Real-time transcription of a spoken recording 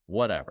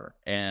whatever.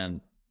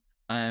 And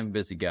I'm a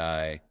busy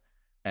guy,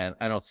 and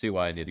I don't see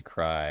why I need to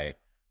cry.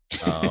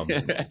 I'm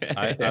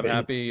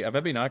happy. I'm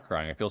happy not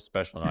crying. I feel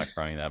special not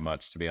crying that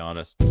much, to be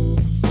honest.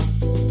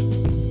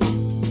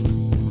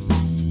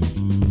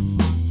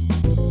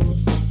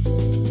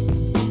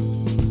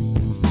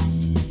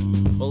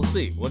 Well, let's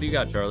see. What do you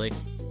got, Charlie?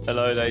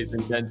 Hello, ladies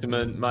and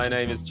gentlemen. My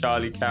name is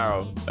Charlie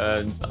Carrel,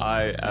 and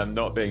I am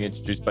not being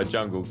introduced by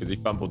Jungle because he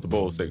fumbled the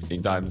ball 16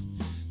 times.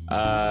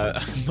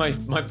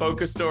 My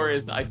poker story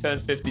is I turned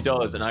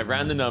 $50 and I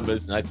ran the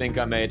numbers, and I think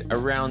I made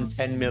around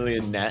 10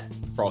 million net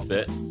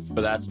profit,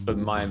 but that's for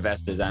my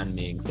investors and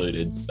me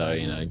included. So,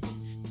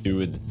 do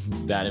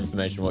with that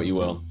information what you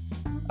will.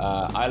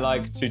 I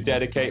like to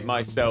dedicate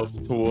myself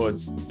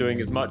towards doing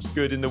as much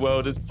good in the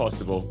world as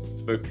possible,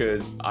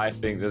 because I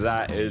think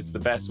that is the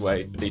best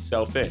way to be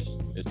selfish,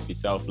 is to be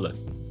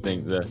selfless. I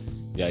think the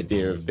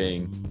idea of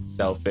being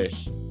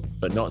selfish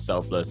but not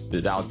selfless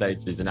is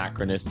outdated,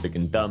 anachronistic,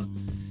 and dumb.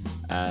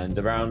 And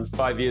around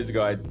 5 years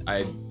ago,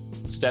 I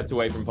stepped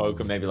away from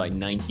poker, maybe like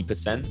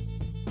 90%,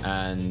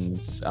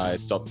 and I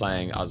stopped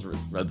playing. I was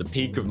at the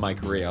peak of my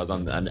career. I was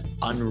on an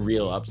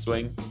unreal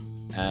upswing,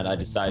 and I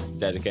decided to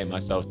dedicate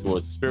myself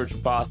towards the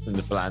spiritual path and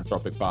the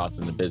philanthropic path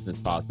and the business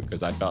path,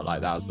 because I felt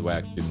like that was the way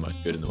I could do the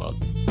most good in the world.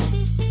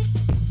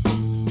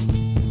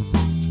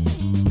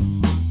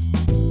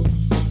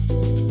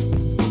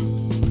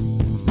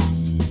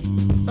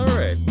 All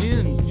right, me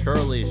and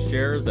Charlie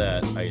share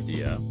that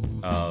idea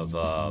of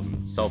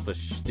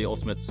selfish. The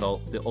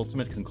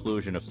ultimate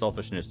conclusion of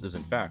selfishness is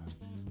in fact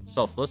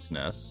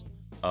selflessness.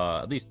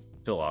 At least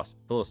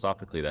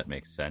philosophically, that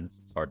makes sense.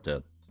 It's hard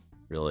to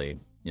really,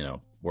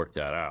 work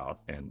that out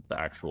in the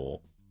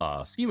actual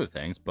scheme of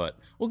things, but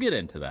we'll get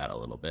into that a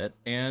little bit.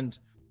 And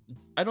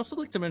I'd also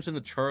like to mention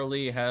that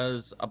Charlie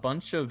has a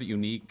bunch of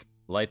unique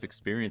life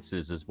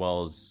experiences as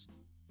well as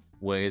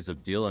ways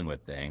of dealing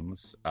with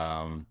things.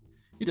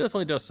 He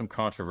definitely does some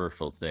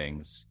controversial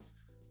things,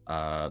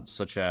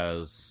 such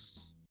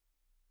as,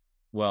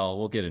 well,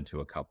 we'll get into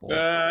a couple.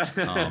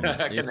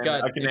 He's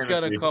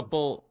got a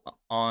couple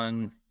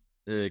on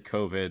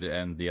COVID,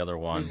 and the other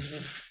one,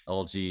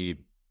 LG.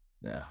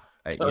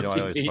 I always fuck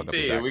up his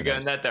acronyms. We go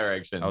in that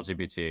direction.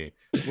 LGBT.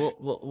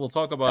 We'll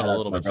talk about it a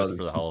little bit just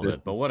for the hell of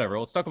it, but whatever.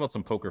 Let's talk about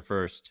some poker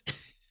first,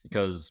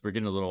 because we're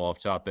getting a little off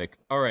topic.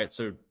 All right,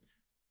 so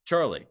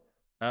Charlie,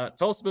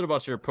 tell us a bit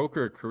about your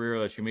poker career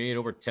that you made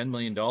over $10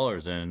 million in,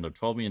 or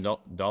 $12 million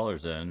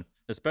in,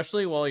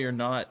 especially while you're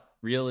not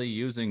really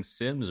using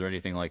Sims or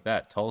anything like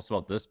that. Tell us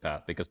about this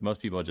path, because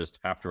most people just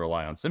have to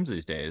rely on Sims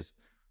these days,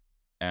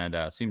 and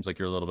it seems like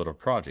you're a little bit of a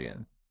prodigy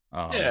in.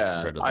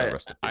 And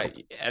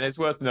it's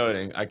worth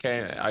noting,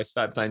 I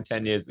started playing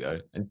 10 years ago,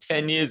 and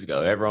 10 years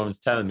ago everyone was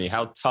telling me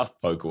how tough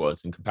poker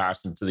was in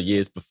comparison to the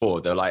years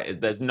before. They're like,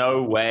 there's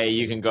no way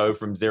you can go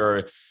from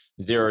zero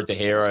to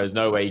hero. There's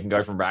no way you can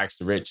go from rags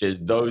to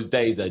riches. Those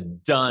days are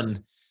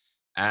done.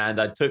 And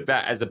I took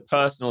that as a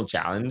personal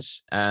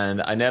challenge,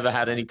 and I never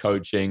had any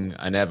coaching.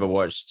 I never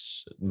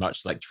watched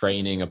much like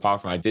training,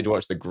 apart from I did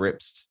watch the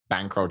Gripsed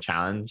Bankroll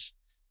Challenge.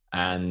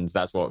 And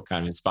that's what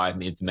kind of inspired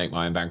me to make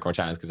my own bankroll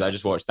challenge, because I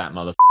just watched that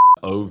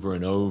over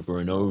and over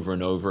and over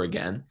and over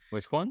again.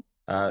 Which one?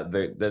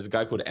 There's a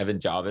guy called Evan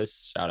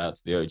Jarvis. Shout out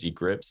to the OG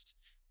Gripsed.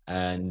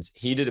 And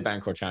he did a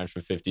bankroll challenge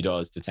from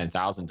 $50 to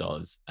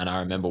 $10,000. And I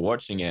remember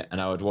watching it,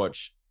 and I would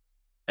watch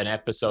an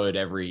episode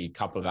every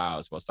couple of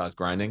hours whilst I was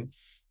grinding.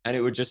 And it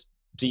would just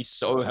be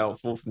so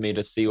helpful for me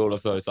to see all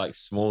of those like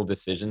small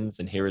decisions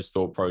and hear his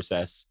thought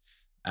process.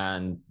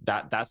 And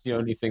that's the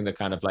only thing that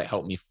kind of like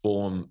helped me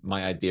form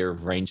my idea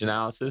of range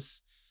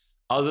analysis.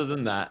 Other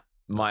than that,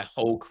 my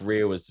whole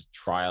career was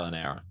trial and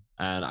error.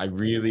 And I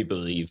really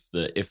believe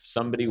that if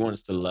somebody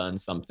wants to learn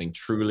something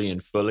truly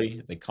and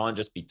fully, they can't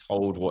just be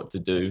told what to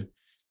do.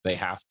 They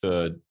have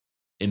to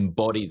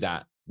embody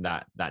that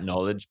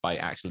knowledge by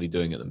actually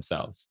doing it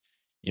themselves.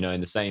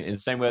 In the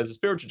same way as a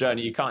spiritual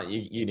journey, you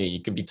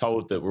can be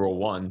told that we're all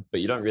one,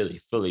 but you don't really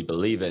fully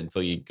believe it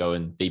until you go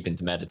in deep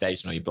into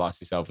meditation, or you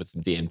blast yourself with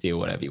some DMT or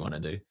whatever you want to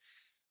do.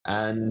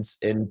 And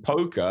in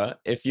poker,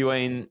 if you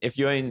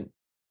ain't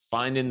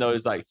finding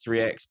those like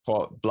 3x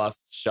pot bluff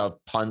shove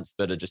punts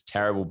that are just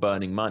terrible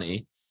burning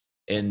money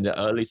in the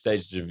early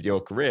stages of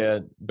your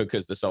career,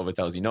 because the solver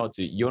tells you not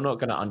to, you're not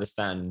going to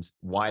understand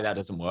why that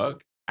doesn't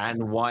work,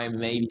 and why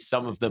maybe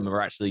some of them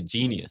are actually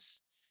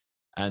genius.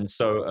 And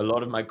so a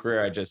lot of my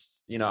career, I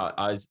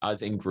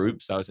was in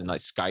groups. I was in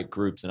like Skype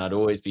groups, and I'd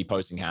always be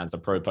posting hands.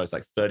 I'd probably post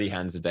like 30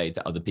 hands a day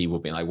to other people,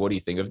 being like, what do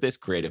you think of this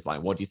creative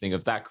line? What do you think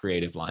of that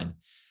creative line?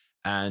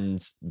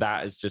 And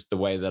that is just the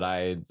way that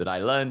I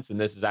learned. And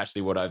this is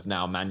actually what I've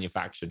now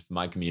manufactured for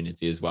my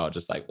community as well.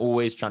 Just like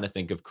always trying to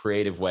think of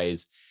creative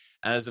ways.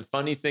 And there's a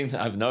funny thing that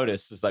I've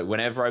noticed is like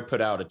whenever I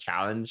put out a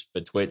challenge for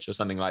Twitch or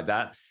something like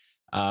that,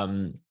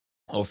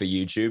 or for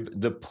YouTube,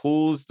 the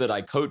pools that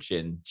I coach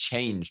in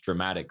change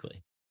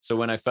dramatically. So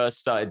when I first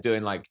started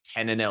doing like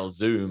 10NL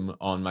Zoom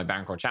on my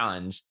bankroll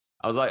challenge,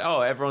 I was like,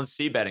 oh, everyone's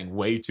c-betting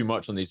way too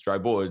much on these dry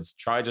boards.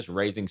 Try just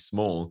raising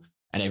small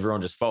and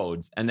everyone just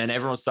folds. And then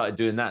everyone started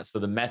doing that. So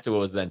the meta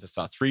was then to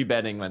start three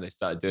betting when they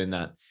started doing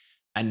that.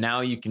 And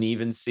now you can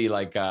even see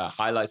like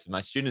highlights of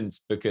my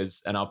students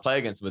and I'll play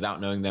against them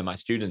without knowing they're my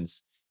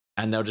students.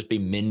 And they'll just be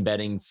min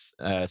betting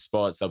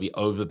spots. They'll be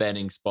over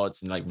betting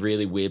spots in like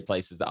really weird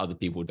places that other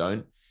people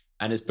don't.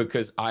 And it's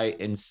because I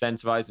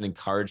incentivize and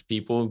encourage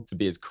people to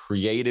be as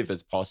creative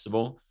as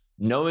possible,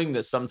 knowing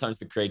that sometimes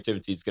the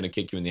creativity is going to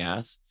kick you in the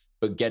ass,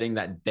 but getting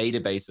that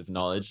database of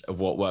knowledge of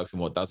what works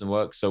and what doesn't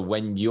work. So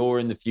when you're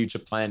in the future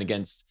playing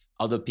against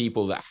other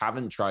people that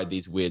haven't tried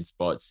these weird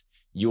spots,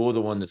 you're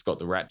the one that's got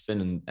the reps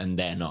in and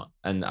they're not.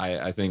 And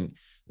I think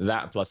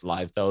that plus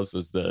live tells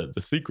was the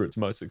secret to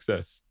my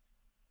success.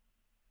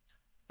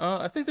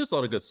 I think there's a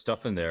lot of good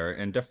stuff in there,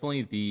 and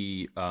definitely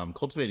the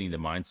cultivating the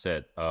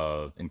mindset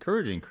of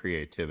encouraging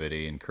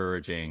creativity,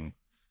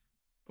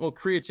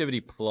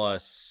 creativity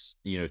plus,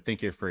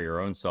 thinking for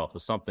your own self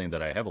is something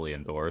that I heavily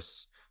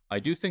endorse. I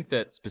do think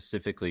that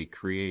specifically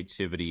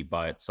creativity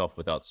by itself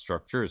without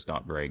structure is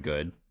not very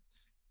good.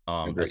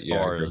 As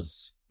far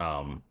as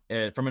from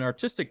an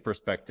artistic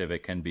perspective,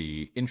 it can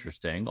be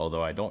interesting,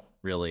 although I don't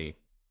really,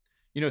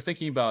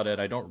 thinking about it,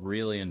 I don't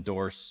really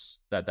endorse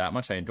that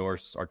much. I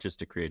endorse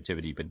artistic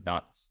creativity, but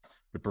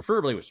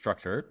preferably with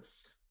structure,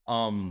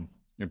 and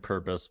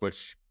purpose,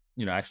 which,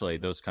 actually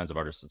those kinds of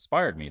artists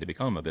inspired me to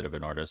become a bit of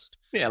an artist.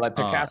 Yeah, like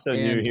Picasso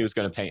knew And he was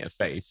going to paint a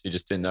face. He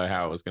just didn't know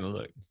how it was going to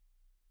look.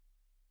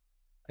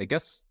 I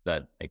guess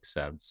that makes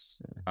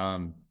sense.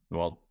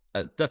 Well,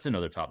 that's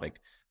another topic.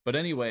 But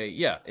anyway,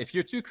 yeah, if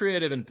you're too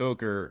creative in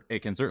poker, it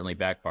can certainly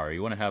backfire.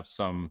 You want to have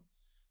some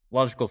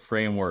logical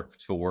framework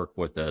to work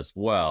with as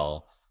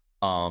well.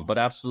 But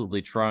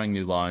absolutely trying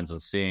new lines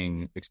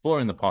and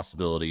exploring the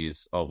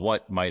possibilities of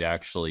what might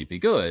actually be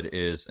good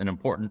is an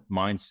important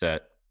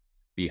mindset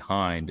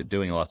behind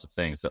doing lots of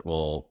things that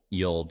will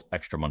yield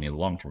extra money in the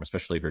long term,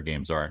 especially if your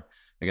games aren't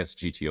against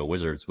GTO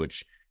wizards,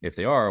 which if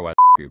they are, why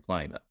are you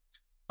playing them?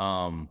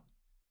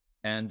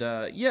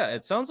 Yeah,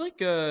 it sounds like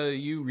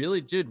you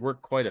really did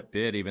work quite a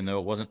bit, even though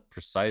it wasn't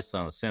precise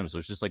on the Sims. It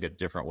was just like a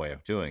different way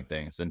of doing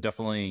things, and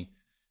definitely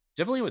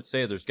would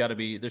say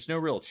there's no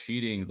real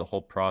cheating the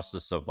whole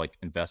process of like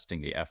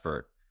investing the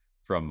effort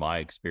from my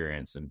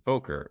experience in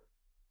poker.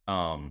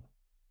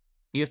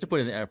 You have to put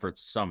in the effort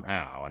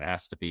somehow, and it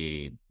has to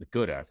be the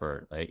good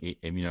effort.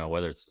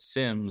 Whether it's the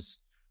Sims,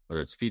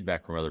 whether it's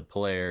feedback from other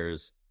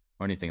players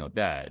or anything like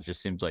that. It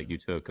just seems like you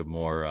took a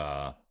more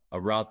a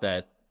route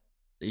that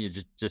you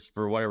just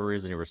for whatever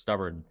reason you were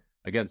stubborn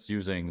against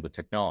using the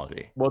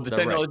technology. Well, Is the that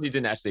right? technology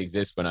didn't actually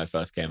exist when I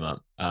first came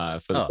up.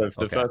 For Oh, the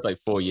okay. first like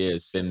 4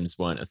 years, Sims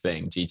weren't a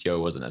thing.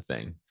 GTO wasn't a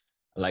thing.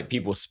 Like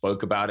people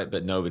spoke about it,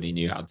 but nobody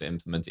knew how to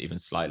implement it even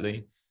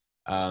slightly.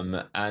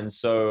 And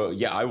so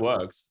yeah, I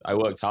worked. I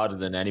worked harder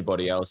than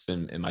anybody else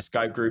in my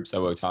Skype groups. I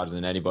worked harder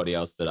than anybody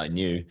else that I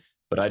knew,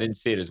 but I didn't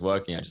see it as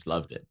working. I just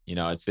loved it.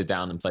 I'd sit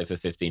down and play for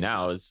 15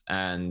 hours,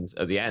 and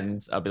at the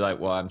end, I'd be like,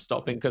 "Well, I'm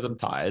stopping because I'm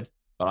tired,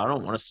 but I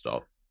don't want to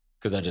stop."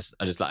 Because I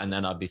just like, and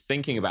then I'd be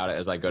thinking about it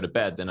as I go to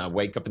bed. Then I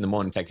wake up in the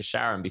morning, take a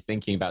shower, and be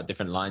thinking about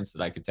different lines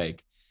that I could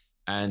take.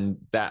 And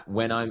that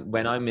when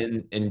I'm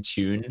in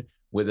tune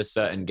with a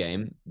certain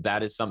game,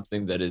 that is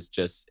something that is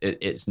just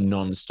it's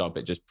nonstop.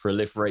 It just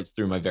proliferates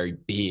through my very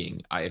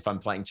being. If I'm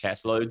playing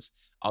chess loads,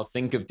 I'll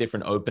think of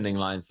different opening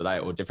lines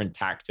or different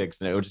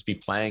tactics, and it will just be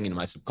playing in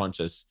my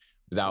subconscious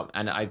without.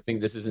 And I think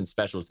this isn't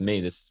special to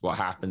me. This is what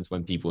happens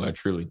when people are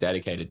truly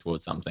dedicated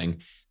towards something.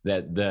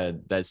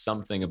 There's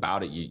something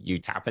about it. You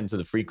tap into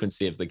the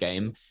frequency of the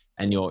game,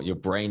 and your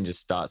brain just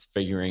starts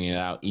figuring it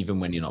out, even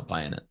when you're not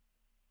playing it.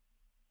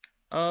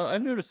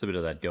 I've noticed a bit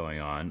of that going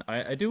on.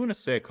 I do want to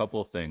say a couple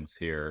of things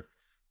here.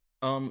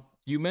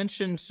 You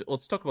mentioned,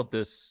 let's talk about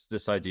this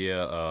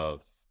idea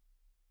of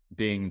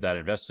being that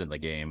invested in the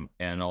game,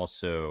 and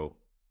also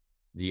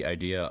the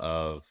idea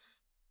of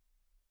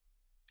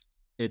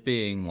it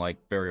being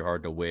like very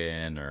hard to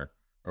win or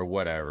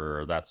whatever,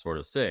 or that sort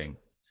of thing.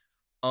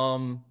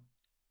 Um,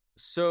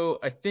 so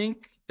I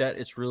think that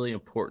it's really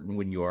important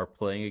when you are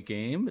playing a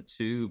game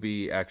to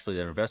be actually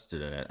that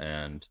invested in it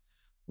and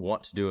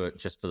want to do it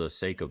just for the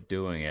sake of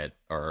doing it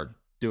or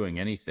doing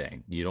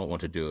anything. You don't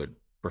want to do it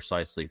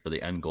precisely for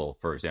the end goal.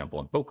 For example,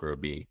 in poker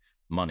would be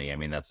money. I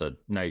mean, that's a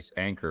nice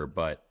anchor,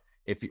 but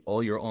if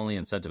all your only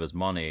incentive is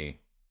money,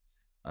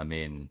 I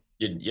mean,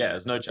 Yeah,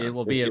 there's no it chance.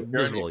 will be a If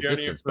miserable you're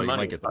only in existence, for the but you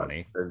money, might get the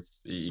money.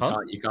 you Huh?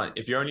 can't.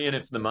 If you're only in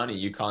it for the money,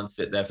 you can't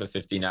sit there for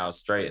 15 hours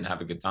straight and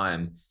have a good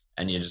time,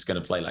 and you're just going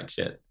to play like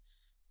shit.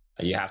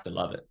 You have to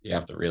love it. You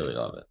have to really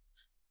love it.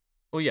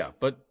 Well, yeah,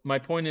 but my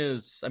point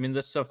is, I mean,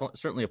 this stuff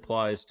certainly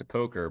applies to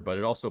poker, but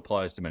it also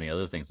applies to many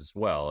other things as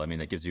well. I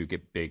mean, it gives you a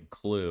big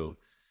clue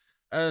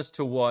as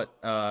to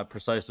what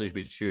precisely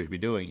you should be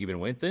doing, even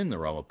within the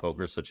realm of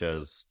poker, such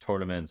as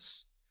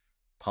tournaments,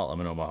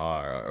 Parliament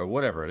Omaha, or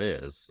whatever it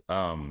is.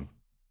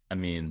 I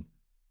mean,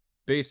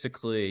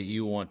 basically,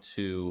 you want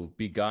to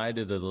be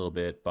guided a little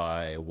bit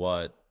by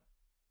what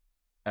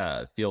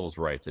feels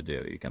right to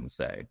do, you can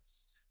say.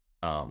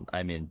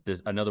 I mean,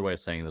 another way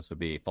of saying this would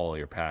be follow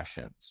your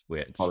passions,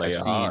 which Follow I've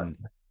your heart. seen.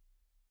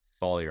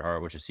 follow your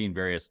heart, which I've seen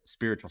various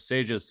spiritual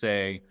sages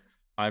say.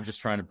 I'm just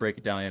trying to break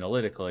it down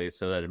analytically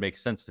so that it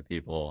makes sense to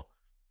people,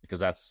 because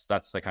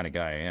that's the kind of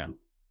guy I am.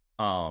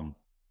 Um,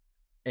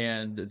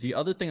 and the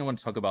other thing I want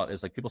to talk about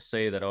is like people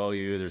say that, oh,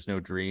 there's no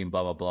dream,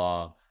 blah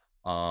blah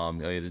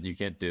blah. You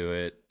can't do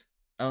it.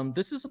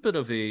 This is a bit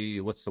of a,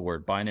 what's the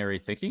word, binary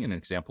thinking, an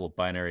example of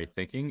binary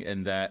thinking,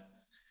 in that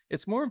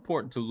it's more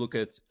important to look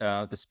at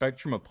the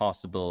spectrum of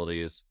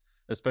possibilities,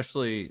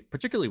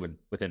 particularly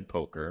within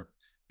poker,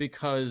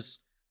 because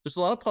there's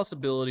a lot of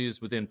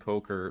possibilities within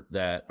poker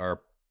that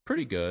are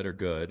pretty good or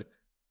good,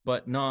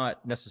 but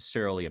not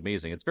necessarily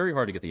amazing. It's very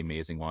hard to get the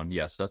amazing one.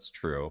 Yes, that's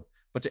true.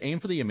 But to aim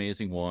for the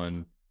amazing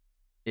one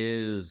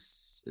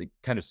is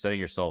kind of setting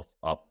yourself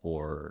up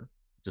for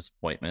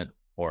disappointment,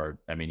 or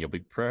I mean, you'll be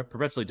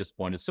perpetually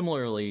disappointed.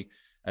 Similarly,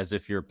 as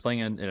if you're playing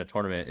in a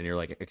tournament and you're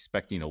like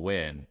expecting to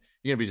win,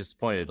 you're gonna be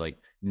disappointed like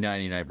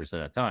 99% of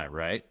the time,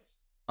 right?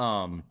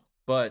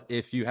 But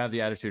if you have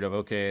the attitude of,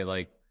 okay,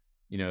 like,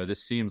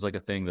 this seems like a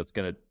thing that's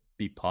gonna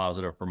be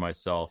positive for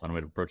myself, and I'm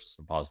gonna approach this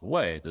in a positive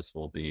way, this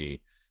will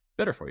be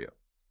better for you.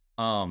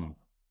 Um,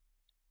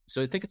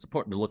 so I think it's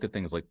important to look at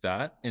things like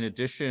that. In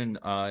addition,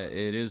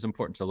 it is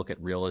important to look at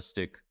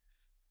realistic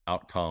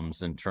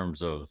outcomes in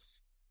terms of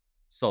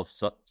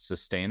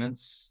self-sustaining, in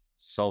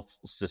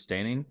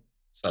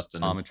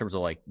Sustenance. terms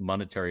of like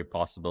monetary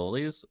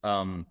possibilities.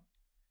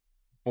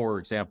 For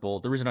example,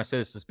 the reason I say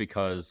this is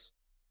because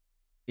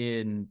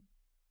in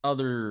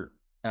other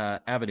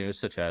avenues,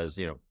 such as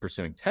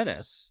pursuing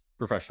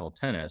professional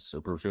tennis,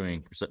 or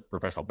pursuing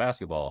professional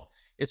basketball,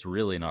 it's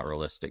really not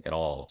realistic at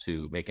all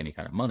to make any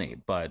kind of money.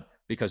 But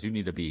because you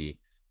need to be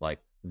like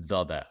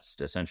the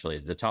best, essentially,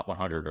 the top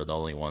 100 are the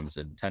only ones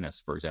in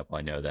tennis, for example,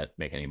 I know that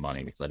make any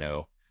money, because I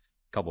know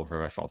a couple of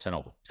professional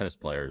tennis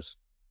players,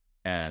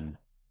 and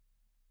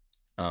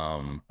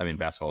I mean,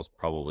 basketball is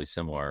probably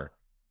similar.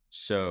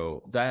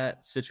 So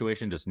that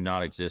situation does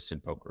not exist in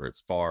poker.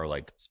 It's far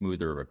like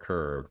smoother of a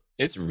curve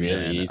It's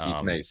really than easy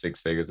to make six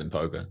figures in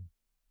poker,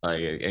 like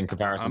in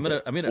comparison I'm to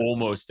gonna I'm gonna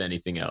almost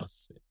anything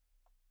else.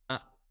 I,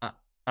 I,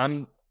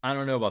 I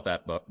don't know about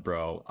that, but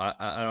bro,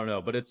 I don't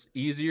know, but it's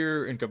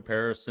easier in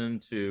comparison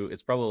to.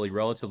 It's probably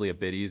relatively a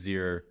bit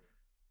easier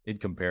in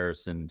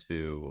comparison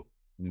to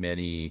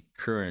many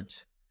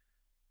current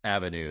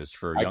avenues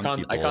for young I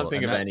can't people,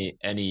 think and of that's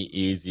any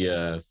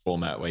easier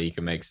format where you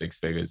can make six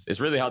figures. It's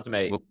really hard to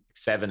make well,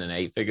 7 and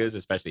 8 figures,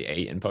 especially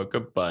 8 in poker.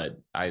 But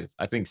I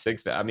think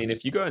six. I mean,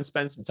 if you go and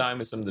spend some time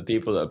with some of the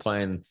people that are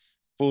playing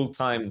full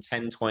time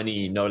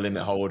 10-20 no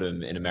limit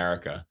hold'em in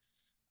America,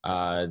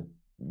 uh,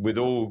 with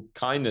all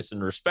kindness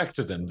and respect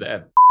to them,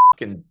 they're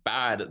fucking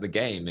bad at the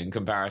game in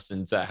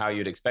comparison to how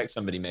you'd expect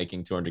somebody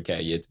making 200K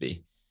a year to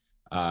be.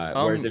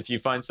 Whereas um if you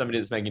find somebody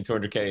that's making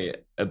 200K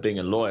of being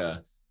a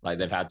lawyer, like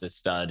they've had to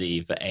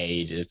study for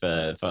ages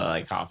for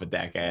like half a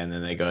decade, and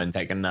then they go and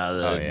take oh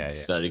another yeah, yeah.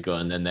 study course,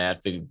 and then they have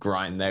to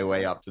grind their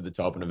way up to the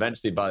top. And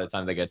eventually, by the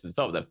time they get to the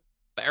top, they're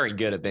very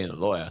good at being a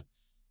lawyer.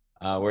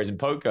 Whereas in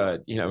poker,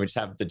 we just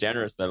have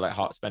degenerates that are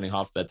like spending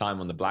half their time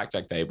on the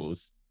blackjack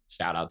tables.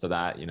 Shout out to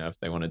that. If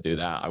they want to do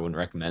that, I wouldn't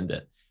recommend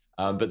it.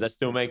 But they're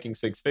still making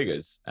six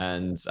figures,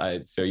 and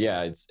so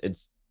yeah,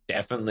 it's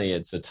definitely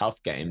it's a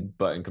tough game,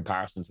 but in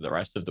comparison to the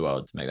rest of the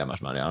world, to make that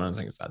much money, I don't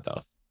think it's that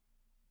tough.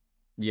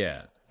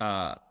 Yeah.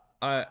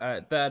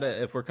 That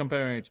if we're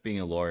comparing it to being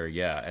a lawyer,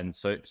 yeah. And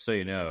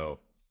so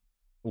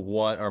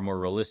what are more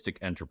realistic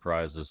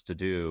enterprises to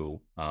do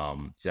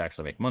to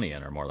actually make money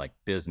in, are more like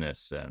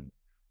business and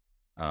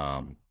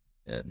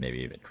maybe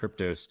even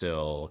crypto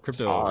still. It's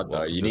Crypto, hard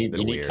well, though. crypto's a You bit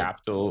need weird.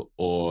 capital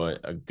or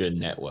a good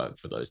network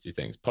for those two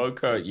things.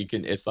 Poker, you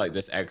can. It's like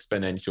this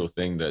exponential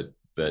thing that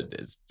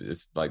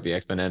is like the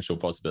exponential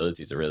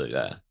possibilities are really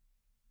there.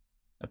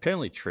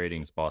 Apparently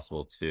trading's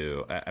possible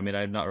too. I mean,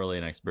 I'm not really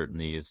an expert in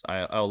these.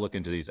 I'll look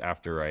into these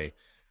after I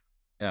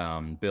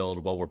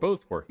build, well, we're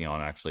both working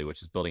on actually,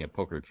 which is building a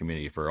poker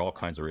community for all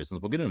kinds of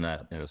reasons. We'll get into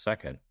that in a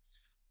second.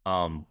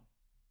 Um,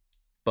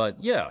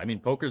 But yeah, I mean,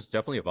 poker's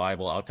definitely a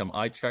viable outcome.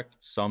 I checked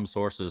some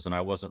sources and I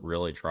wasn't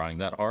really trying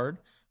that hard,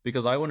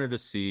 because I wanted to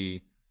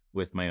see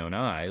with my own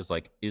eyes,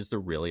 like, is there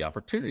really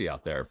opportunity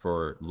out there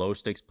for low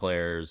stakes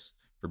players,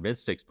 for mid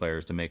stakes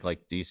players to make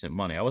like decent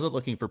money? I wasn't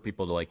looking for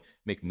people to like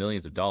make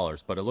millions of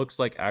dollars, but it looks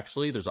like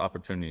actually there's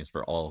opportunities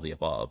for all of the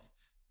above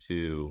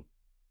to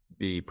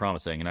be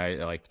promising. And I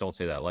like don't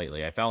say that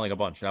lightly. I found like a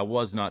bunch, and I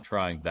was not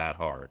trying that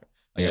hard.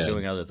 Like, I'm Yeah,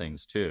 doing other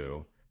things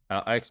too.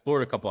 I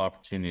explored a couple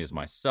opportunities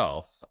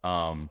myself.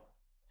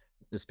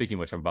 Speaking of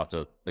which, I'm about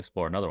to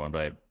explore another one,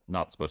 but I'm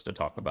not supposed to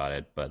talk about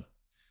it. But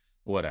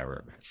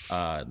whatever.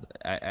 I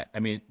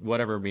mean,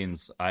 whatever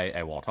means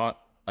I won't talk.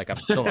 Like, I'm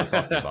still not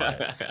talking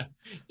about it.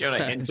 you want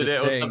to I'm hint at just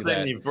it or saying something?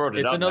 that You brought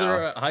it it's up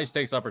another now. high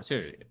stakes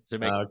opportunity to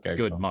make Okay,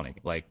 good cool. money,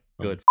 like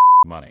Cool. good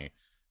money.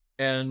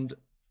 And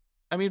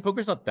I mean,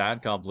 poker's not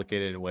that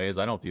complicated in ways.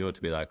 I don't view it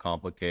to be that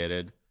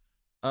complicated.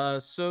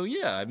 So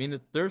yeah, I mean,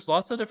 there's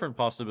lots of different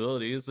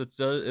possibilities.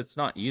 It's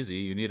not easy.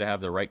 You need to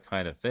have the right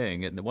kind of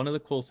thing. And one of the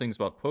cool things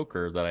about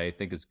poker that I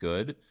think is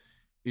good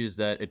is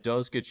that it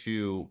does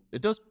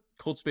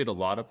cultivate a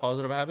lot of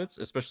positive habits,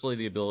 especially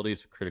the ability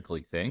to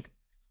critically think,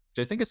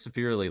 which I think is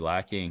severely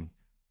lacking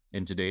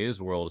in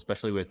today's world,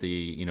 especially with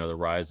the, the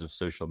rise of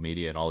social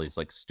media and all these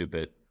like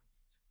stupid,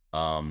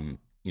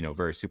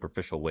 very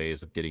superficial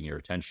ways of getting your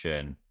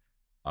attention,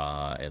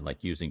 and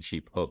like using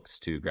cheap hooks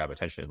to grab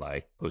attention,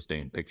 like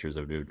posting pictures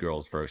of nude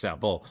girls, for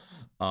example,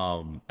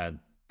 and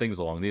things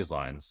along these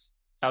lines.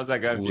 How's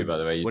that going for you, by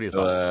the way? You What are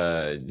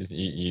your still thoughts?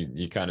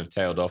 you kind of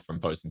tailed off from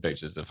posting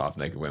pictures of half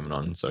naked women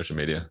on social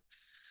media.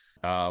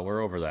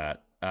 We're over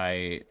that.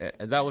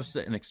 That was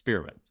an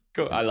experiment,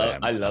 Cool. you can say.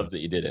 I love that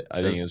you did it. I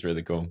think There's it was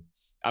really cool.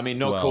 I mean,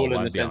 not cool well, in the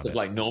I'm sense beyond of it.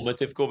 like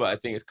normative cool, but I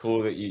think it's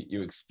cool that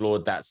you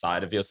explored that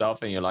side of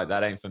yourself and you're like,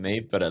 that ain't for me,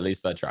 but at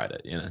least I tried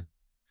it, you know?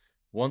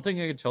 One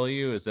thing I can tell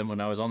you is that when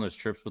I was on those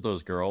trips with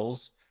those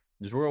girls,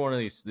 these were one of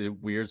these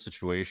weird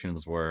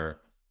situations where,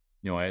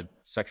 I had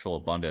sexual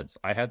abundance.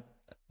 I had,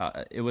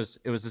 it was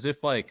as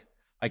if like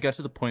I got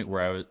to the point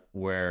where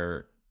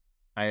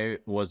I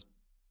was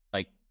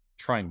like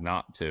trying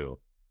not to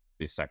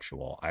be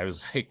sexual. I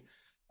was like,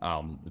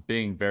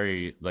 being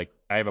very like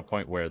I have a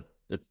point where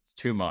it's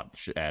too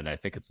much, and I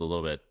think it's a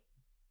little bit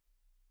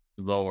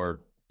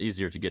lower,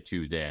 easier to get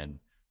to than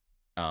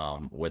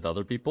with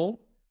other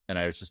people. And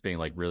I was just being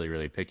like really,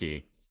 really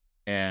picky.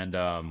 And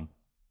I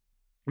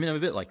mean, I'm a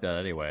bit like that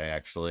anyway,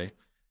 actually.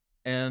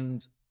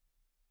 And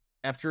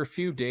after a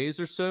few days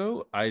or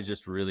so, I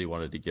just really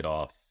wanted to get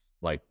off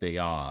like the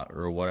yacht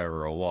or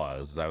whatever it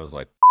was. I was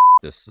like,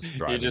 this is You're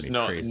driving just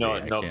me crazy. I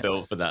not can't.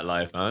 built for that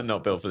life, huh?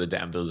 Not built for the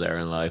Dan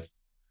Bilzerian life.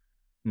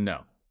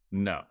 No,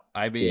 no.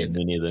 I Yeah, mean,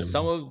 me neither.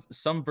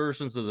 some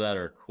versions of that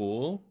are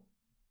cool,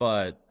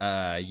 but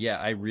yeah,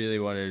 I really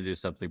wanted to do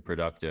something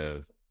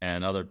productive.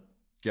 And other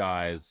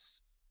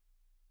guys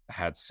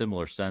had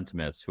similar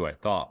sentiments who I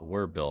thought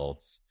were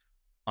built.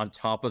 On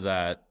top of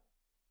that,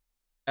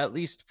 at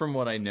least from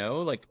what I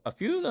know, like a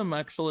few of them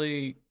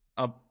actually,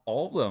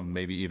 all of them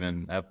maybe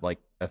even have like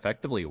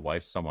effectively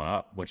wifed someone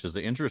up, which is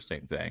the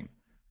interesting thing.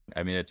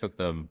 I mean, it took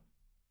them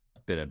a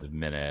bit of a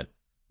minute.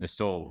 They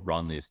still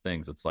run these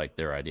things. It's like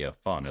their idea of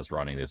fun is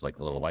running these like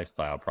little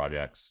lifestyle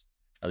projects,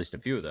 at least a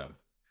few of them.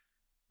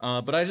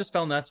 But I just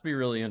found that to be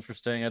really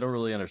interesting. I don't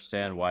really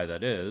understand why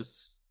that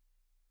is.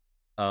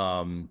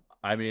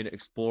 I mean,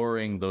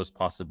 exploring those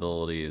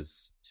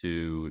possibilities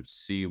to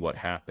see what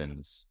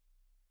happens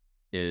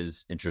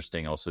is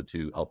interesting also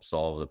to help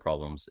solve the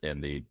problems in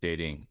the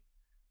dating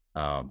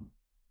um,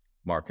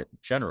 market in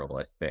general,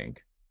 I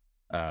think.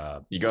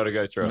 You got to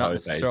go through a Not whole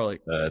phase necessarily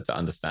to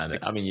understand it.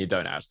 I ex- mean, you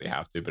don't actually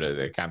have to, but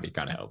it can be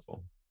kind of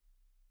helpful.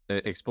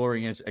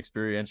 exploring it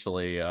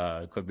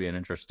experientially could be an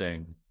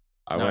interesting.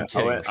 No, I'm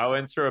kidding. I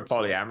went through a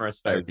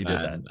polyamorous I phase, already did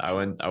that.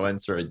 man. I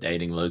went through a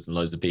dating loads and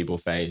loads of people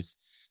phase,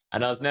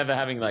 and I was never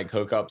having like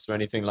hookups or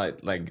anything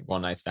like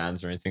one night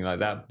stands or anything like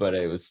that. But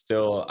it was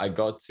still I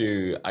got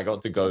to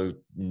go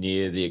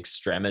near the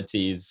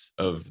extremities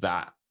of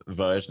that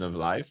version of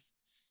life,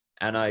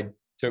 and I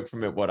took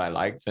from it what I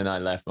liked, and I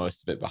left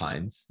most of it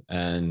behind.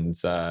 And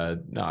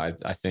no,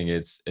 I think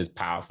it's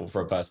powerful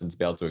for a person to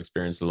be able to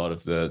experience a lot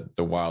of the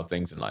wild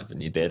things in life,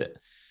 and you did it.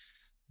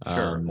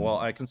 Sure. Um, Well,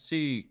 I can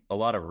see a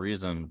lot of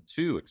reason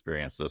to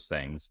experience those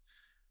things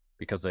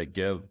because they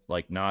give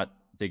not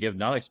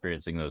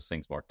experiencing those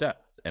things more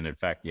depth. And in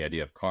fact, the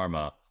idea of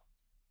karma,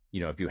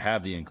 if you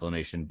have the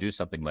inclination to do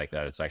something like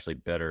that, it's actually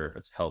better if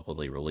it's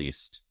healthily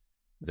released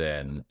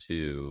than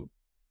to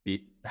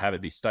have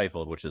it be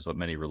stifled, which is what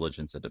many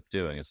religions end up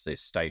doing. Is they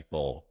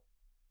stifle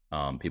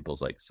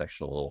people's like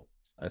sexuality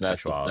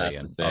that's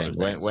the and other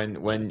thing.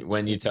 things.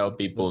 When you tell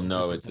people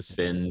no, it's a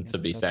sin to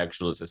be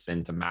sexual, it's a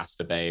sin to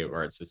masturbate,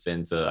 or it's a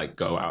sin to like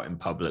go out in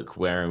public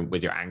wearing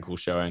with your ankle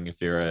showing if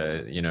you're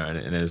in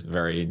a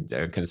very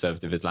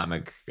conservative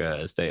Islamic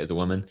state as a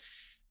woman,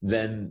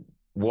 then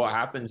what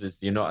happens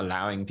is you're not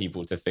allowing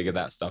people to figure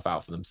that stuff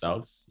out for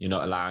themselves. You're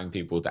not allowing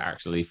people to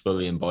actually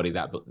fully embody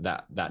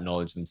that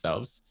knowledge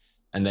themselves,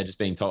 and they're just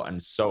being taught.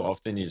 And so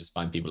often you just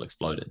find people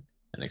exploding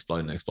and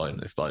exploding, exploding,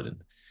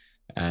 exploding.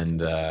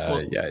 And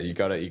Well, yeah, you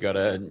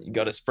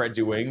gotta spread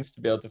your wings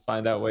to be able to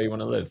find out where you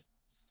want to live.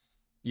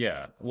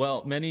 yeah.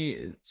 Well,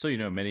 many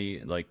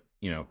like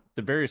the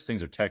various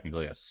things are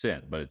technically a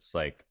sin, but it's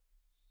like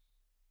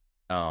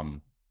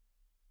um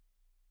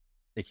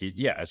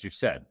yeah, as you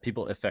said,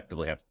 people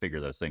effectively have to figure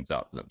those things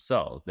out for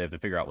themselves. They have to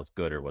figure out what's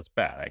good or what's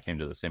bad. I came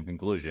to the same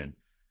conclusion.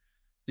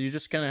 You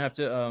just kind of have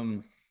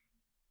to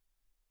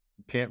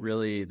can't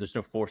really. There's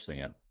no forcing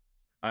it.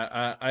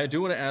 I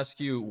do want to ask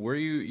you, were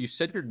you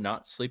said you're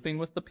not sleeping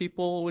with the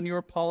people when you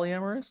were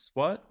polyamorous?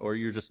 What? Or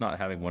you're just not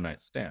having one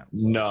night stands?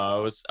 No,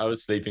 I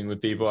was sleeping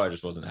with people. I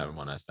just wasn't having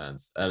one night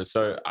stands.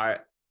 So I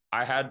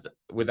had,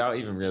 without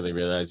even really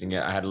realizing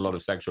it, I had a lot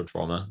of sexual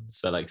trauma.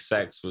 So like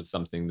sex was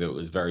something that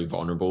was very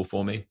vulnerable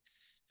for me.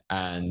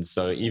 And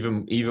so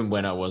even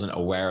when I wasn't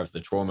aware of the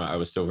trauma, I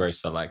was still very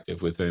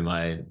selective with whom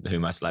I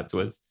slept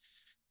with.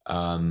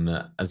 And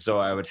so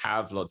I would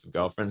have lots of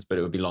girlfriends, but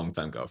it would be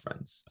long-term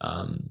girlfriends.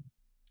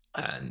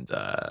 And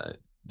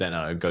then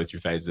I would go through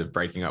phases of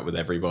breaking up with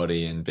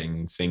everybody and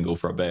being single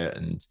for a bit.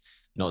 And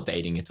not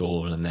dating at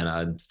all, and then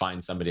I'd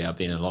find somebody, I'd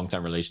be in a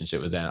long-term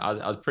relationship with them. I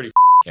was pretty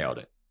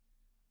chaotic.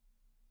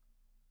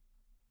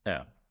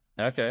 Yeah.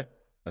 Okay.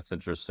 That's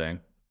interesting.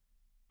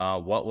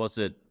 What was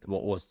it?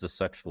 What was the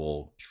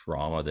sexual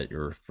trauma that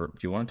you're refer Do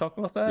you want to talk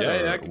about that,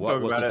 Yeah, I or can what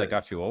talk was about it that it.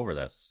 got you over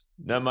this?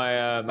 No,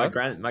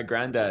 Okay. my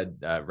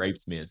granddad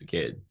raped me as a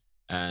kid,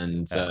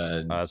 and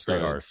Yeah. That's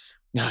pretty so harsh.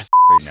 no,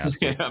 Pretty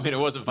nasty. I mean, it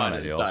wasn't Not fine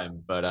at the ideal.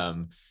 time, but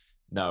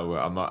no,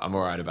 I'm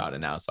all right about it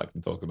now, so I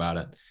can talk about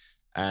it.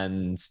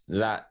 And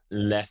that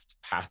left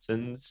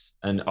patterns.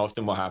 And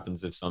often, what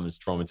happens if someone's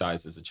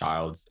traumatized as a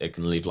child, it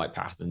can leave like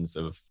patterns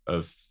of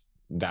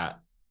that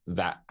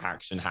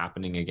action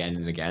happening again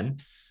and again.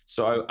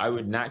 So I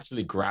would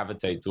naturally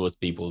gravitate towards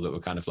people that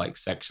were kind of like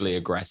sexually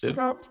aggressive.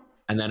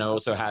 And then I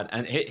also had,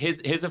 and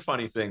here's a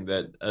funny thing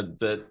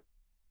that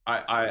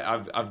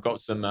I've got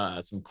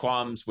some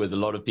qualms with a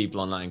lot of people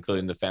online,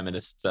 including the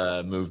feminist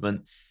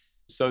movement.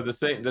 So the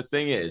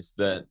thing is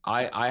that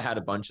I had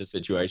a bunch of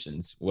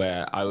situations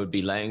where I would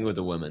be laying with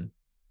a woman.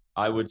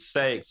 I would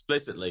say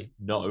explicitly,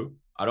 no,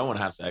 I don't want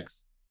to have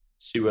sex.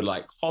 She would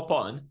like hop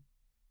on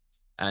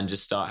and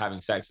just start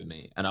having sex with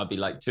me, and I'd be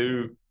like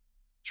too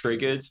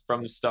triggered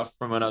from stuff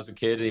from when I was a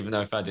kid, even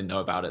though if I didn't know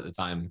about it at the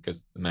time,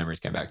 because the memories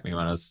came back to me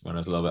when I was a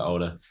little bit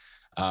older.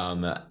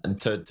 And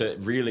to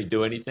really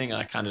do anything,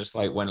 I kind of just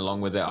like went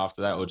along with it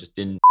after that, or just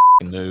didn't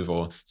move,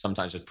 or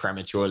sometimes just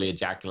prematurely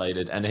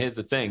ejaculated. And here's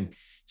the thing: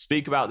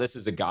 speak about this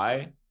as a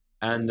guy,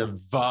 and the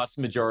vast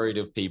majority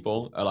of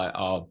people are like,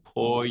 "Oh,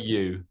 poor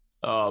you,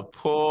 oh,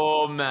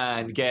 poor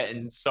man,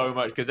 getting so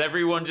much," because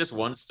everyone just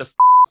wants to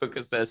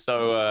because they're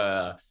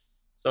so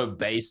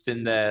based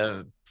in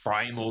their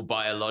primal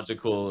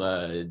biological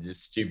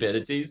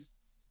stupidities,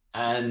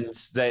 and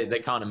they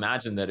can't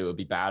imagine that it would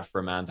be bad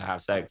for a man to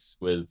have sex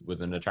with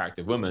an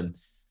attractive woman.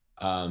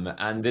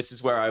 And this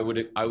is where I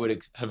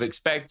would have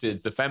expected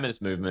the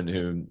feminist movement,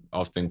 who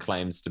often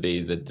claims to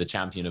be the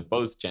champion of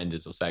both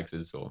genders or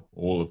sexes or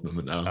all of them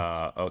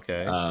now,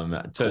 Okay.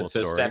 to Cool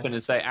step story. in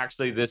and say,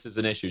 actually, this is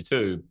an issue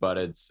too, but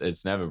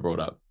it's never brought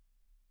up.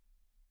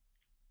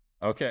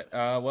 Okay.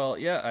 Well,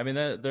 yeah. I mean,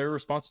 their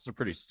responses are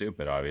pretty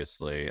stupid.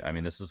 Obviously. I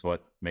mean, this is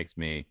what makes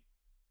me,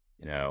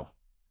 you know,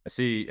 I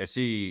see,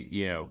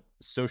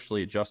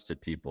 socially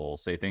adjusted people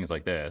say things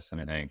like this, and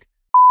I think,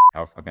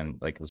 how fucking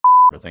like this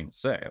a thing to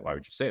say? Why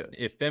would you say that?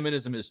 If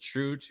feminism is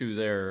true to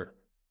their,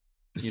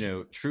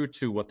 true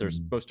to what they're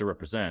Mm. supposed to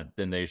represent,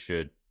 then they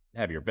should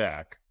have your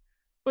back.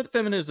 But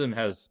feminism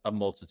has a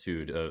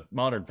multitude of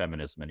modern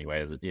feminism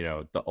anyway.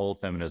 The old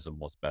feminism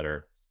was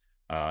better,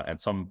 and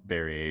some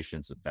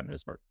variations of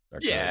feminism are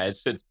Yeah, good.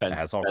 it It depends. It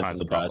has all depends on kinds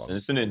the of person.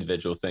 problems. It's an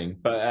individual thing,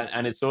 but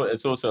and it's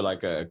also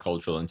like a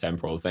cultural and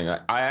temporal thing.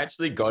 Like, I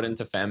actually got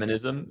into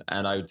feminism,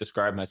 and I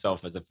described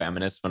myself as a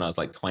feminist when I was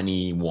like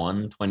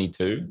 21,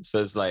 22. So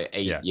it's like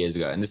eight Yeah. years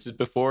ago, and this is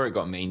before it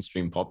got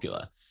mainstream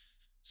popular.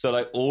 So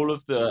like all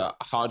of the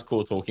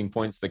hardcore talking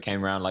points that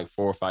came around like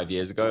 4 or 5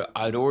 years ago,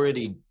 I'd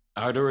already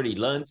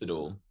learned it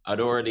all. I'd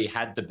already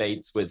had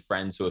debates with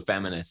friends who are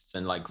feminists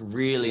and like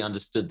really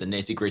understood the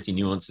nitty gritty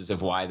nuances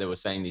of why they were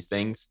saying these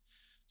things.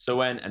 So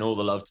and all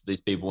the love to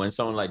these people, when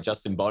someone like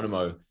Justin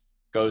Bonomo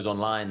goes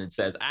online and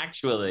says,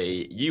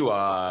 actually, you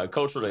are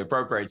culturally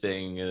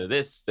appropriating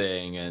this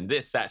thing and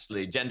this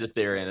actually gender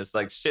theory, and it's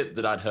like shit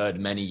that I'd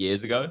heard many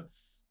years ago.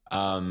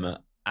 Um,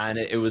 and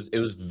it was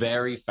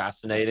very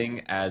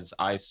fascinating as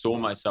I saw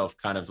myself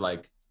kind of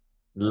like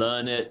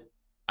learn it,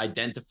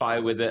 identify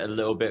with it a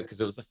little bit, because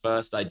it was the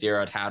first idea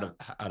I'd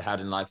had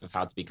in life of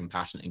how to be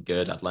compassionate and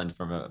good. I'd learned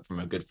from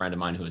a good friend of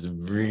mine who was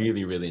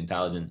really really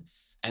intelligent,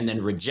 and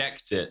then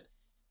reject it,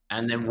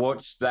 and then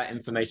watch that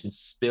information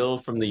spill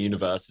from the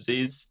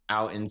universities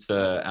out into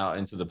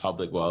the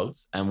public world,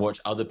 and watch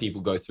other people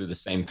go through the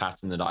same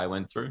pattern that I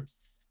went through.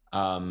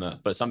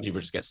 But some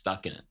people just get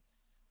stuck in it.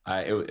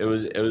 It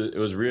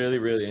was really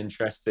really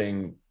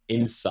interesting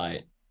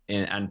insight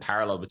and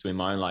parallel between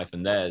my own life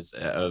and theirs,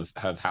 of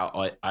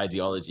how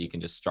ideology can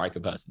just strike a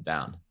person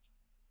down.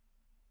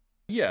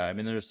 Yeah. I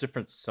mean, there's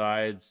different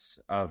sides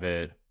of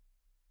it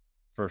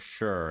for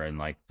sure, and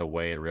like the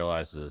way it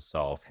realizes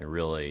itself, it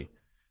really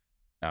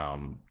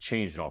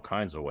changed in all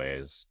kinds of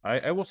ways.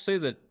 I will say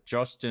that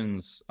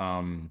Justin's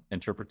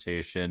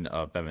interpretation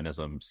of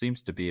feminism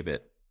seems to be a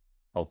bit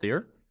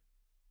healthier.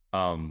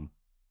 Um,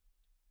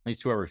 at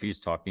least whoever he's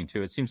talking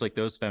to, it seems like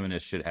those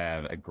feminists should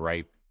have a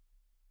gripe.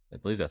 I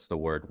believe that's the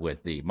word,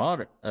 with the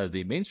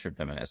mainstream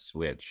feminists,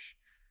 which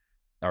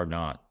are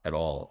not at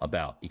all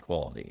about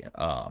equality.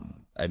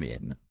 I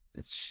mean,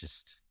 it's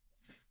just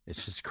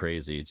it's just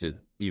crazy to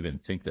even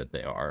think that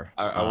they are.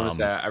 I want to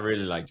say I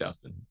really like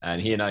Justin, and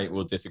he and I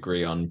will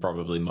disagree on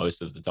probably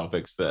most of the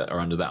topics that are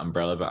under that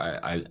umbrella, but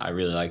I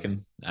really like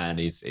him, and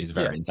he's a Yeah.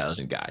 very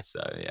intelligent guy.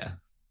 So yeah,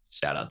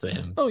 shout out to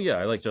him. Oh yeah,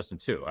 I like Justin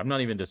too. I'm not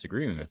even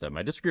disagreeing with him.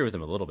 I disagree with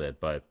him a little bit,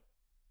 but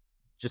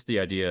just the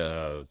idea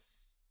of,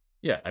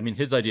 yeah, I mean,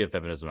 his idea of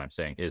feminism, I'm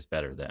saying, is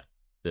better than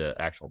the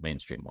actual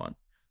mainstream one.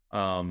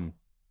 Um,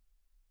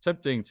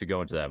 Tempting to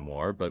go into that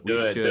more, but we Do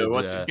it. Do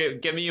it.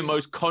 should. Give me your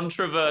most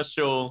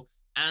controversial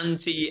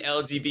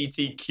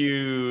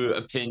anti-LGBTQ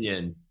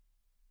opinion.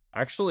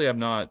 Actually, I'm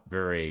not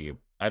very.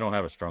 I don't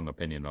have a strong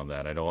opinion on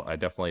that. I don't. I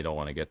definitely don't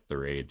want to get the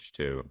rage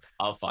too.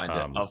 I'll find it.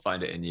 Um, I'll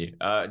find it in you.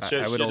 I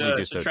would only do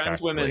Should so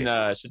trans women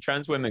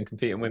tactfully.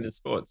 compete in women's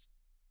sports?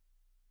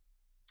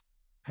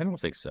 I don't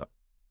think so.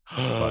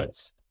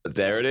 But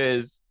There it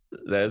is.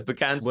 There's the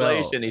well,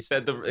 cancellation. He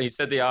said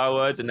the R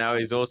word, and now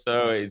he's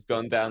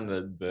gone down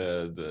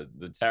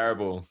the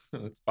terrible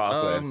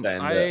pathway of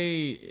saying that.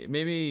 I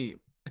maybe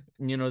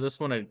this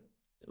one.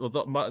 Well,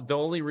 the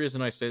only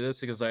reason I say this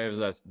is because I have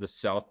the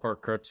South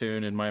Park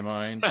cartoon in my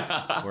mind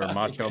where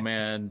Macho Okay.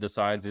 Man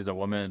decides he's a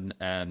woman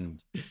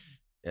and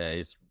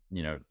he's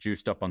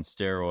juiced up on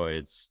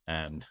steroids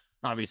and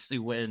obviously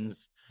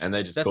wins. And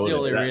they just That's the called it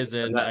only that.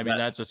 reason. I mean,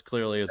 that just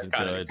clearly That isn't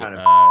good. kind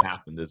of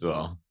happened as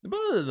well. But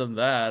other than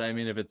that, I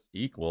mean, if it's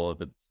equal,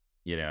 if it's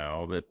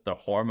if the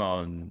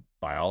hormone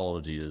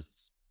biology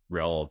is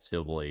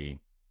relatively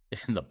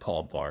in the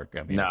ballpark,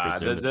 I mean, I Nah,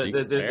 presume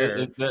it's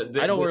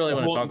fair. I don't really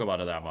want to talk about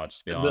it that much,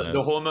 to be the honest.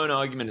 hormone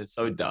argument is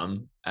so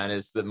dumb, and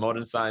it's that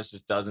modern science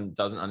just doesn't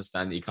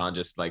understand that you can't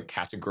just like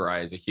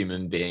categorize a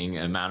human being,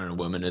 a man and a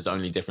woman, as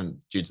only different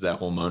due to their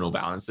hormonal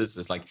balances.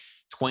 There's like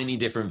 20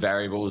 different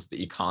variables that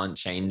you can't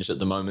change at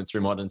the moment through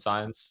modern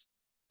science,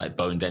 like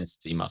bone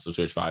density, muscle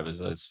twitch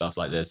fibers, stuff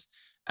like this.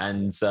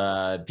 And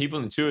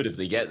people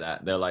intuitively get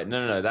that. They're like,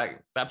 no,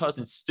 that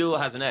person still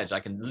has an edge. I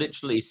can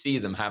literally see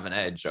them have an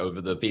edge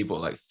over the people,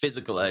 like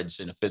physical edge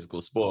in a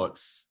physical sport.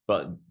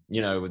 But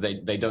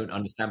they don't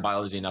understand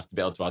biology enough to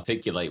be able to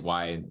articulate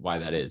why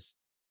that is.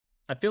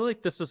 I feel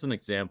like this is an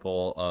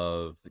example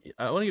of.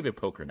 I want to give you a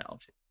poker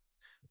analogy.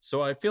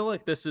 So I feel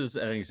like this is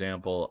an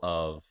example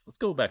of. Let's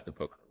go back to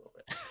poker a little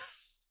bit.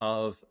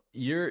 Of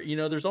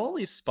there's all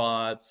these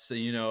spots,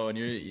 and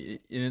and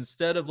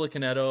instead of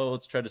looking at, oh,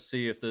 let's try to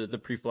see if the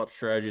pre-flop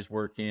strategy is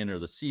working, or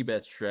the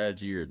c-bet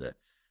strategy, or the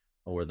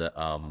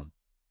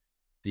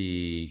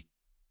the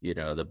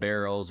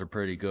barrels are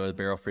pretty good,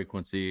 barrel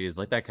frequencies,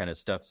 like that kind of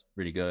stuff's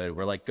pretty good.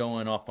 We're like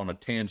going off on a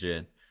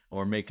tangent,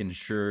 or making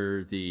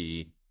sure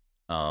the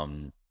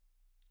um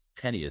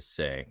pennies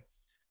say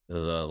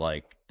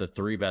the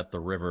three bet the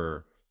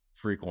river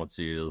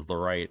frequency is the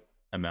right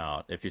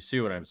amount. If you see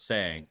what I'm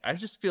saying, I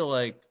just feel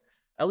like,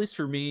 at least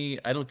for me,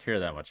 I don't care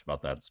that much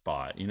about that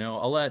spot.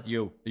 I'll let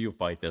you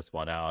fight this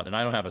one out, and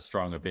I don't have a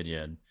strong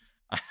opinion.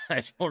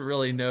 I don't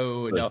really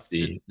know Let's enough to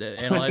see.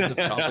 analyze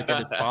this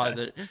complicated spot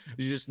that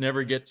you just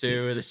never get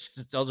to. This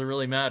just doesn't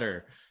really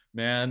matter,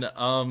 man.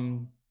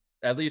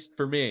 At least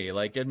for me,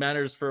 like it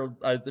matters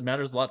it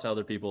matters a lot to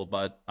other people,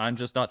 but I'm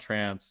just not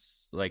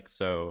trans. Like,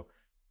 so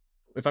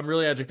if I'm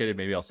really educated,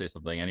 maybe I'll say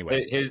something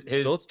anyway.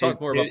 So let's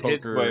talk more about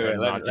poker Wait,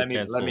 and not get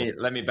canceled.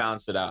 let me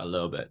balance it out a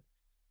little bit.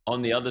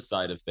 On the other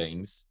side of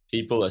things,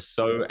 people are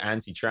so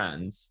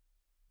anti-trans,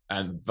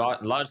 and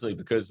largely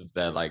because of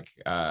their like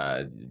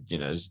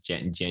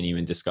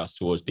genuine disgust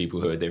towards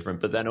people who are different,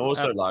 but then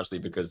also largely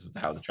because of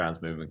how the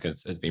trans movement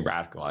has been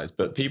radicalized.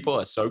 But people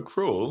are so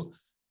cruel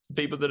to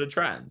people that are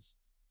trans.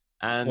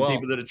 And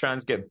people that are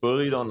trans get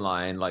bullied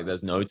online like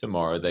there's no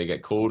tomorrow. They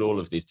get called all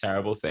of these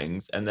terrible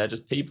things, and they're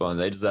just people, and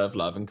they deserve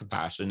love and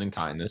compassion and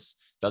kindness.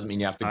 Doesn't mean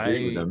you have to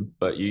agree with them,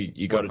 but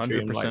you got to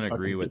treat them like 100% agree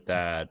fucking with people.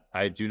 that.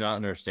 I do not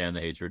understand the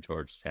hatred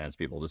towards trans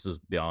people. This is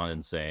beyond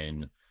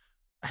insane.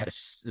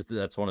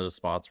 That's one of the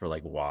spots where,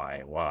 like,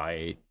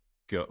 why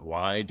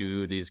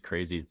do these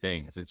crazy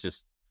things? It's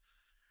just,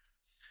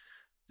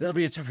 that'll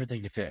be a tougher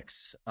thing to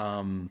fix.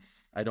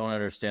 I don't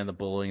understand the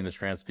bullying the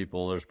trans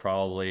people. There's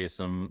probably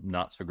some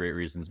not so great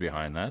reasons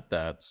behind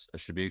that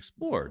should be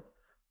explored.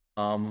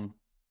 All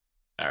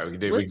right, we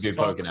can Let's do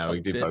poker talk now. a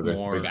We can do bit poker. We've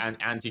more.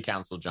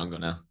 anti-cancel jungle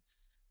now.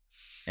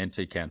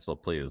 Anti-cancel,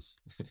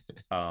 please.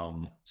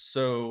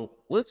 So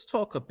let's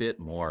talk a bit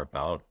more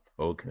about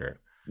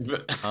poker.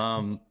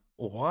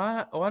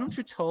 Why don't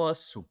you tell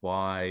us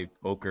why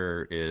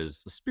poker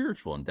is a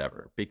spiritual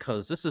endeavor?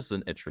 Because this is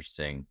an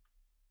interesting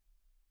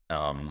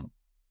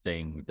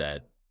thing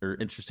or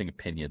interesting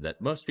opinion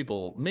that most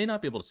people may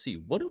not be able to see.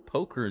 What do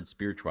poker and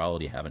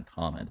spirituality have in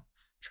common,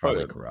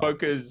 Charlie Carrel?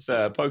 Poker's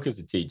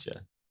a teacher,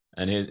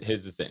 and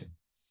here's the thing: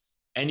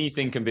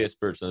 anything can be a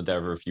spiritual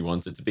endeavor if you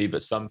want it to be,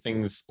 but some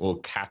things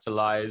will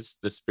catalyze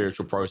the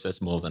spiritual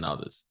process more than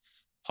others.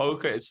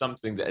 Poker is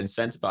something that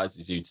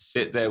incentivizes you to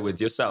sit there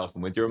with yourself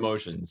and with your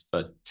emotions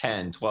for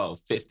 10, 12,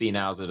 15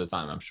 hours at a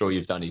time. I'm sure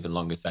you've done even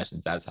longer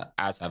sessions,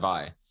 as have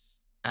I.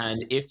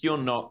 And if you're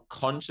not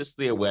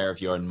consciously aware of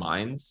your own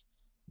mind,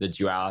 the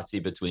duality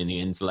between the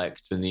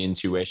intellect and the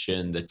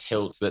intuition, the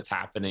tilt that's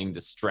happening, the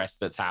stress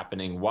that's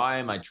happening. Why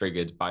am I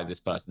triggered by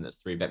this person that's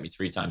three bet me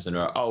 3 times in a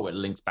row? Oh, it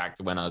links back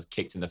to when I was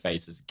kicked in the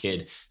face as a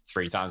kid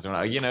 3 times in a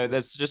row.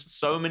 There's just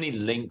so many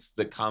links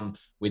that come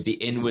with the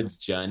inwards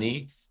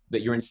journey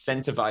that you're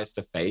incentivized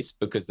to face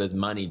because there's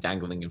money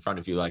dangling in front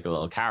of you like a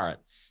little carrot.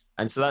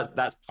 And so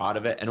that's part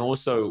of it. And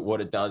also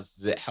what it does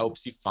is it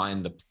helps you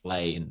find the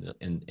play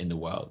in the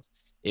world.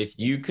 If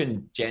you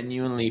can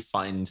genuinely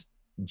find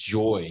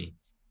joy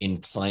in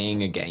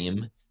playing a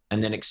game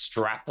and then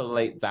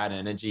extrapolate that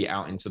energy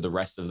out into the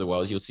rest of the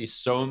world, you'll see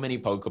so many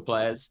poker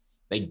players,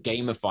 they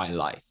gamify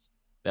life.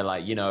 They're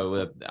like, you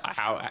know,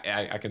 how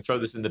I can throw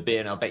this in the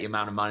bin and I'll bet you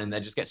amount of money, and they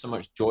just get so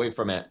much joy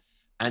from it.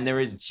 And there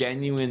is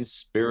genuine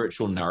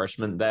spiritual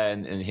nourishment there.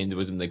 In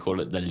Hinduism, they call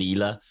it the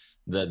Leela,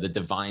 the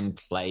divine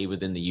play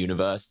within the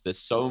universe. There's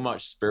so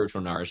much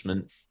spiritual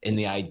nourishment in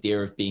the idea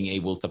of being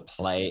able to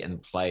play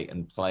and play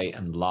and play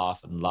and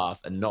laugh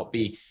and not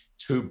be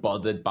too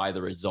bothered by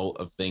the result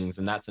of things.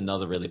 And that's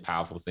another really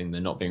powerful thing. The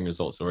not being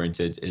results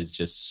oriented is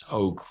just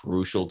so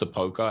crucial to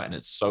poker, and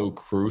it's so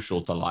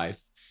crucial to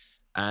life.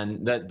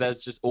 And that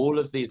there's just all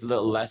of these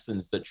little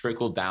lessons that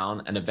trickle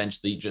down and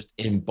eventually just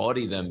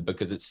embody them,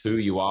 because it's who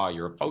you are.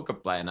 You're a poker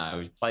player now.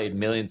 You've played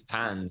millions of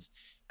hands,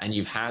 and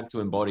you've had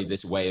to embody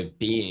this way of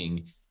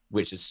being,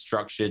 which is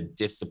structured,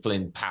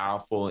 disciplined,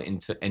 powerful,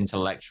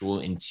 intellectual,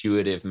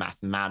 intuitive,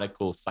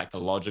 mathematical,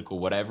 psychological,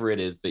 whatever it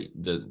is that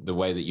the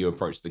way that you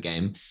approach the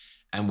game.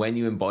 And when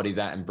you embody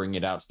that and bring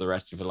it out to the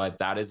rest of your life,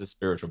 that is a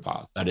spiritual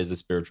path. That is a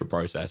spiritual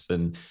process.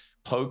 And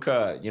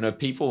poker, you know,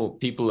 people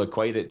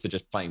equate it to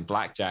just playing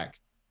blackjack,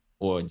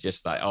 or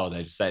just like, oh,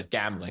 they just say it's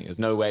gambling. There's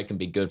no way it can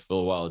be good for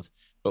the world.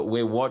 But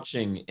we're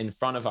watching in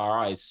front of our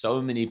eyes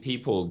so many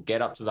people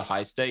get up to the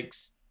high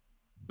stakes,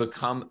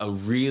 become a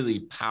really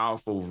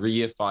powerful,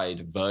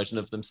 reified version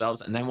of themselves,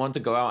 and they want to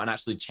go out and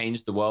actually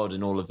change the world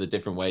in all of the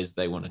different ways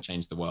they want to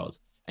change the world.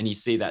 And you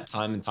see that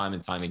time and time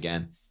and time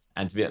again.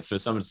 And for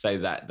someone to say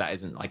that that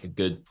isn't like a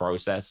good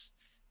process,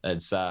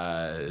 it's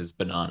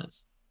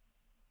bananas.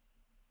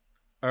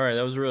 All right,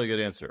 that was a really good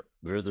answer.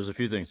 There's a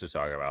few things to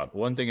talk about.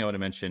 One thing I want to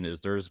mention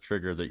is there's a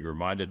trigger that you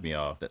reminded me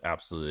of that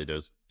absolutely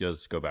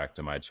does go back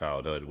to my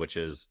childhood, which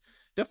is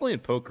definitely in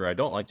poker. I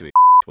don't like to be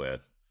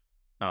with.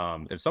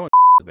 If someone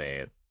with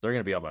me, they're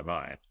gonna be on my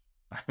mind.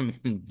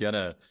 I'm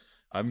gonna,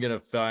 I'm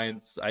gonna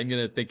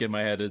think in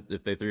my head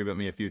if they three bet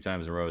me a few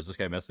times in a row, is this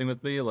guy messing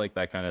with me? Like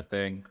that kind of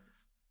thing.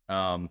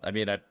 I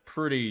mean, I'm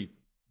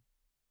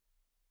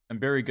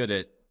very good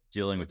at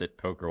dealing with it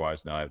poker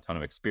wise now. I have a ton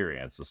of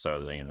experience, so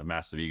the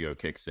massive ego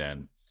kicks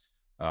in.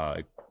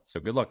 So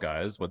good luck,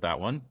 guys, with that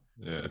one.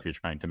 Yeah. If you're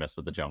trying to mess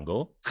with the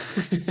jungle,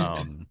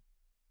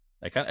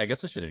 I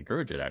guess I should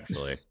encourage it.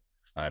 Actually,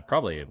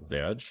 probably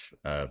the edge.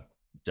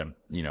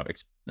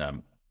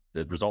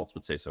 The results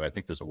would say so. I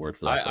think there's a word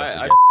for that.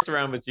 I fucked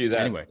around with you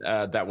Anyway.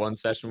 that one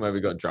session where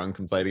we got drunk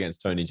and played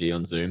against Tony G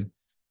on Zoom.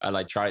 I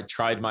like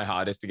tried my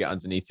hardest to get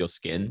underneath your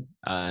skin,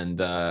 and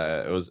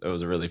it was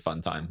a really fun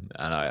time.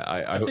 And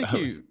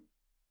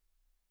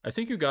I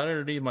think you got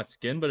underneath my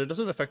skin, but it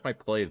doesn't affect my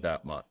play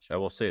that much. I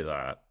will say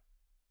that.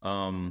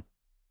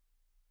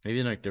 Maybe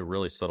in like a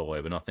really subtle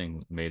way, but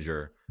nothing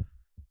major.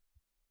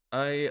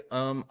 I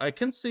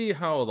can see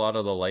how a lot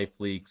of the life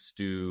leaks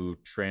do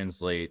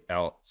translate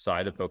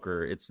outside of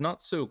poker. It's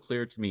not so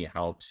clear to me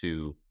how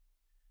to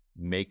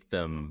make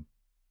them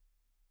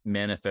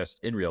manifest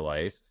in real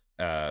life.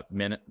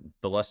 The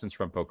lessons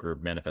from poker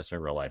manifest in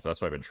real life.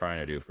 That's what I've been trying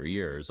to do for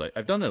years.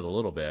 I've done it a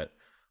little bit.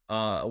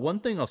 One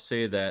thing I'll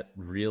say that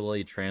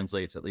really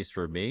translates, at least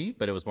for me,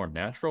 but it was more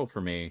natural for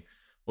me,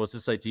 was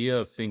this idea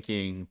of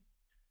thinking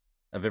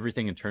of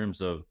everything in terms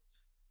of,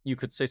 you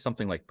could say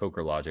something like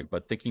poker logic,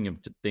 but thinking of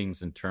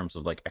things in terms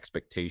of like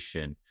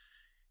expectation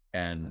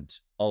and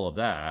all of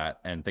that,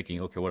 and thinking,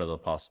 okay, what are the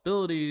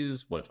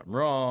possibilities? What if I'm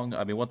wrong?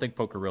 I mean, one thing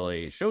poker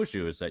really shows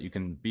you is that you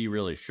can be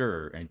really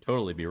sure and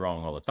totally be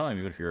wrong all the time,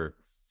 even if you're,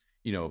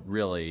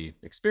 really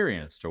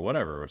experienced or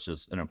whatever, which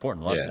is an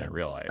important lesson in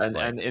real life.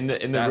 And in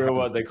the real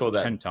world, they call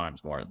that 10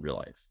 times more in real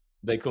life.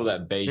 They call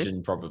that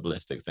Bayesian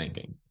probabilistic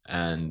thinking.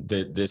 And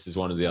this is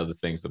one of the other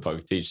things the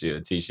poker teaches you.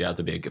 It teaches you how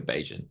to be a good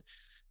Bayesian.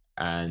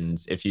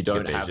 And if you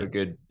don't have a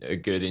good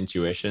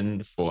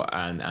intuition for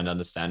and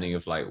understanding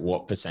of like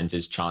what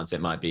percentage chance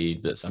it might be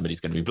that somebody's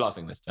going to be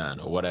bluffing this turn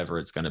or whatever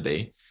it's going to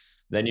be,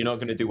 then you're not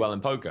going to do well in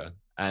poker.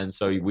 And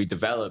so we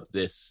develop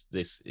this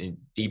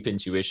deep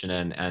intuition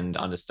and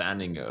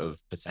understanding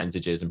of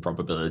percentages and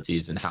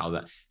probabilities, and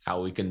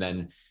how we can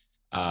then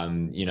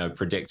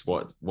predict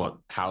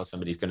how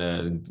somebody's going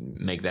to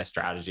make their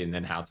strategy, and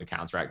then how to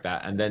counteract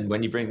that. And then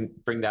when you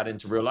bring that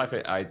into real life,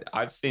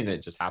 I've seen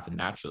it just happen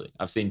naturally.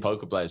 I've seen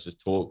poker players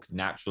just talk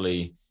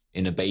naturally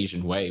in a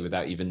Bayesian way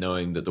without even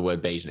knowing that the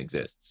word Bayesian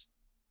exists.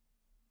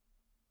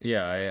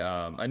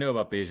 Yeah, I know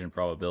about Bayesian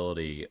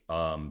probability,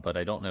 but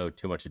I don't know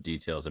too much of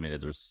details. I mean,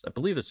 I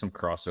believe there's some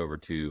crossover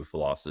to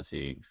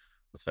philosophy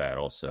with that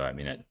also. I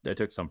mean, I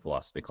took some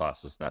philosophy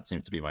classes. That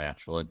seems to be my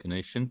natural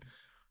inclination.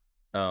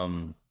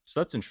 So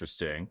that's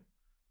interesting.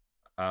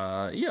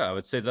 Yeah, I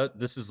would say that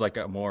this is like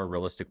a more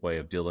realistic way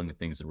of dealing with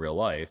things in real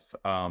life.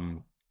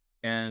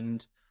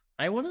 And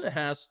I wanted to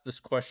ask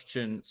this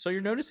question. So you're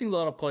noticing a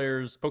lot of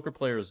poker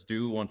players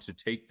do want to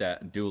take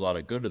that and do a lot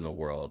of good in the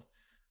world.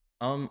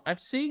 I'm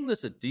seeing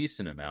this a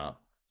decent amount,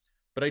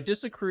 but I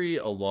disagree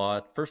a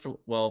lot.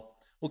 Well,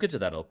 we'll get to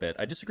that a little bit.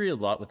 I disagree a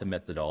lot with the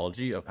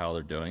methodology of how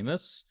they're doing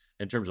this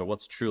in terms of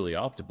what's truly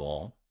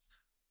optimal.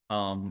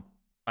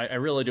 I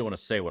really do want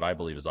to say what I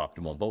believe is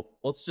optimal, but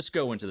let's just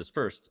go into this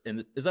first.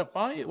 And is that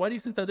why do you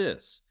think that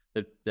is?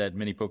 That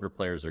many poker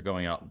players are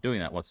going out and doing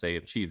that once they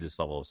achieve this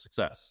level of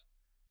success?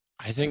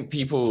 I think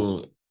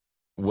people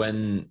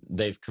when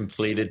they've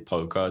completed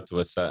poker to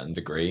a certain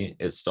degree,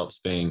 it stops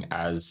being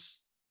as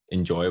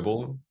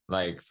enjoyable.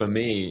 Like for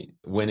me,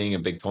 winning a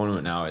big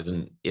tournament now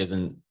isn't.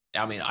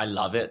 I mean, I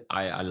love it.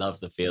 I love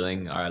the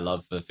feeling. I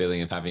love the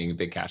feeling of having a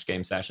big cash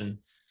game session.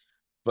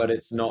 But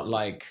it's not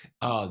like,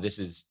 oh, this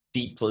is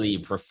deeply,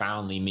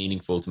 profoundly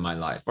meaningful to my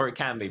life. Or it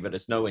can be, but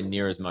it's nowhere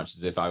near as much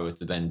as if I were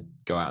to then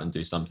go out and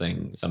do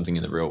something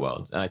in the real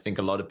world. And I think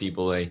a lot of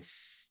people, they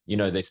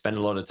spend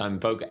a lot of time in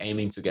poker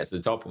aiming to get to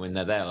the top, and when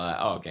they're there, like,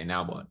 oh, okay,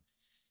 now what?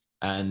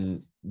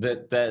 And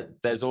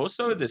there's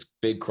also this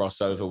big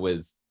crossover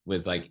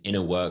with like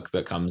inner work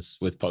that comes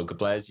with poker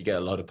players. You get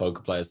a lot of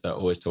poker players that are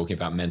always talking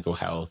about mental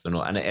health and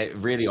all, and it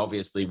really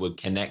obviously would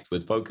connect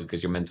with poker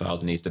because your mental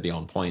health needs to be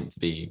on point to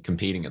be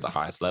competing at the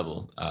highest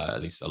level.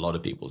 At least a lot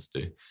of people's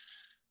do.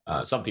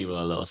 Some people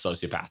are a little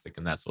sociopathic,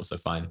 and that's also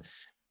fine.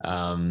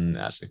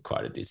 Actually,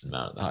 quite a decent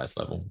amount at the highest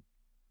level.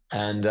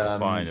 And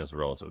Fine is a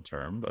relative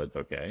term, but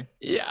okay.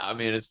 Yeah, I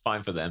mean it's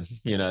fine for them.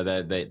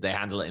 They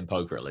handle it in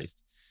poker at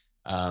least.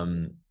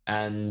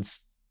 And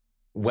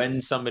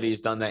when somebody's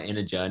done that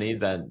inner journey,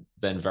 then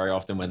very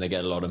often when they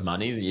get a lot of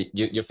money,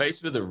 you're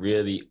faced with a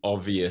really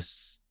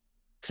obvious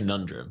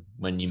conundrum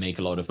when you make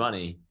a lot of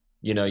money.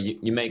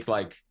 You make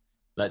like,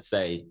 let's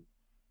say,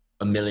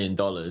 $1 million,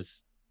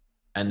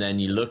 and then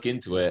you look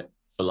into it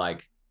for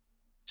like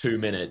 2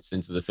 minutes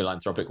into the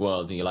philanthropic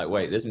world, and you're like,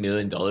 wait, this $1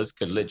 million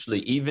could literally,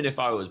 even if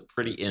I was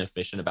pretty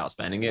inefficient about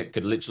spending it,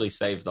 could literally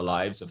save the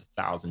lives of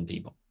 1,000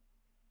 people.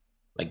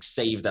 Like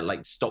save that,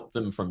 like stop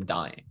them from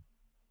dying.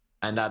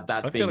 And that's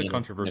I've being got a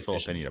controversial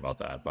opinion about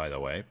that, by the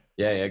way.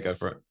 Yeah, go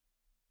for it.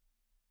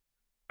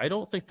 I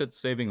don't think that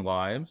saving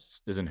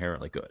lives is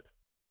inherently good.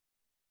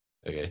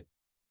 Okay.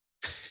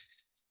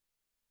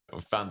 I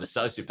found the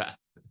sociopath.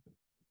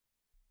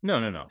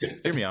 No.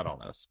 Hear me out on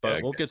this, but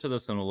Okay. we'll get to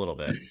this in a little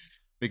bit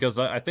because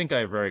I think I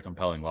have very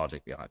compelling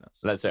logic behind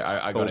this. Let's say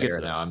I gotta hear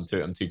it now.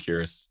 I'm too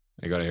curious.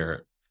 I gotta hear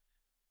it.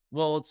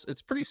 Well,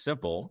 it's pretty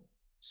simple.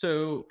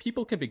 So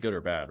people can be good or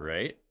bad,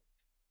 right?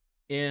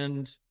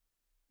 And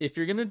if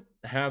you're gonna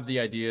have the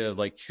idea of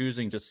like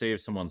choosing to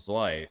save someone's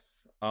life,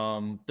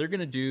 they're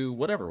gonna do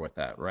whatever with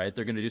that, right?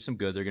 They're gonna do some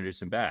good, they're gonna do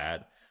some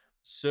bad.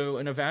 So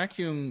in a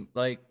vacuum,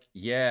 like,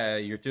 yeah,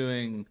 you're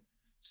doing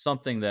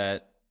something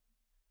that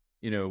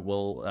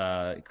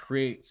will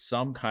create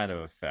some kind of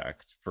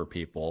effect for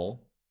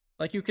people.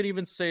 Like you could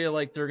even say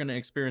like they're gonna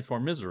experience more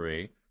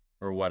misery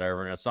or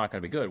whatever, and it's not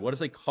gonna be good. What if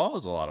they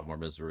cause a lot of more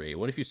misery?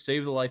 What if you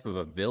save the life of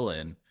a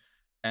villain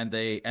and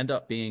they end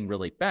up being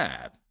really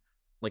bad?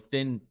 Like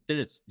then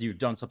it's you've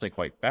done something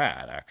quite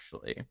bad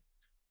actually.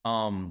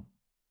 um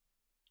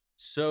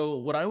so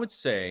what I would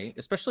say,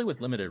 especially with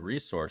limited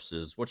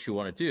resources, what you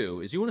want to do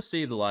is you want to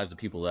save the lives of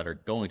people that are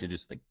going to do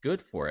something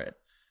good for it,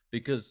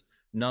 because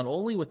not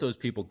only would those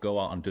people go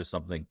out and do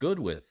something good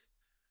with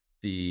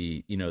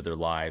their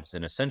lives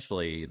and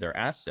essentially their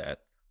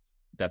asset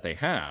that they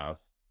have.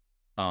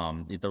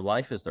 Their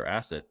life is their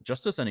asset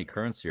just as any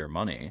currency or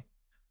money.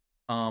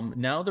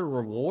 Now they're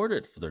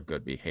rewarded for their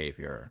good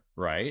behavior,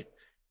 right?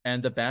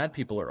 And the bad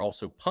people are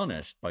also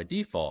punished by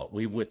default.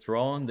 We've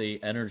withdrawn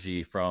the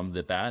energy from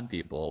the bad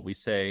people. We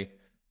say,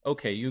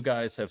 okay, you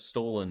guys have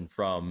stolen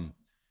from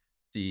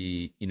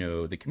the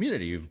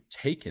community. You've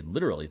taken,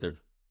 literally, they're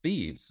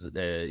thieves.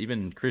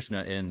 Even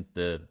Krishna in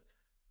the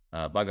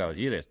Bhagavad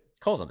Gita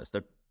calls on this.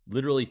 They're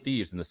literally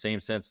thieves in the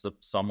same sense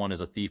that someone is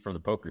a thief from the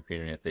poker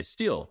community. They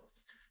steal.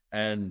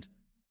 And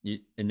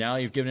now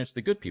you've given it to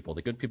the good people.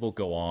 The good people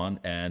go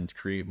on and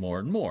create more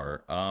and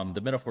more.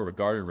 The metaphor of a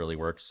garden really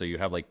works. So you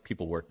have like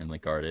people working in the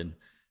garden,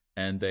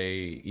 and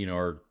they,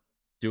 are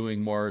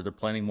doing more. They're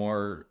planting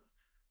more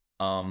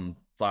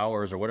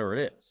flowers or whatever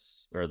it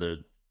is, or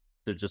they're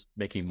just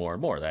making more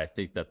and more. I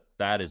think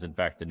that is in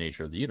fact the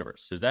nature of the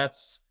universe. So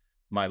that's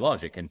my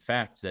logic. In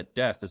fact, that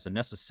death is a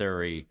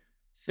necessary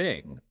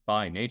thing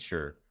by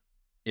nature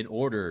in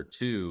order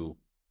to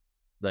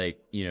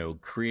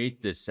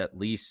create this at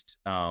least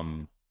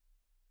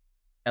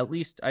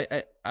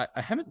I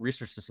haven't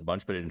researched this a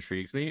bunch, but it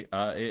intrigues me.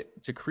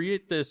 To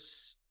create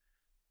this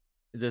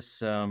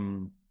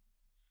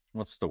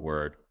what's the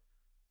word?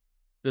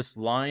 This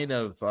line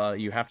of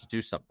you have to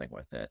do something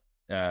with it.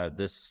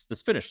 This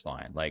finish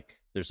line, like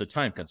there's a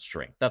time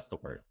constraint. That's the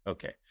word.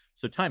 Okay,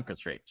 so time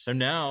constraint. So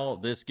now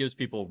this gives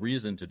people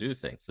reason to do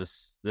things.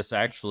 This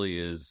actually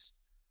is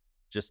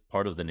just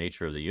part of the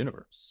nature of the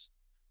universe.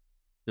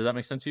 Does that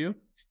make sense to you?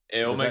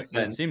 It all makes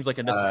sense. It seems like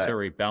a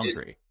necessary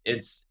boundary.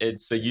 It's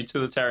a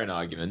utilitarian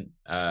argument.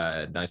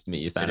 Nice to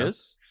meet you, Thanos. It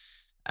is.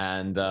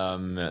 And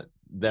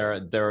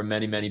there are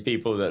many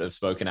people that have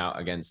spoken out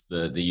against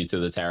the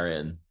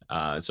utilitarian.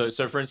 So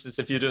for instance,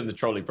 if you're doing the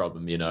trolley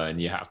problem,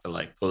 and you have to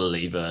like pull a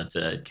lever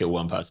to kill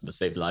one person but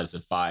save the lives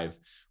of 5,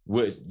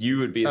 you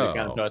would be the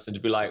kind of person to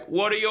be like,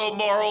 what are your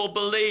moral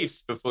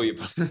beliefs before you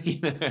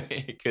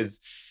because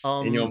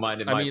in your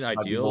mind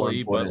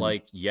ideally, but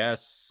like,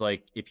 yes,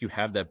 like if you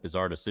have that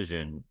bizarre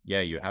decision,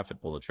 yeah, you have to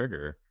pull the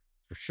trigger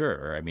for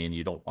sure. I mean,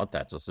 you don't want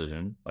that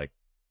decision, like,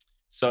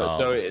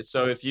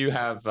 So if you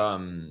had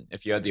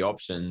the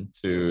option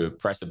to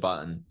press a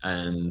button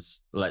and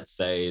let's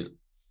say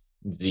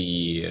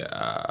the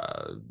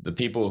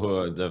people who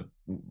are the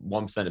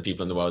 1% of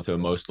people in the world who are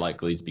most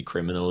likely to be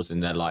criminals in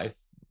their life,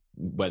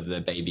 whether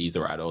they're babies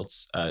or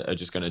adults, are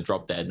just going to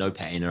drop dead, no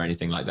pain or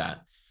anything like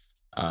that,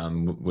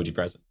 would you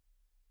press it?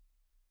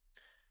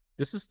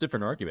 This is a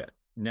different argument.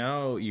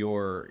 Now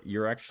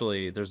you're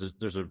actually there's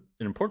an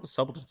important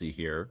subtlety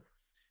here,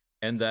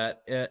 and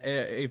that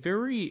a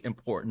very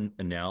important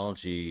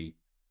analogy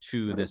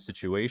to this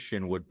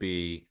situation would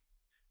be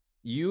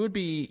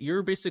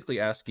you're basically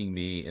asking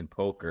me in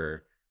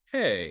poker,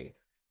 hey,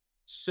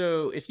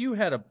 so if you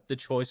had the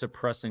choice of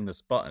pressing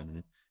this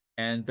button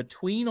and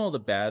between all the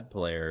bad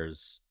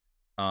players,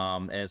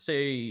 and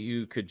say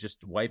you could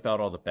just wipe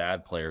out all the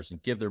bad players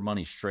and give their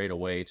money straight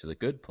away to the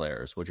good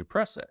players, would you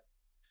press it?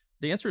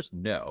 The answer is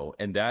no,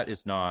 and that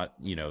is not,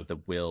 the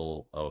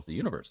will of the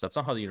universe. That's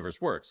not how the universe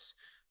works.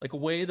 Like a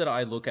way that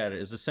I look at it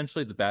is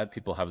essentially the bad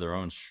people have their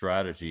own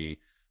strategy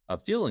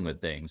of dealing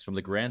with things from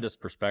the grandest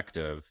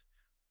perspective.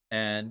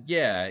 And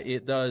yeah,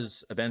 it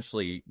does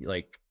eventually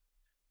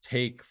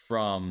take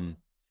from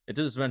it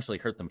does eventually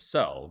hurt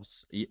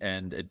themselves,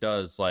 and it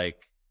does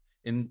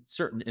in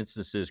certain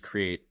instances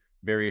create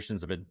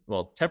variations of it,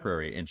 well,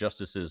 temporary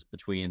injustices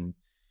between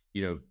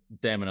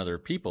them and other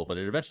people, but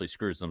it eventually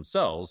screws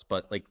themselves.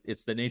 But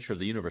it's the nature of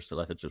the universe to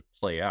let it just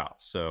play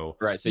out. So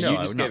Right. So no, you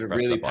I just would gave not a press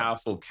really that button.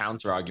 powerful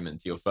counter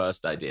argument to your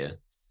first idea.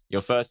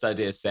 Your first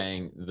idea is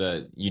saying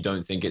that you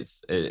don't think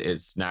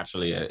it's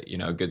naturally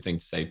a good thing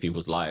to save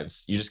people's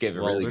lives. You just gave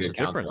a Well, really there's good a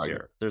counter difference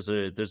argument.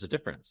 here. There's a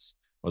difference.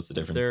 What's the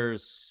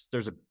difference?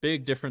 There's a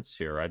big difference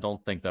here. I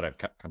don't think that I've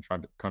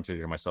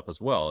contradicted myself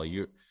as well.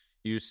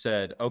 You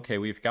said, okay,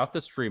 we've got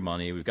this free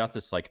money, we've got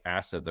this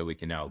asset that we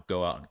can now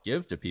go out and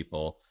give to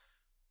people.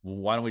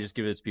 Why don't we just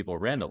give it to people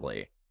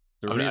randomly?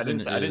 The I mean,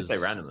 reason I didn't say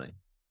is, randomly.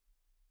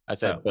 I oh,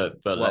 said, but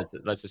well,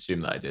 let's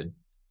assume that I did.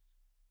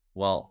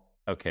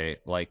 okay,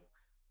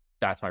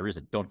 that's my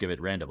reason. Don't give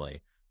it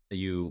randomly.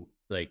 You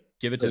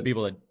give it to the But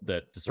people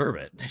that deserve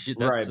it.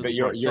 right, but That's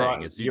what I'm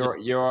saying. Is you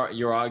just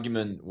your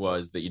argument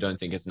was that you don't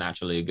think it's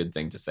naturally a good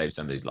thing to save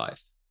somebody's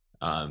life.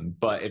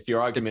 But if your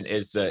argument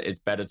is it's that it's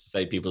better to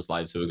save people's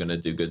lives who are going to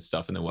do good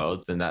stuff in the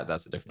world, then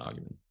that's a different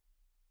argument.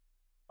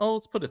 oh,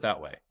 let's put it that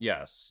way.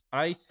 Yes,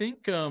 I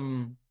think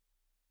what's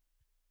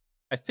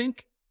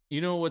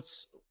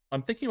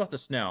I'm thinking about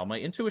this now. My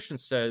intuition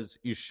says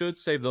you should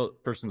save the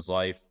person's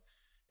life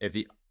if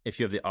the if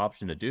you have the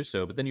option to do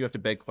so, but then you have to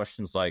beg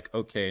questions like,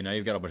 okay, now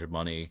you've got a bunch of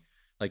money.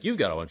 You've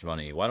got a bunch of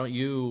money. Why don't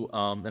you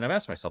and I've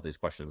asked myself these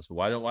questions.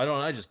 Why don't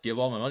I just give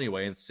all my money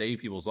away and save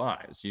people's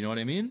lives? You know what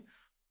I mean?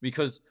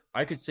 Because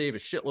I could save a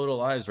shitload of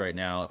lives right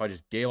now if I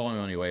just gave all my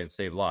money away and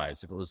saved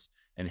lives. If it was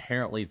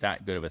inherently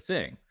that good of a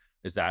thing.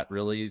 Is that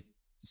really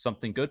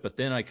something good? But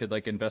then I could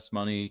invest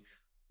money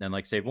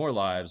and save more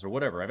lives or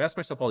whatever. I've asked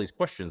myself all these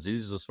questions.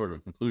 These are the sort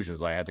of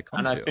conclusions I had to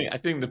come And to. I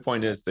think the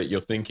point is that you're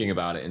thinking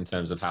about it in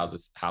terms of how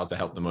to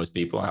help the most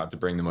people, how to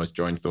bring the most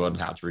joy into the world,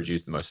 and how to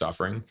reduce the most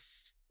suffering.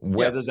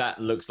 Whether Yes. that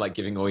looks like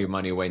giving all your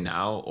money away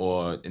now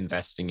or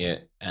investing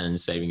it and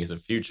saving it in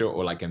the future,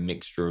 or like a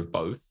mixture of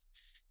both,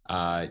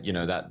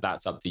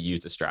 that's up to you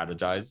to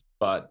strategize.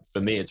 But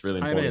for me, it's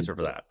really I have an important. answer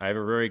for that. I have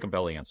a very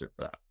compelling answer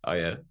for that. Oh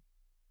yeah,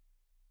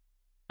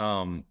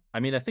 I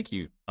mean, I think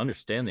you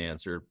understand the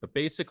answer, but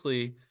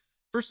basically,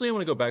 firstly, I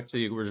want to go back to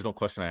the original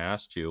question I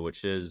asked you,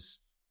 which is,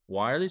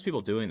 why are these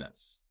people doing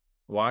this?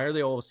 Why are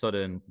they all of a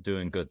sudden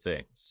doing good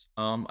things?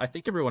 I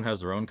think everyone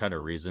has their own kind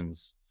of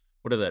reasons,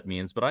 whatever that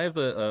means. But I have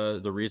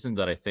the reason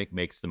that I think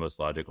makes the most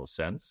logical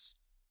sense,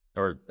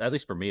 or at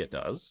least for me, it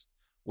does,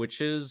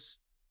 which is,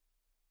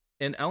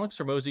 and Alex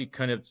Hormozy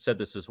kind of said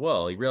this as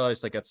well. He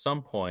realized at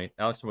some point,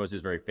 Alex Hormozy is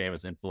a very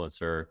famous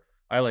influencer.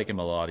 I like him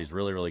a lot. He's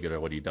really, really good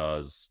at what he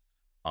does.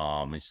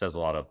 He says a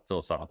lot of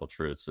philosophical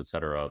truths,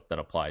 etc., that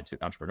apply to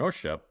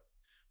entrepreneurship,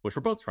 which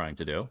we're both trying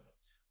to do.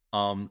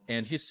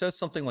 And he says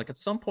something like, at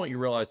some point, you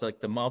realize the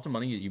amount of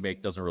money that you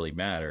make doesn't really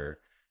matter,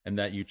 and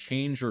that you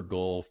change your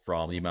goal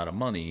from the amount of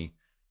money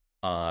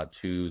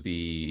to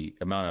the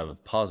amount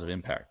of positive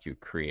impact you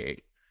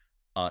create.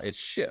 It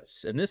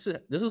shifts, and this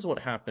is what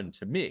happened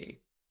to me.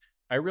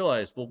 I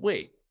realized, well,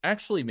 wait,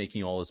 actually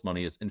making all this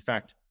money is in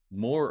fact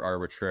more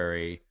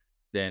arbitrary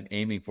than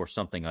aiming for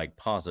something like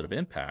positive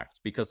impact,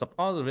 because the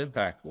positive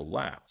impact will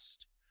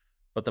last.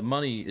 But the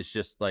money is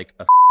just like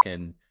a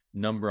fucking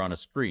number on a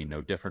screen,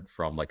 no different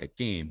from a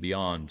game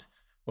beyond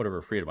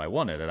whatever freedom I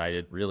wanted. And I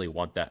didn't really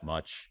want that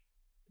much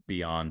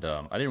beyond,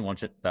 I didn't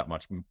want it that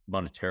much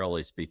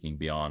monetarily speaking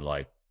beyond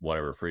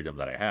whatever freedom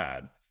that I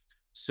had.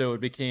 So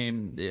it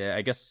became, yeah,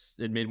 I guess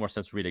it made more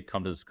sense for me to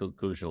come to this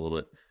conclusion a little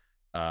bit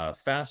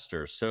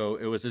faster. So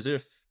it was as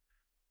if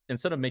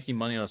instead of making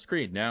money on a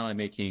screen, now I'm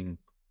making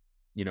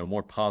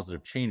more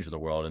positive change in the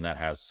world, and that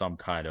has some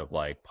kind of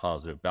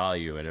positive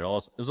value. And it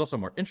was also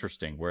more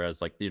interesting. Whereas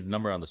the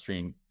number on the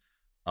screen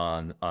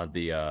on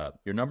the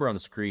your number on the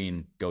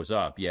screen goes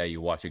up. Yeah, you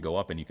watch it go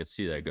up, and you can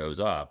see that it goes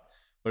up,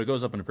 but it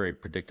goes up in a very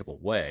predictable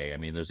way. I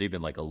mean, there's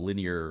even a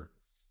linear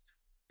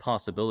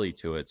possibility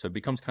to it, so it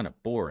becomes kind of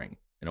boring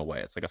in a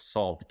way. It's like a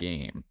solved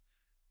game.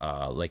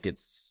 Like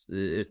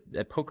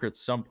at poker at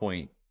some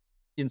point,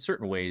 in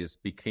certain ways,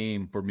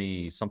 became for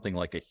me something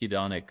like a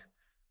hedonic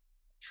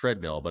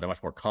treadmill, but a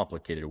much more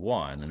complicated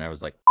one. And I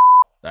was like,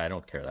 I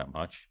don't care that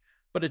much.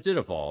 But it did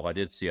evolve. I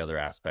did see other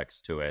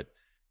aspects to it.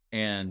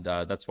 And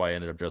that's why I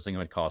ended up dressing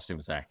him in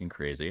costumes, acting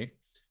crazy.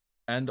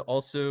 And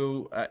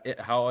also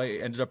how I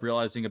ended up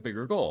realizing a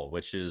bigger goal,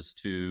 which is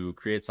to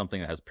create something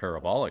that has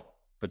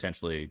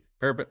potentially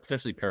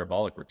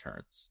parabolic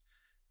returns.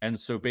 And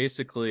so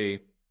basically,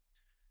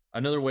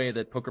 another way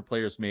that poker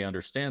players may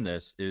understand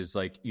this is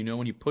like,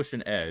 when you push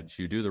an edge,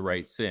 you do the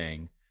right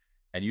thing,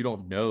 and you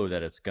don't know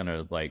that it's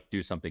gonna like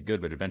do something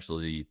good, but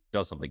eventually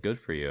does something good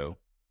for you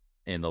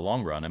in the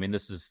long run. I mean,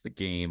 this is the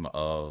game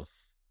of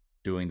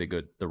doing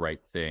the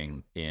right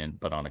thing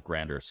but on a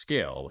grander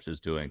scale, which is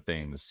doing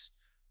things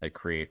that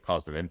create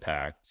positive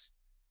impact,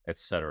 et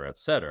cetera, et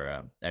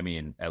cetera. I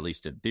mean, at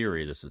least in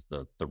theory, this is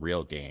the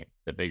real game,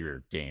 the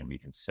bigger game, you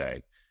can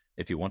say,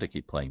 if you want to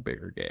keep playing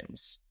bigger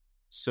games.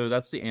 So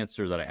that's the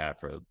answer that I have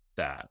for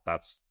that.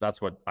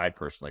 That's what I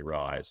personally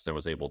realized and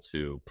was able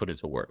to put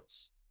into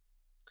words.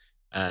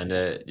 And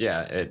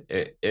yeah,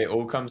 it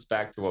all comes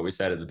back to what we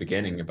said at the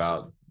beginning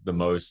about the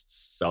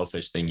most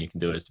selfish thing you can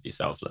do is to be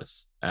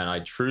selfless. And I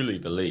truly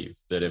believe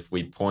that if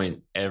we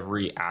point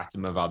every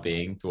atom of our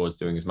being towards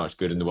doing as much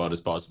good in the world as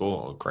possible,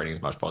 or creating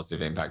as much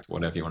positive impact,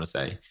 whatever you want to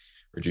say,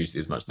 reducing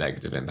as much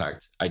negative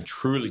impact, I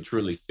truly,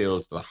 truly feel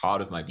to the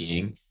heart of my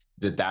being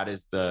that that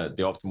is the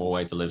optimal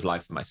way to live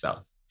life for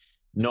myself.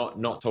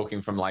 Not talking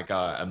from like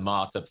a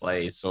martyr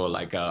place or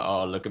like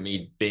oh, look at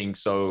me being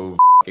so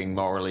fucking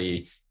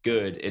morally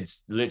good.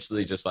 It's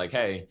literally just like,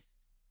 hey,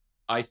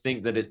 I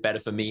think that it's better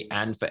for me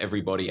and for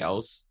everybody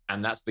else,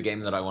 and that's the game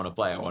that I want to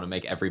play. I want to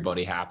make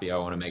everybody happy. I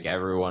want to make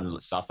everyone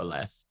suffer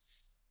less.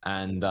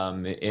 And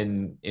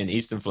in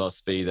Eastern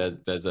philosophy,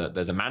 there's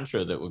a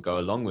mantra that would go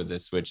along with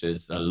this, which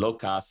is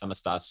 "Loka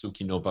samasta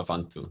sukhi no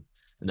bhavantu."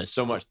 And there's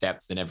so much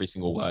depth in every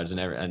single word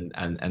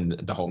and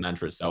the whole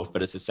mantra itself.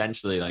 But it's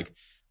essentially like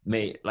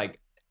me, like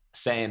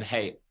saying,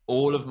 hey,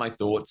 all of my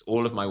thoughts,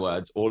 all of my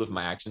words, all of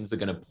my actions are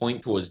going to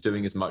point towards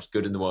doing as much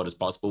good in the world as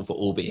possible for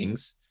all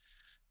beings.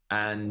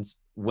 And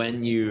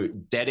when you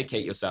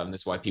dedicate yourself, and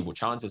this is why people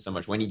chant it so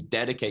much, when you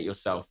dedicate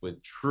yourself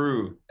with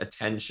true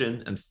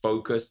attention and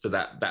focus to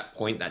that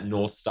point, that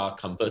North Star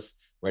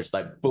compass, where it's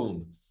like,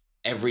 boom,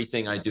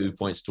 everything I do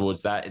points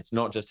towards that. It's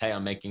not just, hey,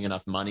 I'm making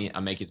enough money, I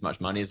make as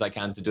much money as I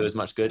can to do as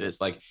much good.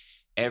 It's like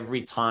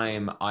every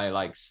time I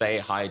like say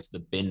hi to the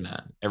bin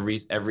man,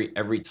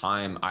 every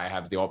time I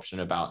have the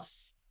option about,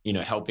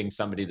 helping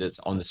somebody that's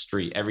on the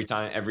street, every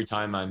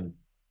time I'm,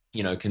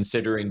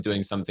 considering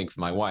doing something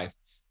for my wife,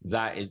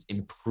 that is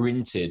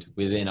imprinted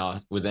within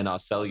our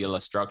cellular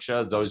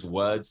structure. Those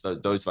words,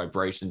 those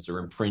vibrations are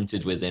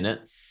imprinted within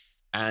it.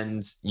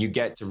 And you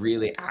get to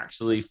really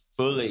actually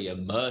fully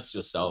immerse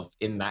yourself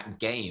in that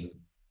game.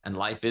 And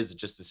life is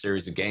just a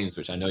series of games,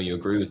 which I know you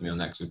agree with me on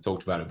that because we've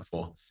talked about it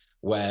before,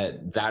 where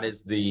that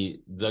is the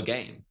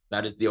game.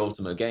 That is the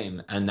ultimate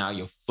game. And now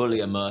you're fully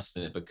immersed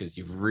in it because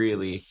you've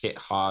really hit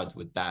hard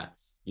with that.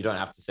 You don't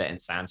have to say it in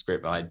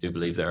Sanskrit, but I do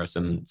believe there are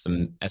some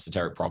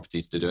esoteric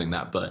properties to doing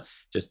that. But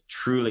just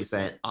truly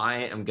saying, I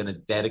am going to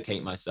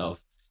dedicate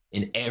myself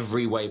in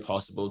every way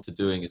possible to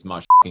doing as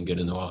much good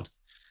in the world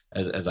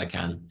as I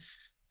can.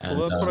 And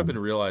Well, that's what I've been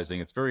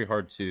realizing. It's very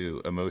hard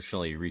to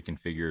emotionally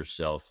reconfigure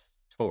yourself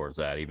towards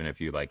that, even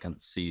if you like can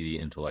see the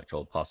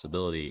intellectual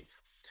possibility.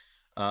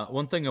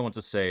 One thing I want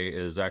to say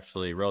is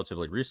actually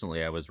relatively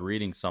recently, I was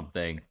reading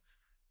something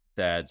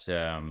that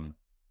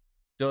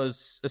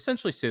does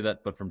essentially say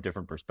that, but from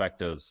different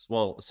perspectives.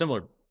 Well,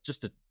 similar,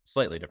 just a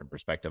slightly different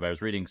perspective. I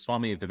was reading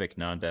Swami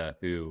Vivekananda,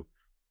 who,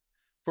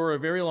 for a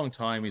very long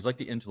time, he's like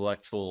the an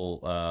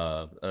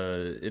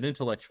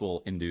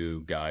intellectual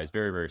Hindu guy. He's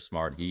very, very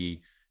smart.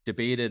 He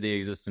debated the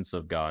existence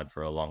of God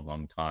for a long,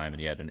 long time, and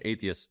he had an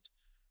atheist.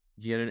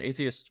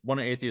 One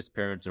atheist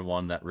parent and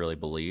one that really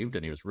believed,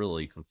 and he was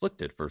really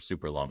conflicted for a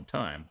super long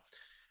time.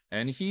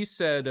 And he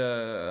said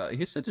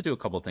to do a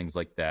couple of things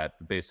like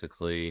that,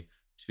 basically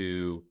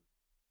to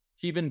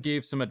he even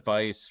gave some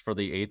advice for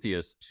the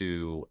atheist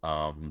to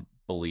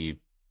believe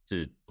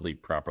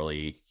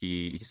properly.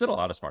 He said a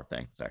lot of smart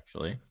things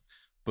actually,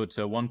 but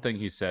one thing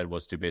he said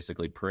was to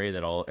basically pray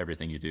that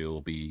everything you do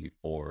will be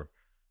for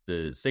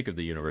the sake of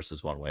the universe,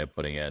 is one way of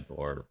putting it,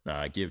 or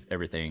give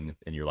everything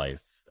in your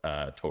life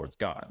towards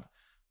God.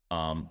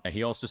 And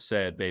he also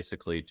said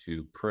basically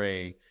to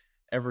pray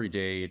every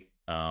day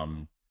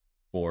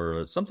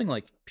for something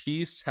like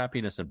peace,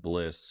 happiness, and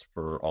bliss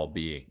for all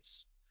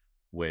beings,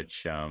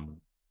 which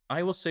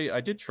I will say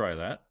I did try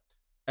that,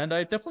 and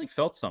I definitely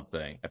felt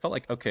something. I felt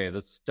like, okay,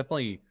 this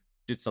definitely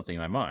did something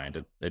in my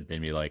mind. It made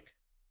me like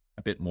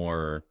a bit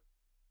more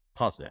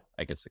positive,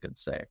 I guess I could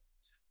say,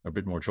 or a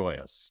bit more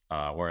joyous.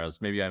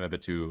 Whereas maybe I'm a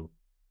bit too,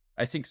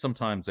 I think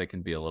sometimes I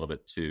can be a little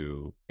bit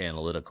too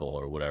analytical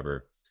or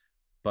whatever.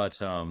 But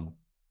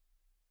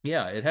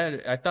yeah,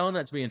 I found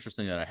that to be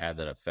interesting that I had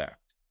that effect.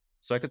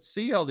 So I could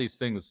see how these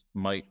things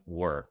might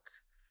work.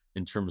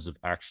 in terms of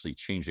actually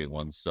changing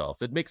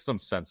oneself. It makes some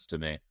sense to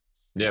me.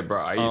 Yeah,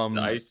 bro. I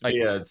used to I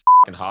be a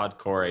fucking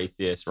hardcore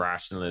atheist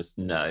rationalist.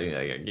 No,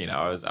 you know,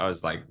 I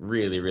was like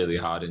really, really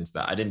hard into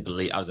that. I didn't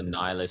believe I was a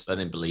nihilist. I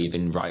didn't believe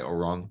in right or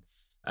wrong,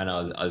 and I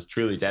was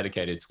truly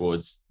dedicated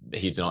towards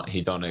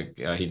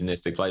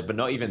hedonistic pleasure. But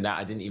not even that.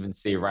 I didn't even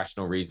see a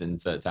rational reason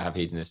to have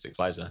hedonistic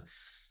pleasure.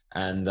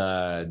 And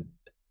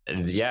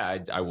yeah,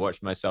 I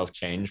watched myself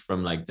change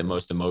from like the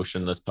most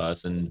emotionless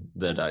person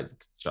that I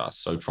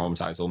just so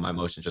traumatized. All my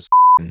emotions just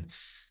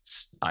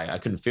I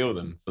couldn't feel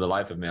them for the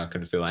life of me. I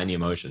couldn't feel any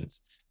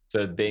emotions.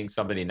 To being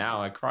somebody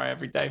now, I cry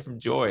every day from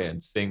joy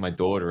and seeing my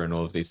daughter and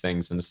all of these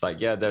things. And it's like,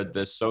 yeah,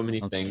 there's so many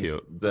That's things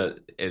cute. that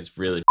is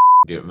really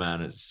beautiful,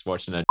 man. And just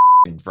watching her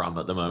drum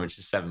at the moment.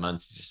 She's 7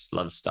 months. She just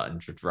loves starting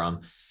to drum.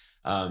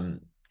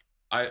 Um,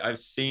 I've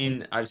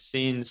seen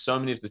so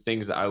many of the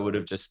things that I would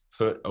have just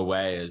put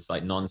away as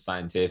like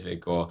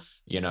non-scientific, or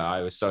you know,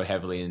 I was so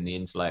heavily in the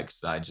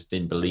intellect that I just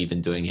didn't believe in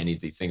doing any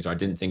of these things, or I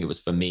didn't think it was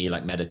for me,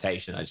 like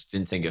meditation. I just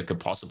didn't think it could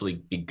possibly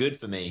be good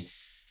for me.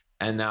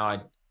 And now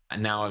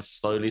I've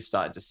slowly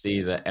started to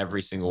see that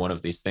every single one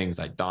of these things,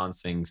 like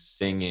dancing,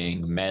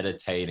 singing,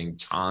 meditating,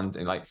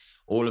 chanting, like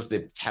all of the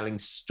telling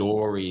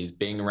stories,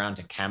 being around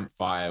a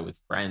campfire with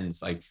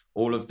friends, like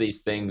all of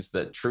these things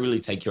that truly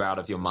take you out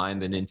of your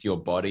mind and into your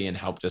body and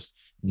help just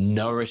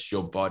nourish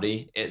your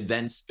body, it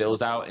then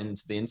spills out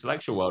into the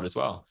intellectual world as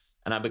well.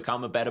 And I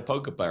become a better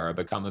poker player. I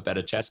become a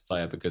better chess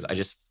player because I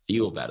just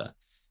feel better.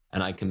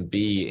 And I can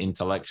be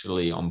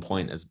intellectually on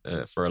point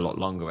for a lot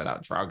longer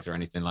without drugs or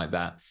anything like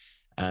that.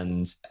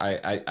 And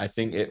I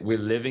think we're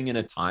living in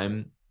a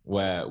time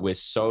where we're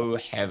so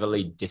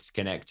heavily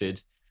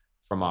disconnected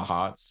from our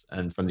hearts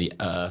and from the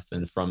earth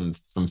and from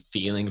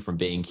feeling, from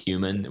being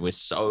human. We're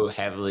so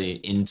heavily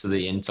into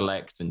the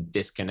intellect and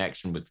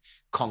disconnection with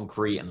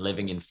concrete and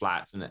living in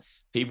flats, and that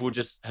people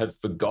just have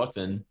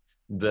forgotten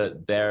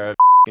that they're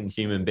a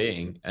human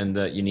being and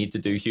that you need to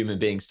do human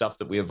being stuff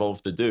that we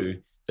evolved to do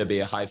to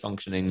be a high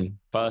functioning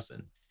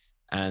person.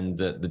 And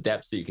the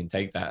depths that you can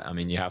take that, I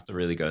mean, you have to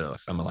really go to like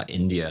somewhere like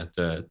India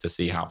to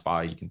see how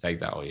far you can take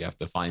that, or you have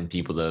to find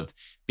people that have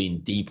been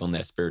deep on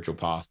their spiritual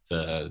path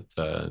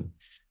to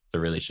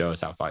really show us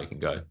how far you can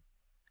go.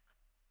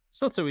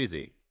 It's not so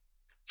easy.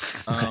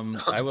 That's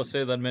I not- will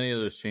say that many of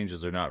those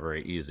changes are not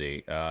very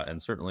easy,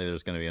 and certainly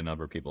there's going to be a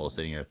number of people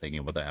sitting here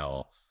thinking, "What the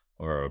hell?"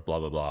 or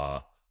blah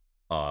blah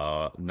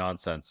blah,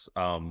 nonsense.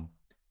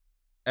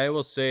 I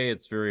will say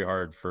it's very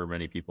hard for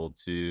many people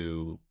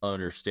to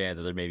understand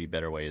that there may be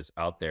better ways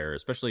out there,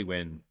 especially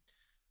when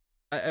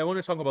I want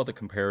to talk about the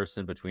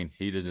comparison between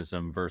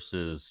hedonism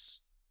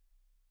versus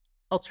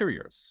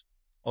ulteriors,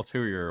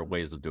 ulterior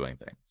ways of doing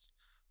things.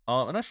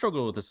 And I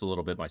struggle with this a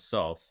little bit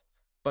myself,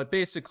 but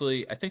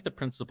basically, I think the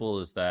principle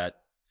is that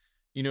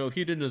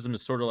hedonism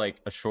is sort of like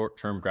a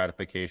short-term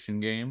gratification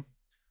game,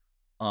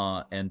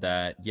 and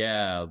that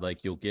yeah,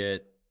 like you'll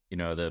get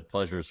the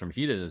pleasures from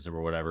hedonism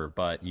or whatever,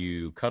 but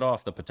you cut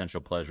off the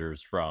potential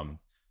pleasures from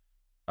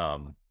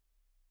um,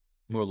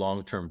 more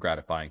long-term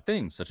gratifying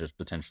things, such as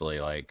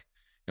potentially like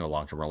a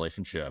long-term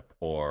relationship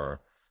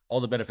or all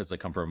the benefits that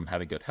come from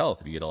having good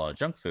health if you get a lot of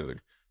junk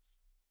food.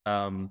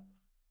 Um,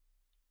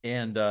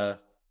 and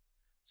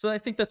So I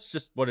think that's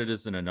just what it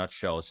is in a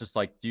nutshell. It's just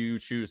like, do you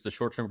choose the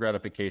short-term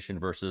gratification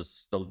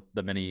versus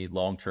the many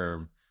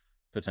long-term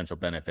potential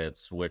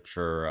benefits, which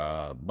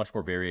are much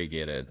more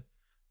variegated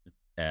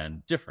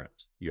and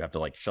different. You have to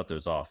like shut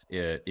those off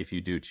if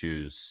you do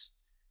choose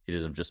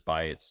hedonism just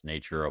by its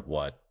nature of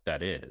what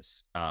that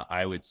is.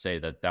 I would say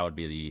that that would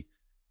be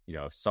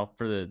the, some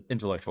for the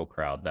intellectual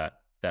crowd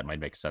that might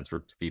make sense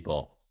to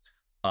people.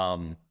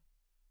 Um,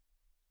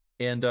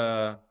 and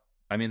I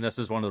mean, this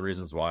is one of the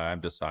reasons why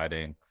I'm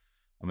deciding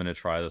I'm going to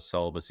try the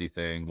celibacy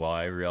thing. While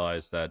I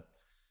realize that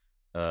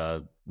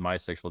my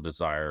sexual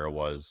desire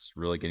was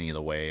really getting in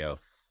the way of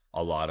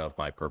a lot of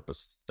my purpose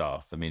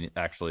stuff. I mean,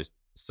 actually,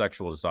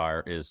 sexual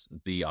desire is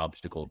the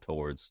obstacle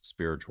towards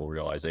spiritual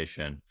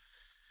realization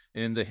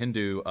in the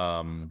Hindu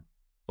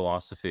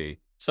philosophy.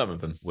 Some of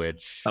them,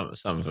 Which,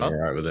 some of them huh? are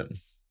all right with it.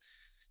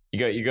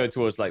 You go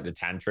towards like the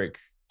tantric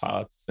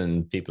paths,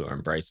 and people are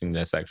embracing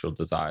their sexual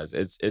desires.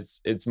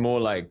 It's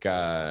more like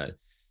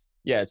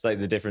yeah, it's like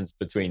the difference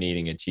between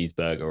eating a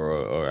cheeseburger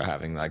or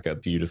having like a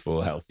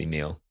beautiful healthy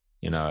meal.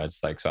 You know,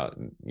 it's like so.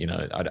 You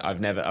know, I've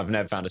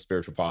never found a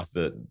spiritual path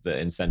that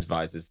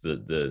incentivizes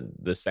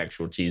the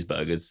sexual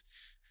cheeseburgers.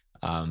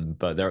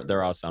 But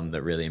there are some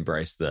that really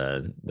embrace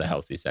the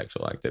healthy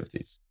sexual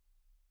activities.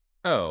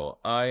 Oh,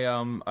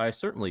 I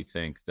certainly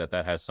think that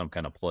that has some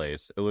kind of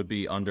place. It would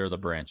be under the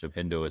branch of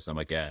Hinduism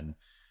again.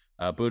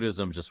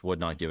 Buddhism just would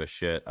not give a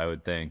shit, I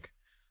would think,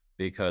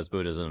 because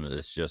Buddhism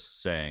is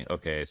just saying,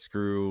 okay,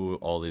 screw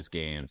all these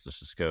games. Let's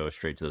just go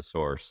straight to the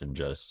source and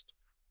just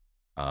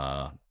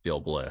feel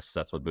bliss.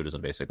 That's what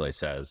Buddhism basically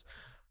says,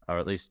 or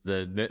at least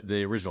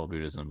the original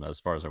Buddhism, as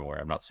far as I'm aware.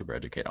 I'm not super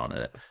educated on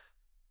it.